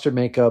entire roster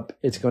makeup,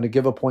 it's going to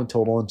give a point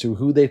total into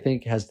who they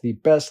think has the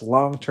best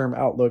long-term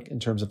outlook in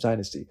terms of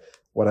dynasty.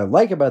 What I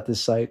like about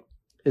this site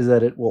is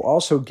that it will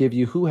also give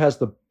you who has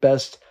the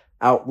best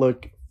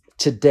outlook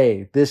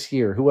today, this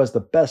year, who has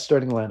the best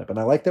starting lineup. And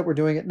I like that we're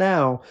doing it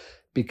now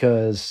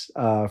because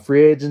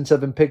free agents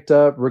have been picked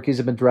up, rookies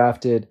have been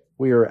drafted.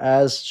 We are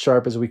as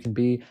sharp as we can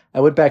be. I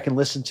went back and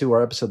listened to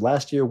our episode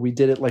last year. We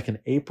did it like in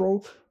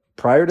April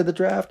prior to the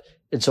draft.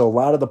 And so a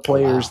lot of the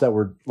players that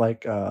were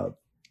like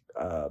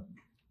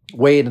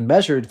weighed and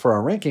measured for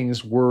our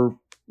rankings were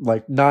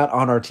like not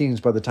on our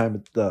teams by the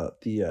time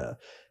the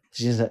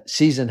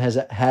season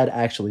had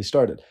actually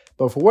started.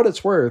 But for what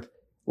it's worth,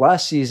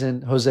 last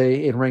season,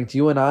 Jose, it ranked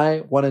you and I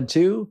 1 and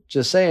 2.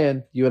 Just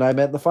saying, you and I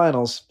met in the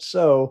finals.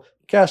 So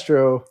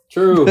Castro,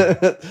 True.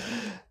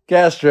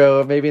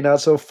 Castro, maybe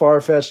not so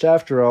far fetched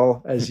after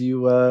all, as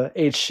you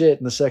ate shit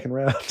in the second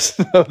round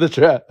of the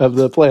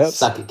playoffs.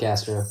 Suck it,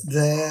 Castro.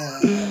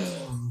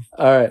 Damn.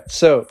 All right,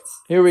 so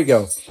here we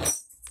go.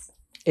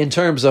 In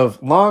terms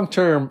of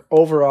long-term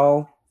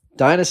overall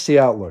dynasty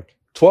outlook,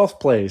 12th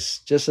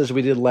place, just as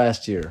we did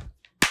last year.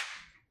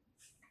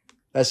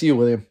 That's you,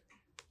 William.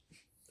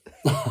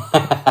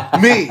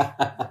 Me.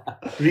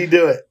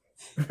 Redo it.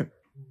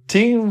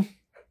 Team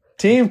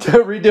to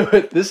redo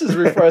it. This is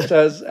refreshed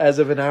as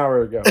of an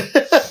hour ago.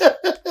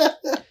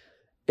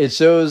 It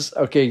shows,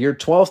 okay, you're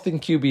 12th in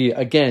QB.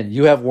 Again,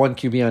 you have 1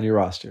 QB on your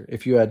roster.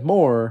 If you had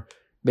more,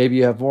 maybe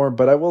you have more.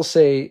 But I will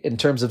say, in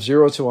terms of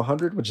 0 to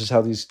 100, which is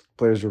how these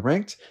players were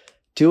ranked,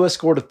 Tua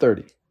scored a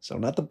 30. So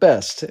not the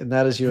best. And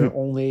that is your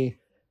only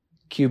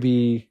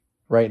QB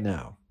right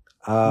now.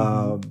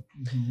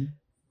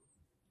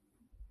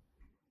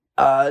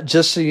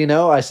 Just so you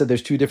know, I said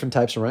there's 2 different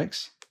types of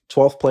ranks.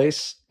 12th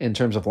place in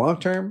terms of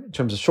long-term, in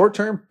terms of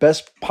short-term,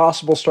 best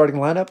possible starting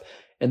lineup.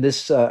 And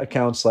this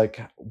accounts like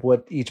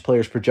what each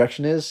player's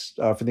projection is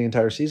for the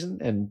entire season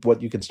and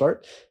what you can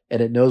start. And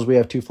it knows we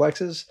have 2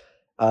 flexes.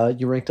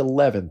 You ranked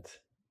 11th,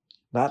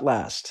 not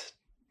last.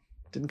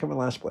 Didn't come in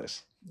last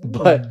place.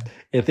 But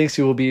it thinks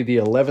you will be the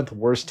 11th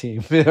worst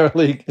team in our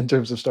league in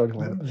terms of starting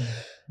lineup.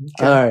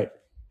 Okay. All right.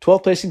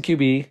 12th place in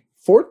QB,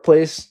 4th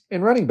place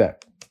in running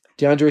back.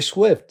 DeAndre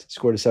Swift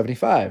scored a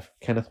 75.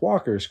 Kenneth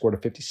Walker scored a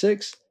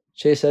 56.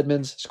 Chase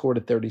Edmonds scored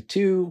a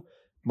 32.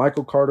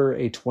 Michael Carter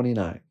a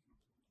 29.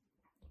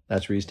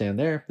 That's where you stand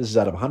there. This is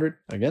out of 100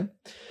 again.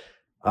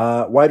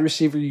 Wide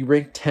receiver, you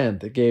ranked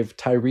 10th. It gave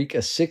Tyreek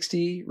a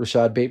 60,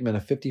 Rashad Bateman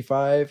a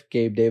 55,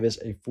 Gabe Davis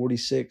a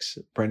 46,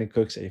 Brandon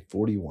Cooks a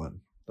 41.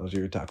 Those are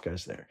your top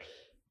guys there.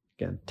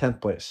 Again, 10th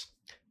place.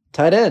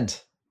 Tight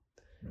end,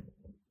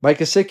 Mike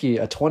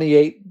Gesicki a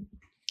 28,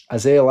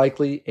 Isaiah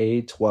Likely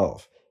a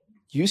 12.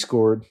 You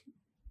scored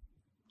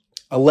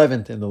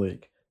 11th in the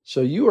league.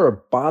 So you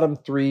are bottom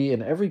 3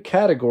 in every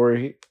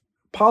category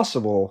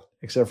possible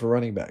except for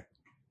running back.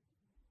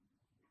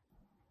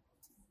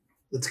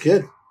 That's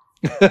good.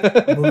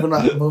 Moving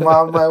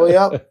on my way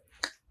up.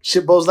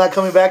 Shitbowl's not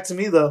coming back to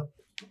me though.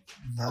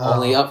 No.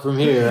 Only up from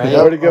here, right?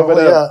 Already going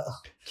up.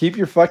 Keep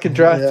your fucking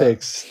draft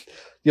picks.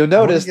 You'll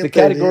notice the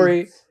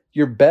category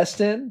you're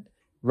best in,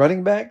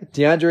 running back,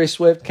 DeAndre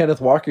Swift,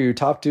 Kenneth Walker, your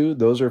top 2,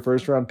 those are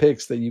first round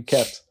picks that you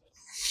kept.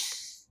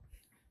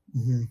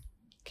 Mm-hmm.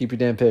 Keep your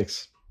damn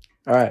picks.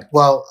 All right.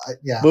 Well,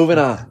 Moving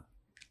on.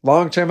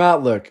 Long-term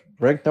outlook.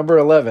 Ranked number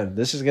 11.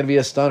 This is going to be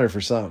a stunner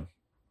for some.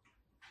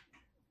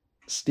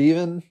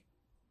 Stephen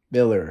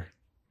Miller.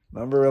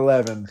 Number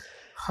 11.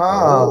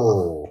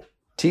 Oh.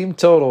 Team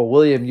total.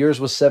 William, yours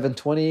was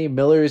 720.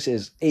 Miller's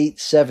is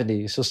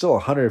 870. So still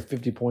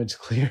 150 points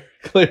clear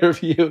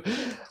of you.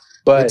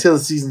 But until the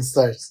season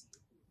starts.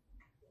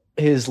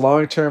 His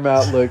long-term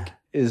outlook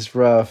is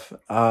rough.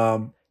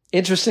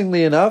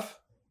 Interestingly enough,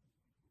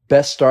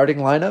 best starting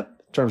lineup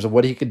in terms of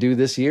what he could do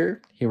this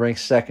year, he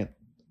ranks 2nd.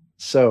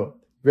 So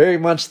very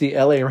much the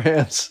LA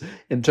Rams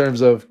in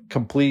terms of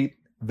complete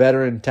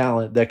veteran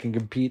talent that can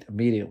compete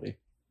immediately.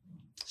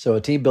 So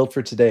a team built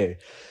for today.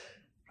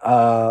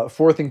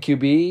 4th in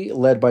QB,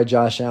 led by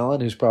Josh Allen,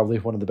 who's probably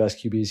one of the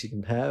best QBs you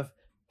can have.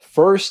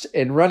 1st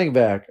in running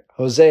back,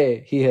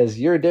 Jose. He has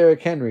your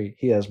Derrick Henry.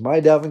 He has my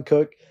Dalvin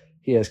Cook.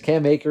 He has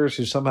Cam Akers,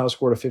 who somehow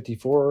scored a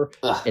 54.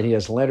 And he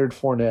has Leonard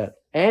Fournette.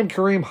 And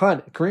Kareem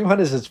Hunt. Kareem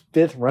Hunt is his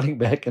 5th running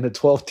back in a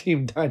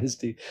 12-team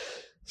dynasty.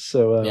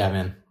 So yeah,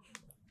 man.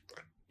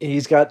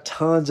 He's got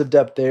tons of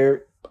depth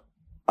there.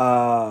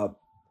 On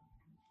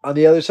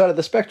the other side of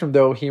the spectrum,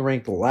 though, he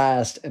ranked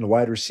last in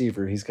wide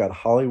receiver. He's got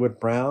Hollywood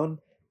Brown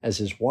as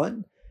his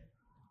 1,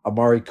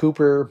 Amari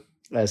Cooper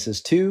as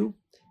his 2,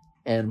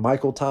 and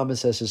Michael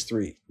Thomas as his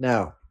 3.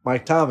 Now,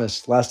 Mike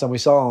Thomas, last time we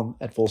saw him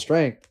at full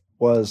strength,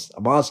 was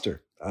a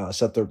monster.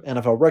 Set the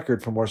NFL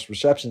record for most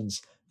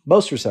receptions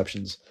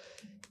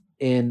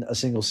in a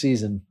single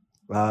season.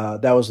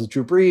 That was with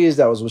Drew Brees.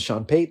 That was with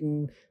Sean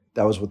Payton.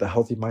 That was with a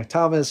healthy Mike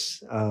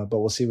Thomas. But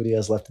we'll see what he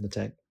has left in the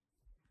tank.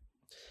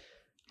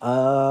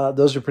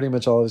 Those are pretty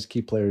much all of his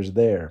key players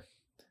there.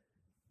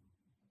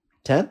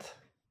 10th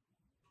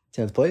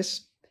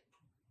place.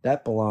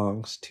 That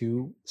belongs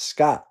to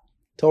Scott.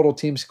 Total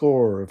team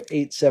score of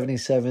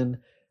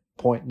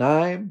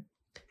 877.9.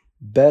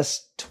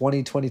 Best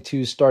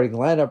 2022 starting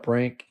lineup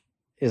rank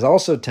is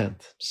also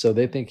 10th. So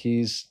they think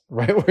he's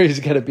right where he's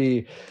going to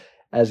be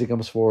as he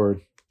comes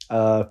forward.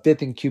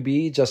 5th in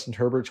QB, Justin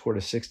Herbert scored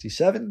a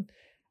 67.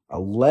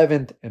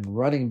 11th in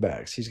running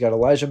backs. He's got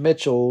Elijah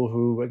Mitchell,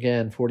 who,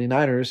 again,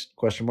 49ers,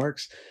 question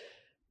marks.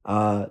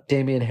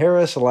 Damian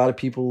Harris, a lot of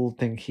people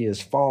think he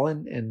has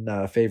fallen in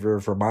favor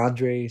of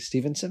Ramondre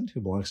Stevenson,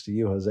 who belongs to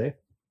you, Jose.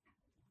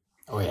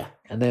 Oh, yeah.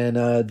 And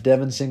then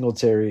Devin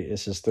Singletary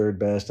is his third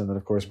best. And then,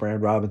 of course,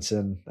 Brian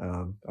Robinson,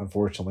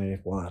 unfortunately,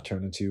 will not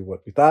turn into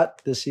what we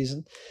thought this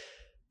season.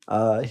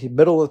 He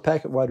middle of the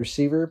pack at wide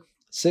receiver.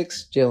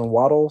 6, Jalen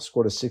Waddle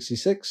scored a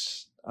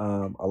 66.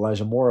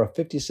 Elijah Moore a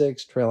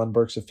 56. Treylon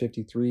Burks a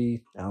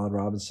 53. Allen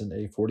Robinson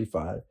a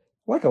 45. I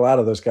like a lot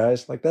of those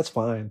guys. Like, that's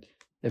fine.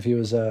 If he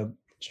was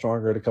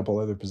stronger at a couple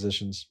other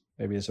positions,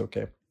 maybe it's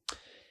okay.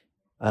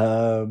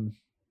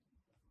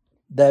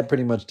 That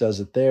pretty much does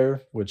it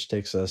there, which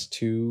takes us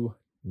to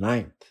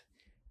 9th.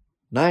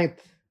 9th.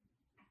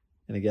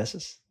 Any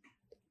guesses?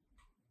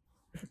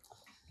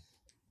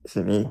 Is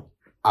it me?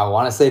 I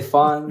want to say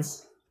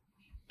Fonz.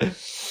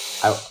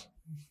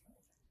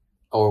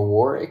 Or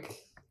Warwick.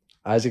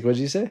 Isaac, what'd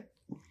you say?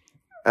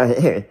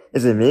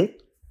 Is it me?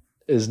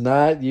 Is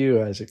not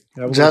you, Isaac.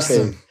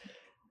 Justin.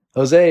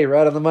 Jose,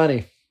 right on the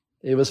money.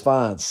 It was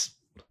Fonz.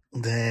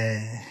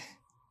 Dang.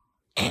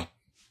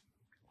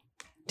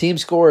 Team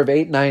score of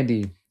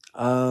 890.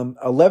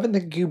 11th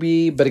in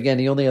QB, but again,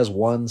 he only has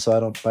one, so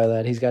I don't buy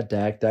that. He's got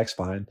Dak. Dak's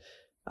fine.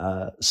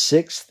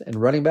 6th in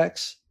running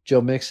backs,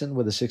 Joe Mixon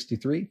with a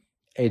 63.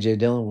 A.J.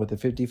 Dillon with a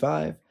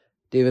 55.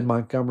 David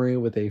Montgomery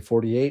with a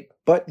 48,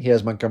 but he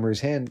has Montgomery's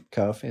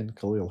handcuff in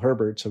Khalil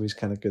Herbert, so he's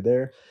kind of good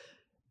there.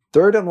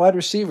 3rd on wide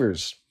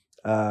receivers.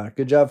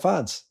 Good job,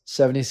 Fonz.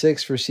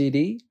 76 for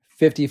CD,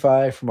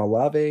 55 from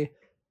Olave,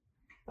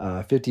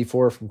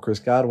 54 from Chris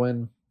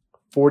Godwin,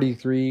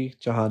 43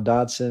 Jahan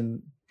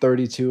Dotson,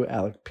 32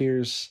 Alec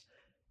Pierce,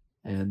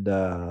 and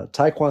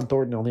Tyquan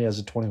Thornton only has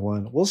a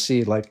 21. We'll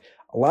see. Like,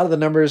 a lot of the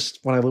numbers,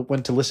 when I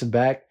went to listen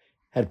back,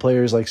 had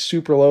players like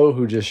super low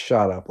who just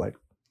shot up. Like,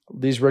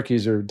 these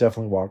rookies are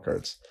definitely wild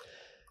cards.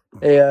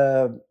 Hey,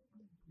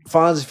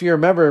 Fonz, if you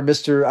remember,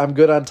 Mr. I'm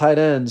good on tight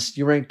ends,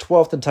 you ranked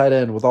 12th in tight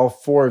end with all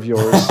 4 of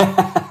yours.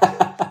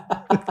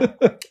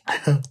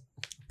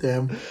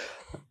 Damn.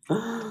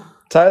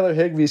 Tyler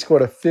Higbee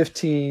scored a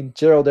 15.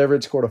 Gerald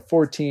Everett scored a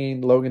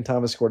 14. Logan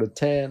Thomas scored a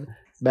 10.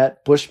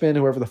 Matt Bushman,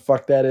 whoever the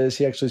fuck that is,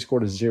 he actually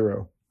scored a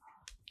 0.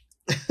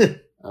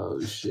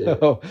 Oh, shit.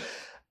 So,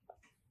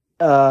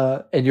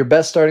 and your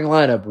best starting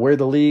lineup, where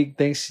the league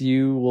thinks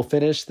you will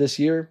finish this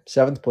year,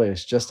 7th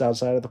place, just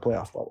outside of the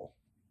playoff bubble.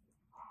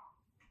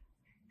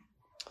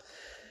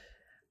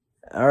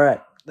 All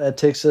right. That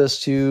takes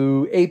us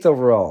to 8th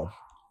overall.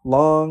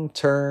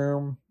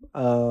 Long-term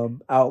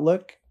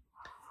outlook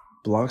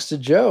belongs to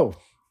Joe.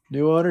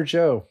 New owner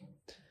Joe.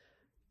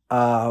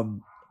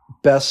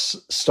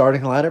 Best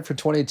starting lineup for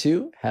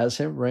 22 has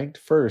him ranked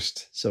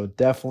 1st. So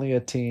definitely a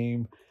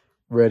team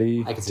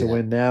ready to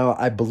win now.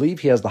 I believe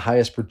he has the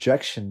highest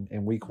projection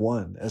in week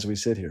 1 as we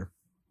sit here.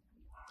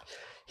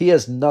 He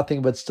has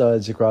nothing but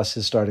studs across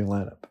his starting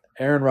lineup.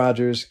 Aaron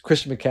Rodgers,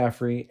 Christian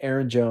McCaffrey,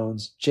 Aaron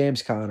Jones,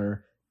 James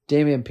Conner,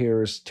 Damian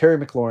Pierce, Terry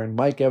McLaurin,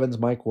 Mike Evans,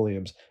 Mike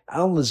Williams.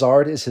 Alan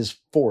Lazard is his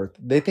 4th.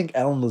 They think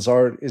Alan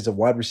Lazard is a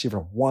wide receiver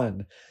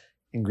 1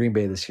 in Green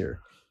Bay this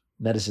year.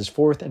 And that is his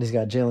 4th. And he's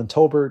got Jalen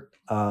Tolbert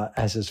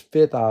as his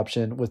 5th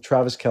option with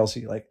Travis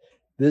Kelce. Like,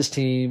 this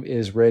team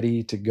is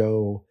ready to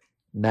go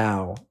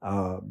now.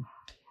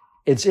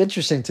 It's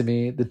interesting to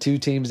me, the 2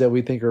 teams that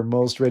we think are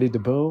most ready to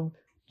boom,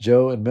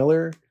 Joe and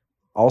Miller,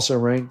 also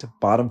ranked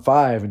bottom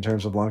 5 in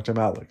terms of long-term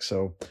outlook.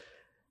 So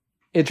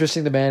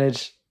interesting to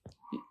manage.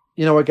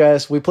 You know what,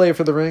 guys? We play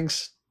for the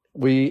rings.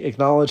 We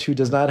acknowledge who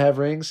does not have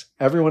rings.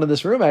 Everyone in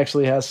this room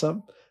actually has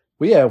some.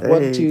 We have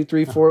 1, 2,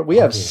 3, 4. We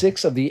have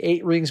 6 of the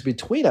 8 rings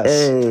between us,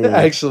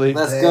 actually.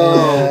 Let's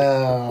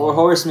go. 4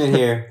 horsemen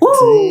here.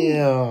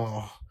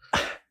 Damn.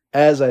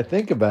 As I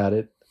think about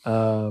it,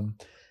 that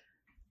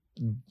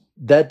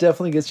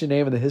definitely gets your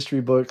name in the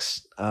history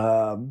books.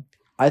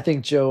 I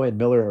think Joe and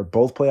Miller are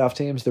both playoff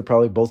teams. They're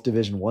probably both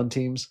Division 1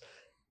 teams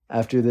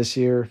after this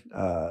year,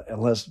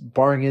 unless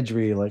barring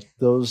injury, like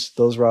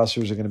those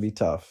rosters are going to be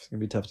tough. It's going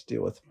to be tough to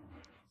deal with.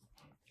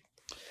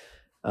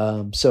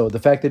 So the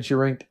fact that you're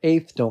ranked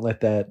 8th, don't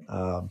let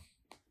that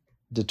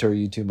deter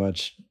you too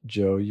much,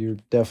 Joe. You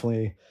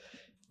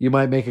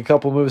might make a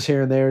couple moves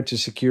here and there to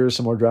secure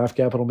some more draft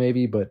capital,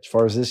 maybe. But as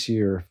far as this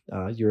year,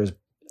 you're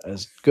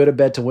as good a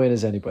bet to win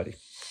as anybody.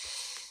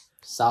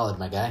 Solid,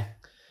 my guy.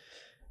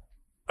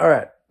 All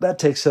right, that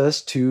takes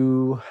us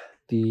to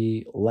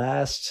the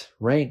last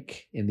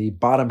rank in the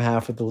bottom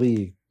half of the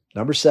league,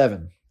 number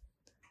 7.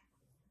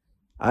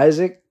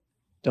 Isaac,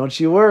 don't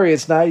you worry,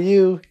 it's not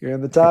you. You're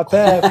in the top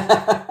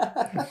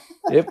half.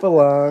 It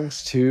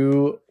belongs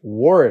to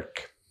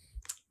Warwick.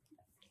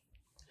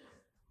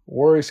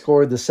 Warwick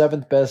scored the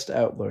 7th best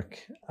outlook.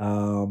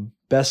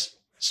 Best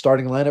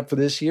starting lineup for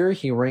this year,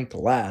 he ranked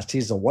last.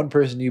 He's the one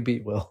person you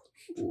beat, Will.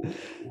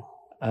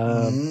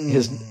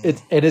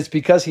 It's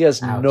because he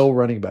has Ouch. no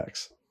running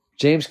backs.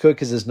 James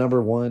Cook is his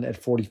number 1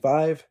 at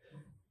 45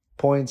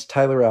 points.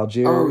 Tyler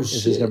Algier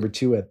is his number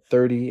 2 at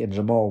 30, and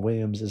Jamal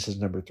Williams is his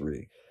number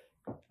 3.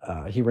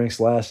 He ranks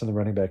last in the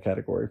running back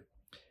category.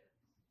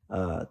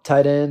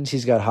 Tight ends,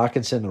 he's got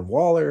Hawkinson and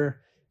Waller.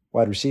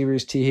 Wide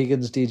receivers, T.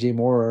 Higgins, DJ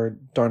Moore,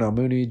 Darnell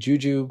Mooney,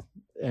 Juju,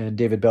 and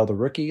David Bell, the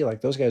rookie.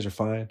 Like, those guys are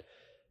fine.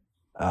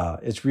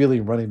 It's really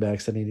running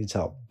backs that he needs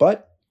help.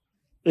 But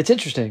it's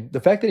interesting. The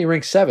fact that he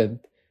ranks 7th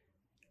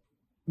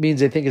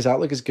means they think his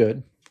outlook is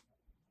good.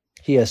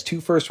 He has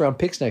 2 first-round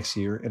picks next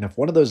year, and if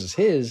one of those is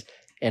his,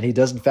 and he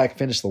does in fact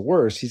finish the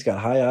worst, he's got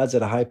high odds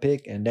at a high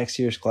pick, and next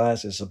year's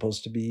class is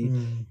supposed to be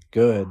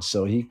good.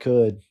 So he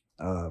could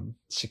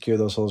secure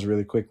those holes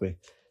really quickly.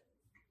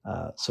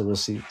 So we'll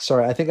see.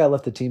 Sorry, I think I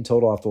left the team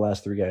total off the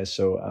last 3 guys.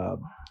 So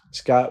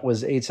Scott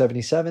was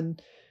 877,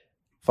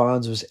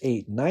 Fonz was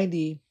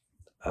 890,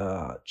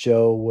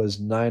 Joe was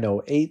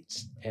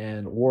 908,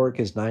 and Warwick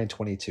is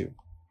 922.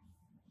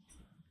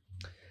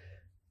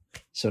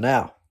 So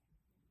now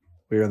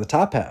we're in the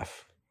top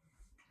half.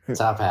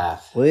 Top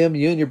half. William,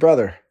 you and your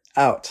brother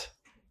out.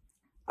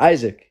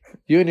 Isaac,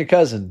 you and your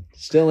cousin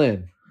still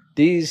in.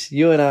 Deez,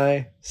 you and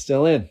I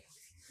still in.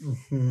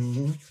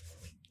 Mm-hmm.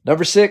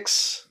 Number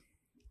 6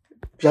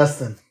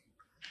 Justin.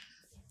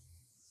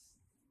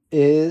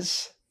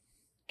 is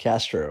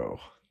Castro.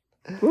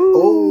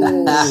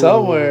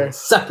 Oh,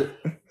 Suck it.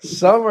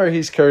 Somewhere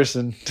he's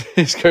cursing.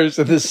 He's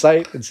cursing this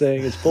site and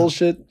saying it's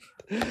bullshit.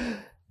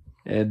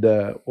 And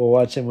we'll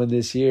watch him win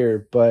this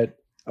year. But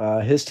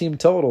his team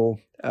total,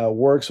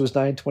 Works was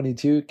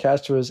 922.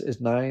 Castro's is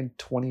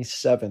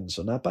 927.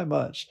 So not by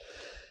much.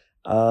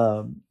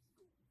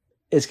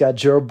 It's got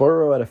Joe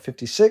Burrow at a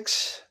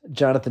 56.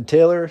 Jonathan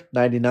Taylor,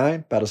 99.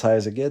 About as high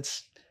as it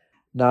gets.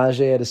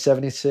 Najee at a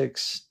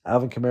 76.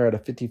 Alvin Kamara at a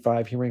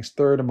 55. He ranks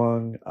 3rd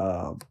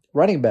among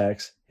running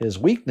backs. His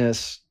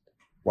weakness,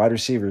 wide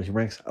receiver, he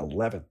ranks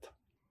 11th.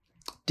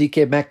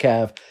 DK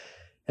Metcalf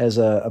has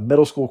a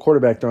middle school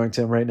quarterback throwing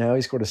to him right now.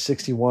 He scored a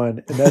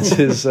 61, and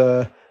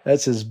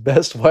that's his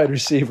best wide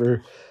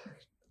receiver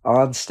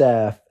on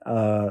staff.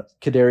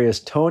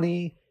 Kadarius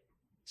Toney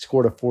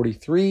scored a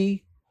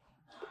 43,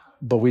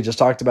 but we just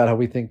talked about how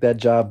we think that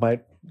job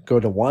might go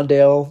to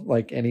Wandale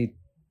like any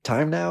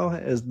time now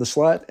as the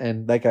slot,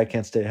 and that guy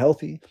can't stay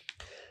healthy.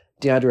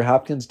 DeAndre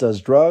Hopkins does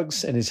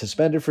drugs, and he's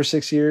suspended for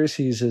 6 years.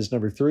 He's his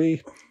number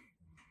 3.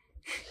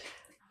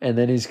 And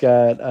then he's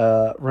got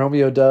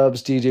Romeo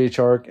Doubs, DJ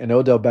Chark, and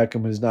Odell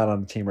Beckham, who's not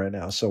on the team right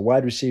now. So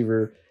wide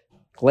receiver,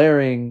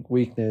 glaring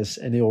weakness.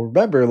 And you'll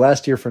remember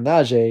last year for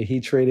Najee, he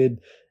traded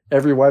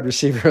every wide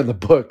receiver in the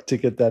book to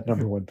get that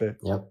number 1 pick.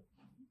 Yep.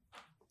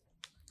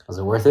 Was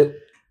it worth it?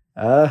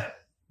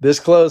 This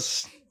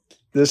close,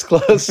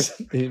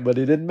 but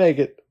he didn't make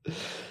it.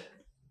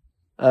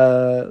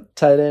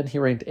 Tight end, he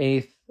ranked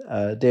 8th.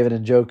 David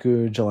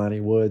Njoku,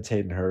 Jelani Woods,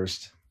 Hayden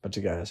Hurst, bunch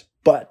of guys.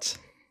 But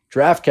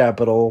draft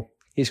capital,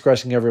 he's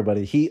crushing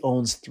everybody. He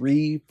owns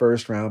 3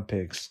 first-round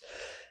picks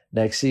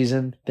next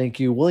season.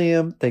 Thank you,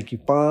 William. Thank you,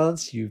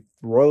 Fonz. You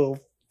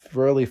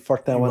royally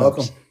fucked that You're one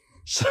welcome. up.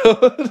 So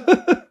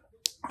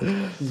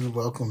You're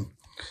welcome.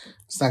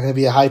 It's not going to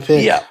be a high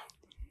pick. yeah.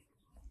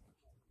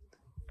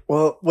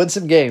 Well, win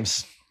some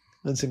games.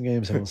 And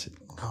we'll see.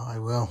 Oh, I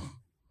will.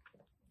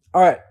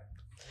 All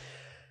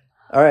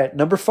right.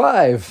 Number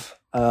 5,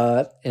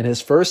 in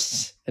his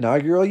first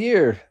inaugural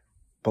year,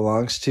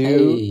 belongs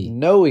to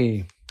Noe.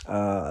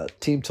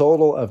 Team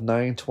total of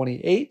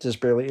 928,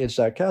 just barely edged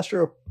out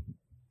Castro.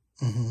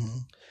 Mm-hmm.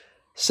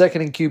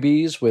 Second in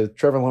QBs with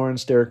Trevor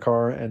Lawrence, Derek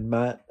Carr,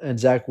 and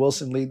Zach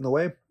Wilson leading the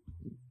way.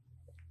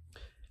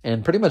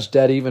 And pretty much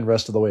dead even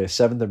rest of the way.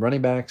 7th in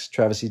running backs,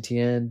 Travis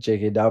Etienne,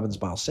 J.K. Dobbins,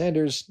 Miles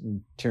Sanders,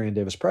 and Tyrion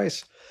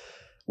Davis-Price.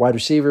 Wide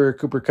receiver,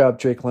 Cooper Kupp,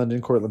 Drake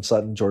London, Cortland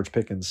Sutton, George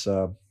Pickens.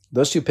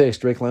 Those 2 picks,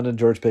 Drake London,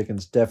 George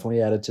Pickens,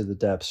 definitely added to the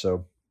depth.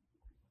 So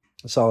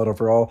solid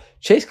overall.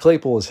 Chase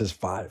Claypool is his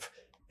 5.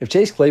 If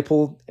Chase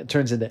Claypool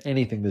turns into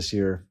anything this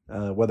year,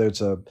 whether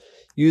it's a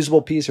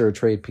usable piece or a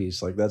trade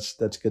piece, like that's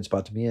a good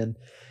spot to be in.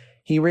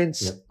 He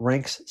ranks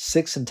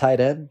 6th in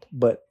tight end,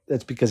 but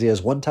that's because he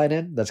has 1 tight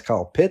end. That's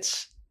Kyle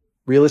Pitts.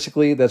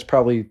 Realistically, that's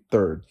probably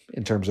 3rd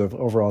in terms of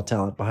overall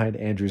talent behind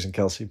Andrews and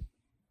Kelsey.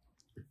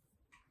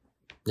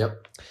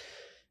 Yep.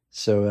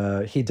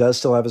 So he does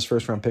still have his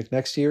first-round pick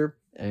next year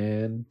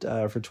and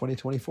for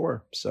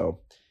 2024. So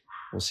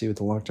we'll see with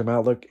the long-term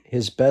outlook.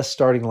 His best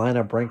starting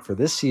lineup rank for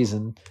this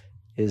season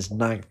is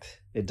 9th.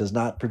 It does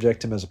not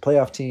project him as a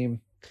playoff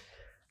team.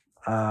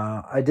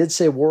 I did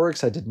say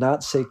Warwick's. I did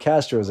not say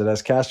Castro's. It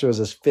has Castro's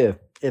as 5th.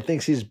 It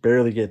thinks he's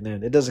barely getting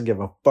in. It doesn't give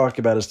a fuck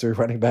about his 3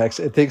 running backs.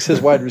 It thinks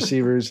his wide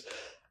receivers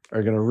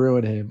are going to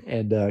ruin him.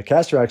 And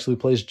Castro actually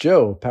plays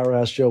Joe,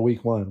 Powerhouse Joe,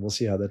 week 1. We'll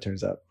see how that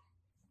turns out.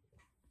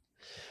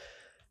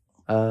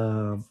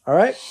 All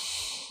right.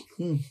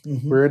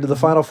 Mm-hmm. We're into the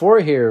final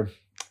 4 here.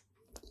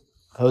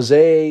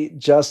 Jose,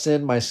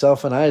 Justin,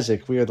 myself, and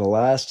Isaac. We are the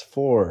last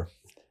four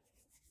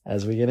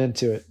as we get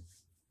into it.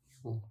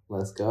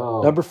 Let's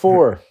go. Number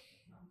 4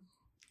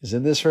 is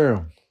in this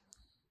room,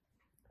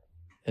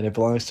 and it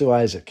belongs to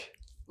Isaac.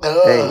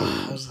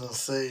 I was gonna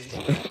say.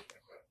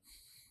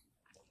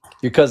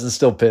 Your cousin's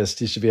still pissed.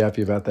 He should be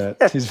happy about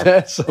that. He's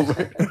mad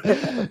sober.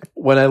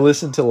 When I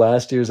listened to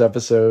last year's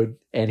episode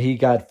and he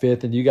got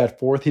 5th and you got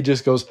 4th, he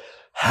just goes,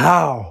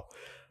 How?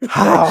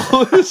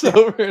 It's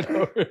over and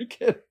over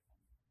again.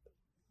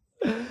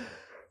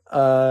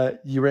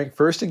 You rank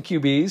first in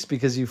QBs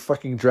because you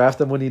fucking draft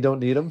them when you don't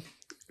need them.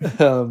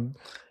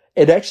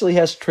 It actually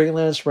has Trey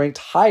Lance ranked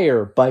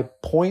higher by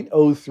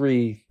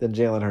 0.03 than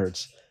Jalen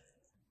Hurts.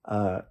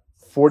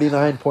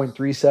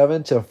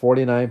 49.37 to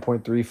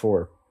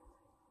 49.34.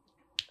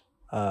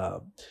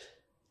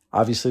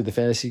 Obviously, the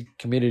fantasy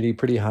community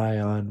pretty high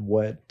on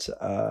what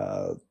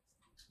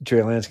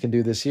Trey Lance can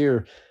do this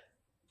year.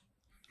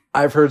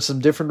 I've heard some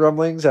different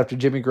rumblings after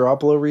Jimmy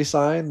Garoppolo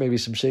re-signed, maybe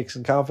some shakes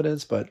in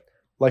confidence, but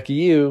lucky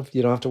you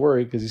don't have to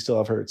worry because you still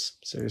have Hurts,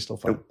 so you're still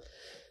fine.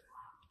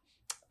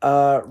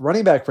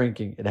 Running back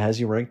ranking, it has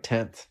you ranked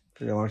 10th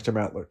for your long-term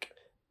outlook.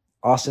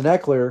 Austin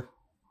Eckler,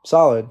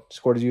 solid,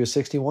 scored you a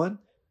 61,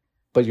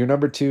 but your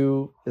number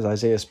 2 is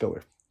Isaiah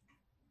Spiller.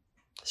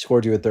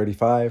 Scored you at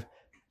 35.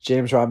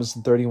 James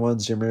Robinson, 31.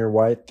 Zamir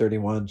White,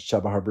 31.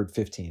 Chuba Hubbard,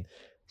 15.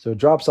 So it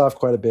drops off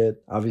quite a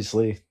bit.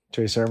 Obviously,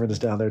 Trey Sermon is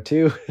down there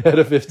too at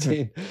a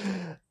 15.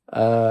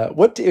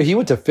 He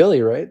went to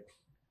Philly, right?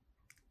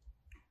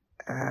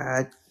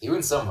 He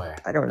went somewhere.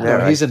 I don't know.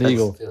 No, he's an That's-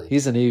 Eagle. Philly.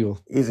 He's an Eagle.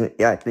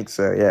 Yeah, I think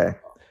so. Yeah.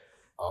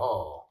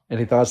 Oh.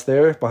 Any thoughts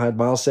there behind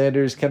Miles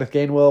Sanders, Kenneth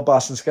Gainwell,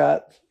 Boston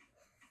Scott?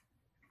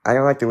 I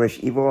don't like to wish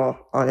evil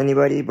on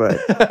anybody, but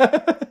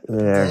you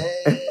know,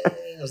 Dang,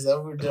 is that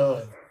what we're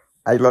doing?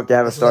 I'd love to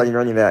have a starting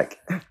running back.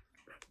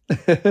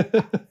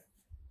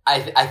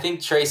 I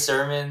think Trey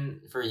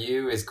Sermon for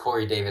you is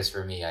Corey Davis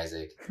for me,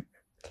 Isaac.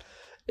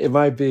 It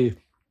might be.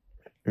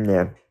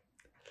 Yeah.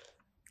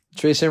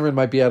 Trey Sermon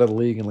might be out of the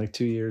league in like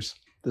 2 years,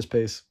 this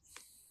pace.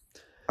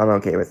 I'm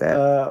okay with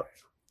that.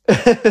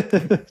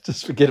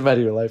 Just forget him out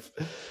of your life.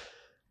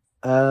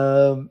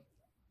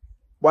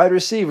 Wide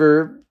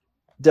receiver,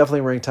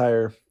 definitely ranked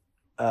higher.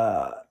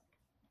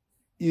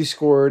 You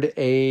scored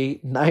a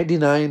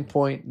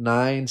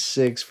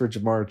 99.96 for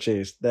Jamar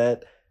Chase.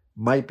 That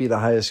might be the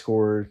highest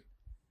score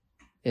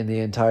in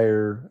the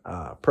entire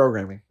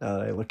programming, now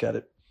that I look at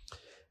it.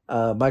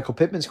 Michael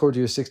Pittman scored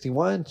you a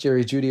 61,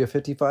 Jerry Jeudy a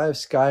 55,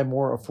 Sky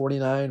Moore a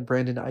 49,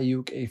 Brandon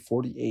Ayuk a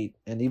 48,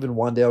 and even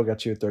Wandale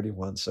got you a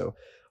 31. So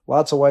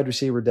lots of wide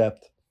receiver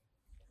depth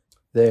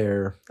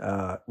there.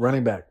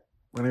 Running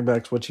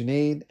back's what you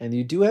need, and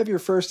you do have your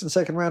first and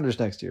second rounders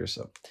next year,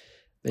 so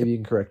maybe you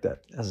can correct that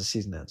as the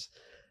season ends.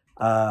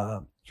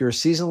 Your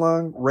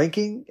season-long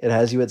ranking, it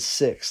has you at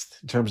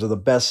 6th in terms of the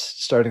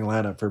best starting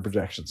lineup for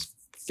projections.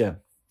 Again,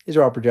 these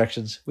are all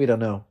projections. We don't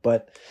know,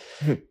 but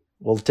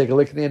we'll take a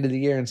look at the end of the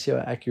year and see how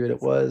accurate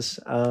it was.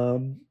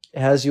 It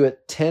has you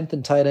at 10th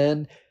in tight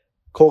end.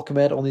 Cole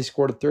Kmet only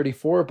scored a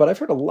 34, but I've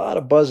heard a lot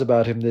of buzz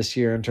about him this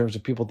year in terms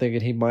of people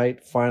thinking he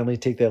might finally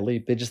take that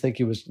leap. They just think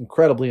he was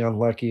incredibly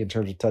unlucky in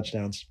terms of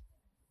touchdowns.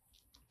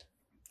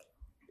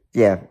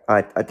 Yeah,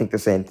 I think the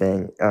same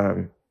thing.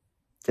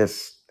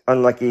 Just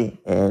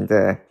unlucky, and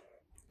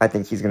I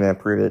think he's going to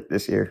improve it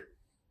this year.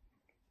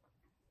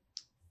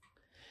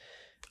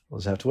 We'll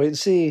just have to wait and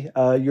see.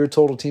 Your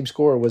total team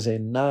score was a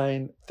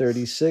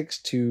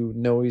 936 to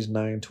Noe's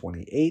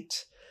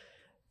 928.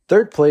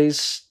 Third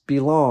place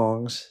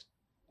belongs,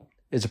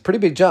 it's a pretty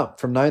big jump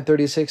from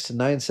 936 to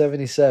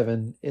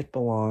 977. It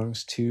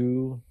belongs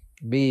to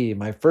me.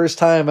 My first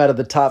time out of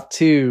the top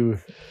 2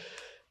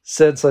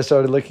 since I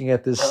started looking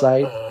at this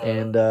site.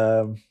 And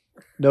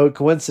no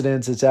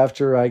coincidence, it's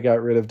after I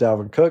got rid of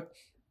Dalvin Cook.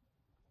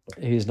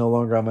 He's no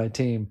longer on my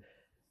team.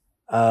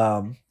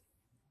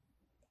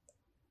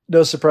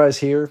 No surprise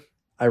here.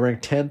 I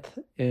ranked 10th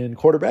in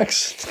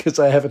quarterbacks because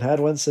I haven't had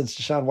one since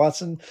Deshaun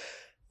Watson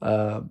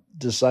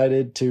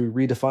decided to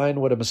redefine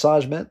what a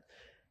massage meant.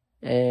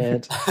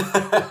 And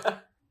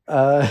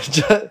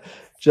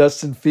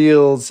Justin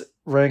Fields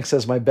ranks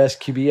as my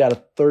best QB out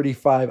of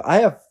 35.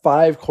 I have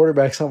 5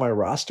 quarterbacks on my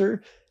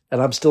roster,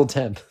 and I'm still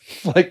 10th.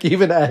 Like,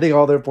 even adding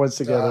all their points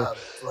together, God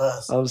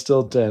bless. I'm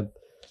still 10th.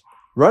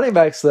 Running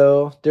backs,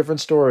 though,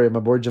 different story. My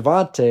boy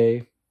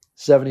Javonte,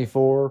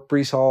 74,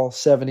 Brees Hall,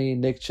 70,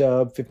 Nick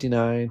Chubb,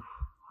 59,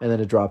 and then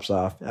it drops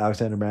off.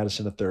 Alexander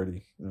Madison at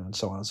 30, and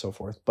so on and so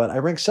forth. But I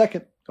rank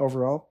 2nd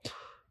overall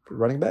for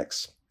running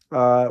backs.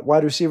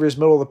 Wide receivers,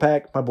 middle of the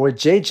pack. My boy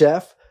J.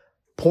 Jeff,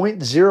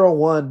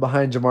 0.01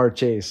 behind Jamar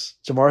Chase.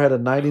 Jamar had a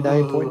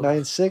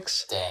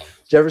 99.96. Dang.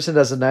 Jefferson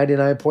has a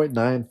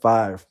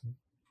 99.95.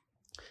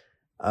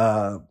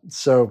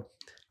 So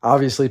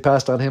obviously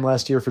passed on him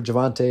last year for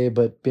Javonte,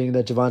 but being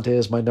that Javonte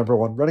is my number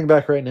 1 running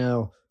back right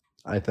now,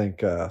 I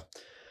think it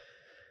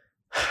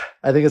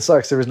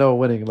sucks. There was no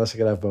winning unless I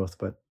could have both,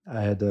 but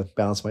I had to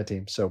balance my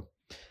team. So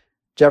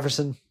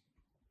Jefferson,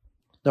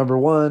 Number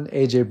 1,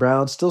 A.J.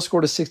 Brown, still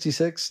scored a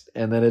 66,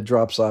 and then it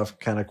drops off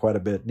kind of quite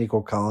a bit.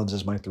 Nico Collins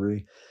is my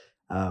 3.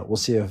 We'll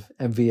see if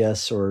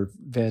MVS or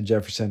Van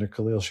Jefferson or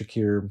Khalil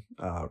Shakir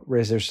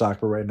raise their stock,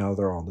 but right now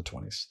they're all in the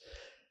 20s.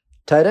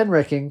 Tight end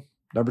ranking,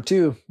 number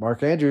 2,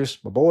 Mark Andrews,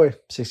 my boy,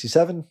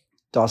 67.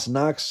 Dawson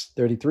Knox,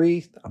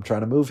 33. I'm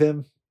trying to move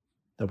him.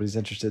 Nobody's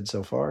interested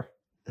so far.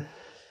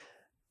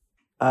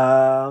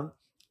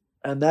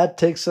 And that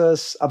takes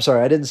us, I'm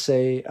sorry, I didn't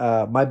say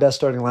my best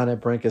starting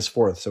lineup rank is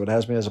 4th, so it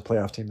has me as a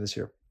playoff team this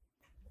year.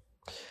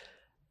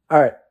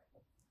 All right.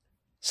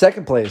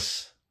 Second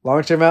place,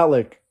 long-term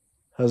outlook,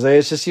 Jose,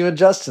 it's just you and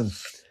Justin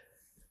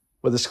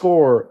with a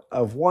score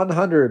of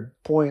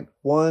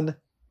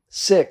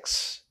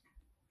 100.16.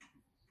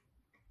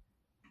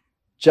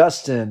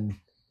 Justin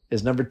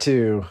is number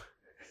 2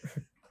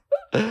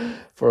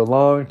 for a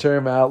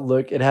long-term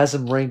outlook. It has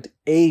him ranked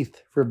 8th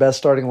for best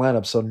starting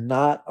lineup, so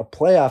not a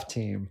playoff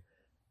team,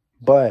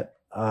 but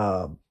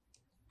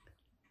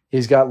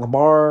he's got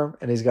Lamar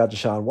and he's got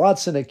Deshaun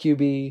Watson at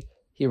QB.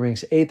 He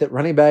ranks 8th at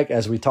running back,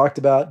 as we talked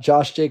about.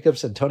 Josh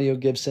Jacobs, Antonio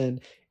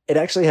Gibson. It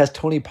actually has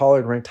Tony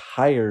Pollard ranked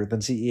higher than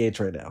CEH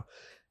right now,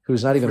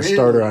 who's not even a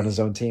starter on his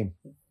own team.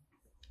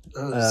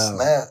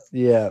 Snap.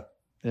 Yeah.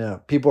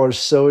 People are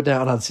so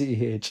down on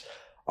CEH.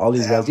 All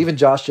these guys. Even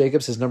Josh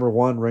Jacobs, his number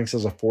 1, ranks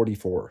as a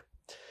 44.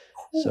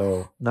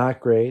 So not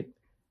great.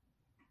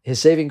 His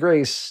saving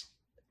grace,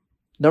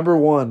 number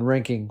 1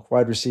 ranking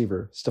wide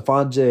receiver,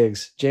 Stephon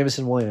Diggs,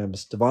 Jameson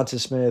Williams, Devonta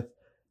Smith,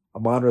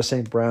 Amon-Ra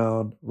St.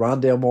 Brown,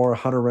 Rondale Moore,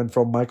 Hunter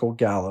Renfrow, Michael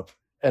Gallup.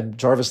 And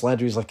Jarvis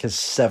Landry is like his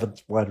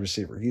 7th wide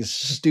receiver. He's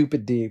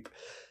stupid deep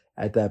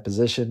at that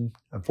position.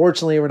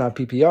 Unfortunately, we're not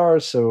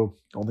PPR, so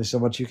only so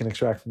much you can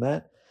extract from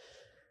that.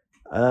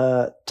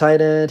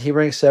 Tight end, he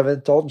ranks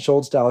 7th. Dalton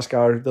Schultz, Dallas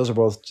Goedert. Those are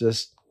both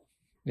just,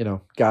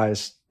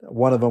 guys.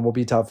 One of them will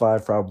be top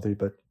 5 probably,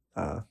 but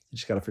you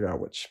just got to figure out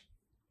which.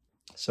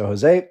 So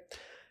Jose,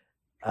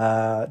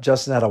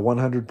 Justin had a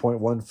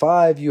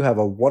 100.15. You have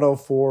a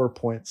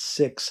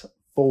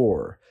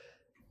 104.64.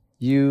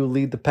 You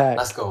lead the pack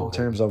in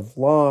terms of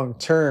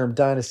long-term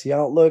dynasty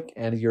outlook,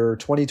 and your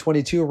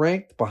 2022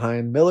 ranked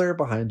behind Miller,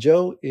 behind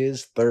Joe,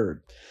 is 3rd.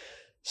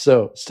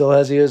 So still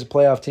has you as a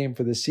playoff team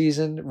for this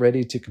season,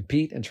 ready to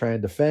compete and try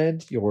and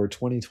defend your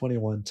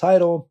 2021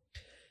 title.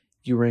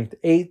 You ranked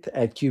 8th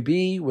at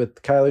QB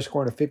with Kyler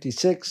scoring a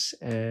 56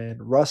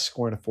 and Russ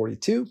scoring a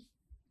 42.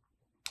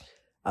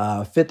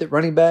 5th at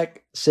running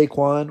back,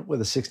 Saquon with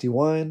a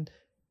 61.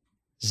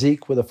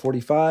 Zeke with a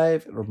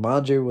 45,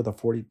 Ramondre with a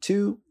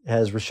 42,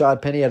 has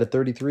Rashad Penny at a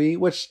 33,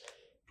 which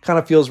kind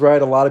of feels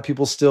right. A lot of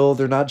people still,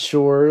 they're not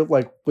sure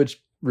like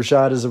which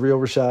Rashad is the real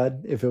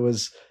Rashad, if it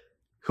was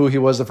who he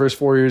was the first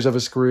 4 years of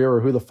his career or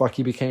who the fuck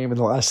he became in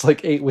the last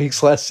 8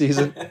 weeks last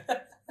season.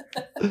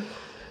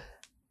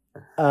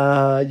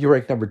 You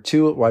rank number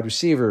 2 at wide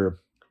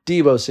receiver,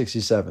 Debo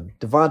 67,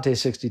 Devontae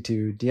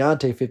 62,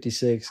 Deontay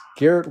 56,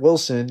 Garrett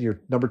Wilson, your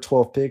number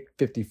 12 pick,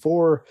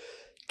 54,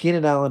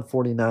 Keenan Allen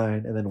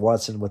 49, and then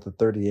Watson with a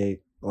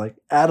 38.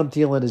 Adam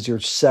Thielen is your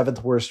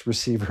 7th worst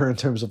receiver in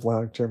terms of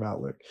long-term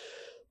outlook.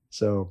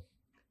 So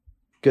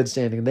good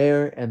standing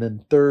there. And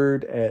then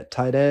 3rd at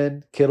tight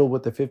end, Kittle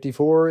with the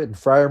 54, and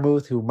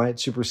Freiermuth, who might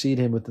supersede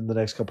him within the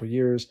next couple of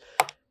years,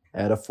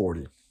 at a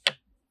 40.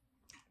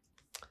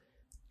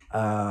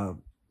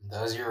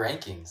 Those are your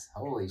rankings.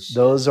 Holy shit.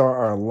 Those are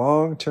our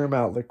long-term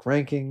outlook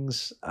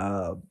rankings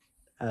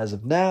as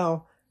of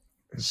now.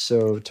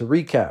 So to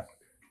recap,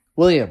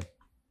 William,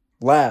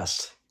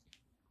 last.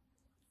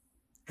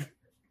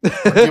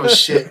 Don't give a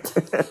shit.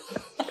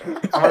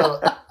 I'm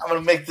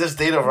gonna make this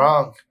data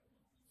wrong.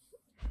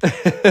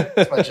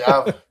 That's my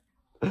job.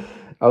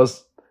 I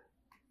was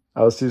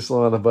too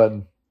slow on the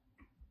button.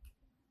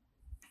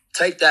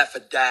 Take that for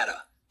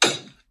data.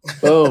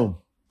 Boom.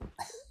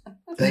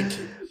 Thank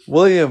you.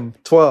 William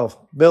 12,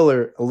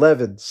 Miller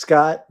 11,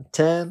 Scott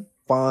 10,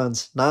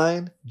 Bonds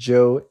 9,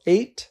 Joe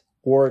 8,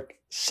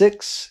 Warwick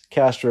 6,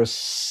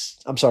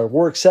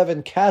 Warwick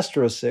 7,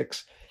 Castro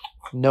 6,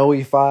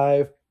 Noe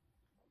 5,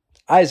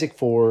 Isaac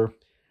 4.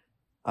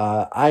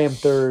 I am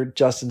 3rd,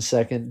 Justin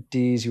 2nd,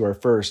 Dees, you are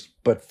 1st.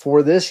 But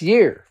for this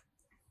year,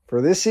 for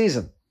this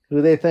season, who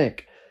do they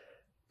think?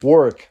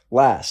 Warwick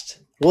last,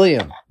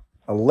 William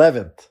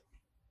 11th.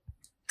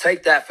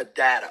 Take that for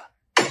data.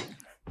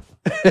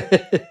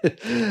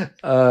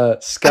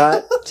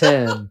 Scott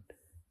 10,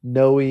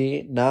 Noe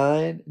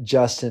 9,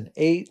 Justin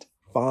 8,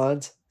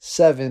 Bonds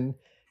 7,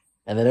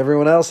 and then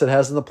everyone else that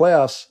has in the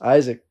playoffs: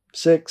 Isaac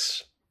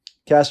 6,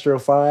 Castro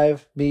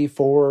 5, me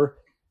 4,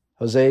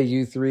 Jose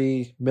you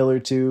 3, Miller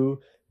 2,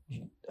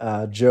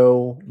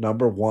 Joe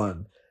number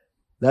 1.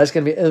 That's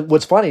gonna be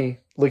what's funny.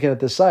 Looking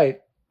at this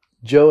site,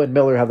 Joe and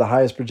Miller have the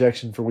highest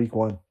projection for week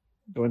 1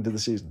 going into the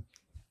season.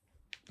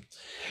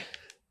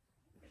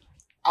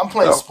 I'm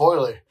playing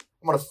spoiler.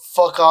 I'm gonna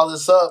fuck all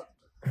this up.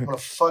 I'm gonna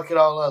fuck it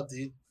all up,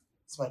 dude.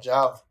 It's my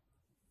job.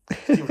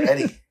 Get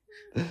ready.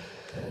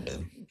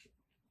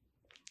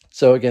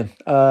 So again,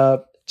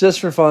 just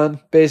for fun,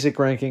 basic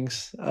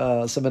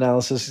rankings. Some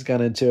analysis has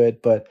gone into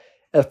it, but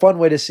a fun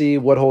way to see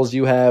what holes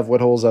you have,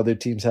 what holes other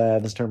teams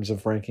have in terms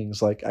of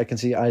rankings. Like I can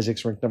see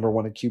Isaac's ranked number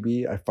 1 at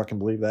QB. I fucking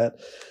believe that.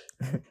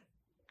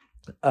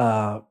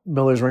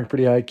 Miller's ranked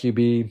pretty high at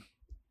QB.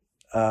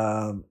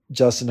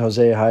 Justin,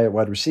 Jose high at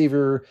wide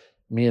receiver.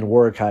 Me and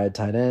Warwick high at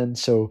tight end.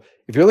 So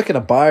if you're looking to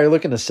buy or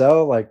looking to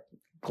sell, like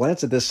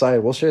glance at this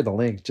site. We'll share the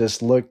link.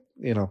 Just look,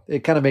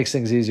 it kind of makes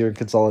things easier and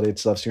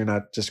consolidates stuff so you're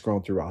not just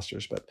scrolling through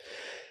rosters. But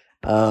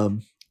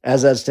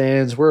as that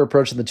stands, we're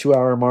approaching the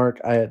 2-hour mark.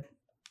 I had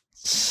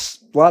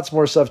lots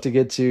more stuff to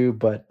get to,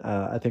 but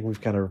I think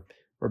we're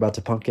about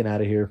to pumpkin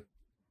out of here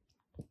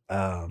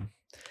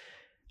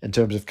in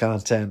terms of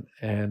content.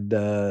 And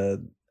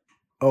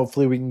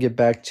hopefully we can get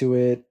back to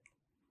it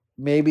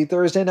maybe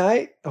Thursday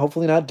night.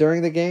 Hopefully not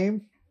during the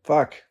game.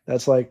 Fuck.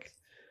 That's like,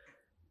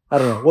 I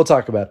don't know. We'll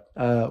talk about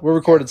it. We'll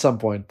record at some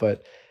point,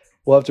 but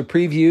we'll have to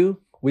preview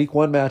week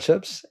 1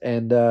 matchups.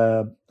 And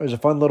there's a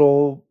fun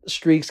little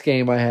streaks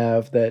game I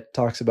have that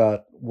talks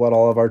about what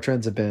all of our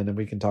trends have been, and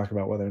we can talk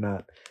about whether or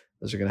not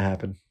those are going to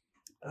happen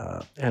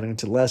heading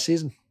into the last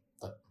season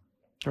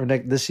or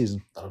this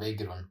season. That'll be a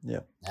good one.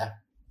 Yeah. Yeah.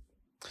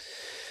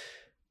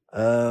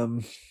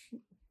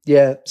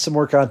 Yeah, some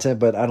more content,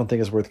 but I don't think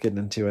it's worth getting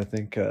into. I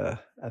think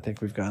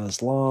we've gone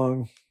as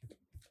long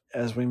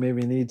as we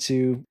maybe need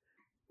to.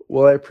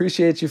 Well, I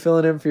appreciate you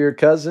filling in for your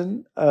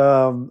cousin.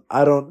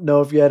 I don't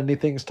know if you had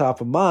anything top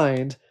of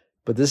mind,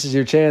 but this is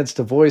your chance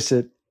to voice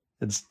it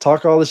and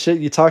talk all the shit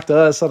you talk to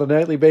us on a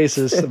nightly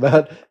basis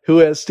about who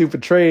has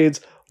stupid trades,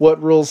 what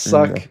rules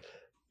suck,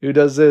 who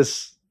does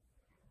this.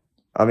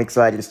 I'm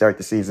excited to start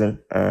the season.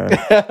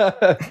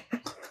 I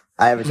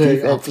have a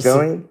defense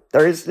going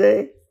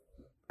Thursday.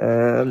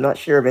 I'm not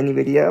sure if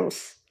anybody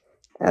else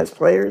has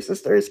players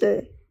this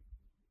Thursday.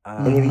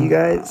 Any of you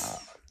guys?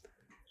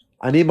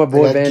 I need my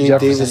boy Van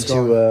Jefferson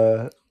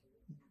to.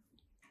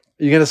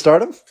 You going to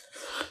start him?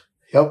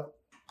 Yep.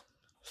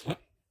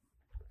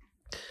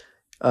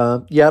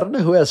 Yeah, I don't know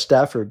who has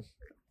Stafford.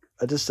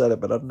 I just said it,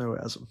 but I don't know who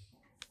has him.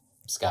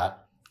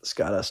 Scott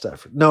has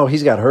Stafford. No,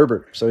 he's got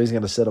Herbert, so he's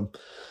going to sit him.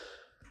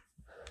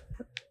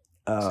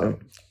 So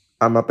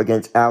I'm up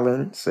against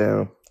Allen,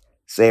 so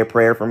say a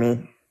prayer for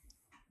me.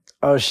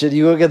 Oh, shit.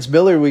 You go against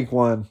Miller week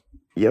 1.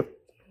 Yep.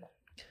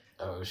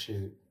 Oh,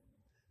 shoot.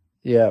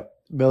 Yeah.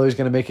 Miller's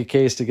going to make a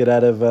case to get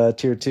out of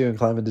Tier 2 and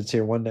climb into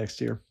Tier 1 next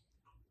year.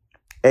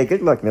 Hey,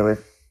 good luck, Miller.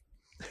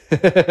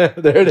 There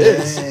it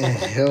is.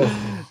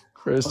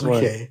 First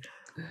okay.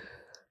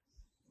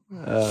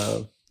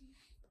 one.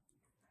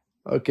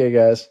 Okay,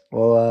 guys.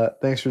 Well,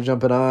 thanks for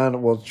jumping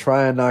on. We'll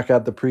try and knock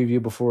out the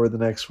preview before the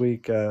next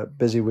week.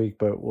 Busy week,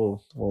 but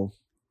we'll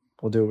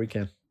do what we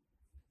can.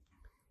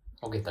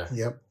 We'll get there.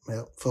 Yep.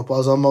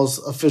 Football's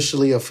almost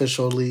officially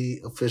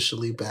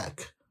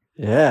back.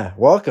 Yeah.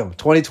 Welcome.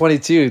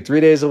 2022, 3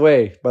 days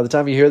away. By the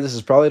time you hear this,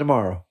 it's probably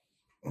tomorrow.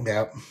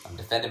 Yep. I'm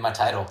defending my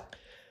title.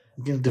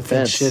 I'm going to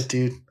defend shit,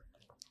 dude.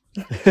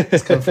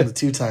 It's coming for the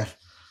 2-time.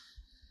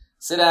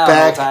 Sit down,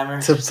 back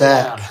timer. to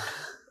back.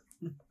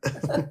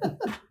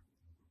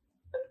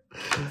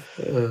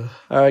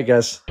 All right,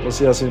 guys. We'll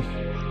see y'all soon.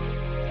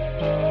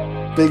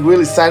 Big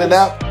Willie signing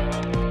out.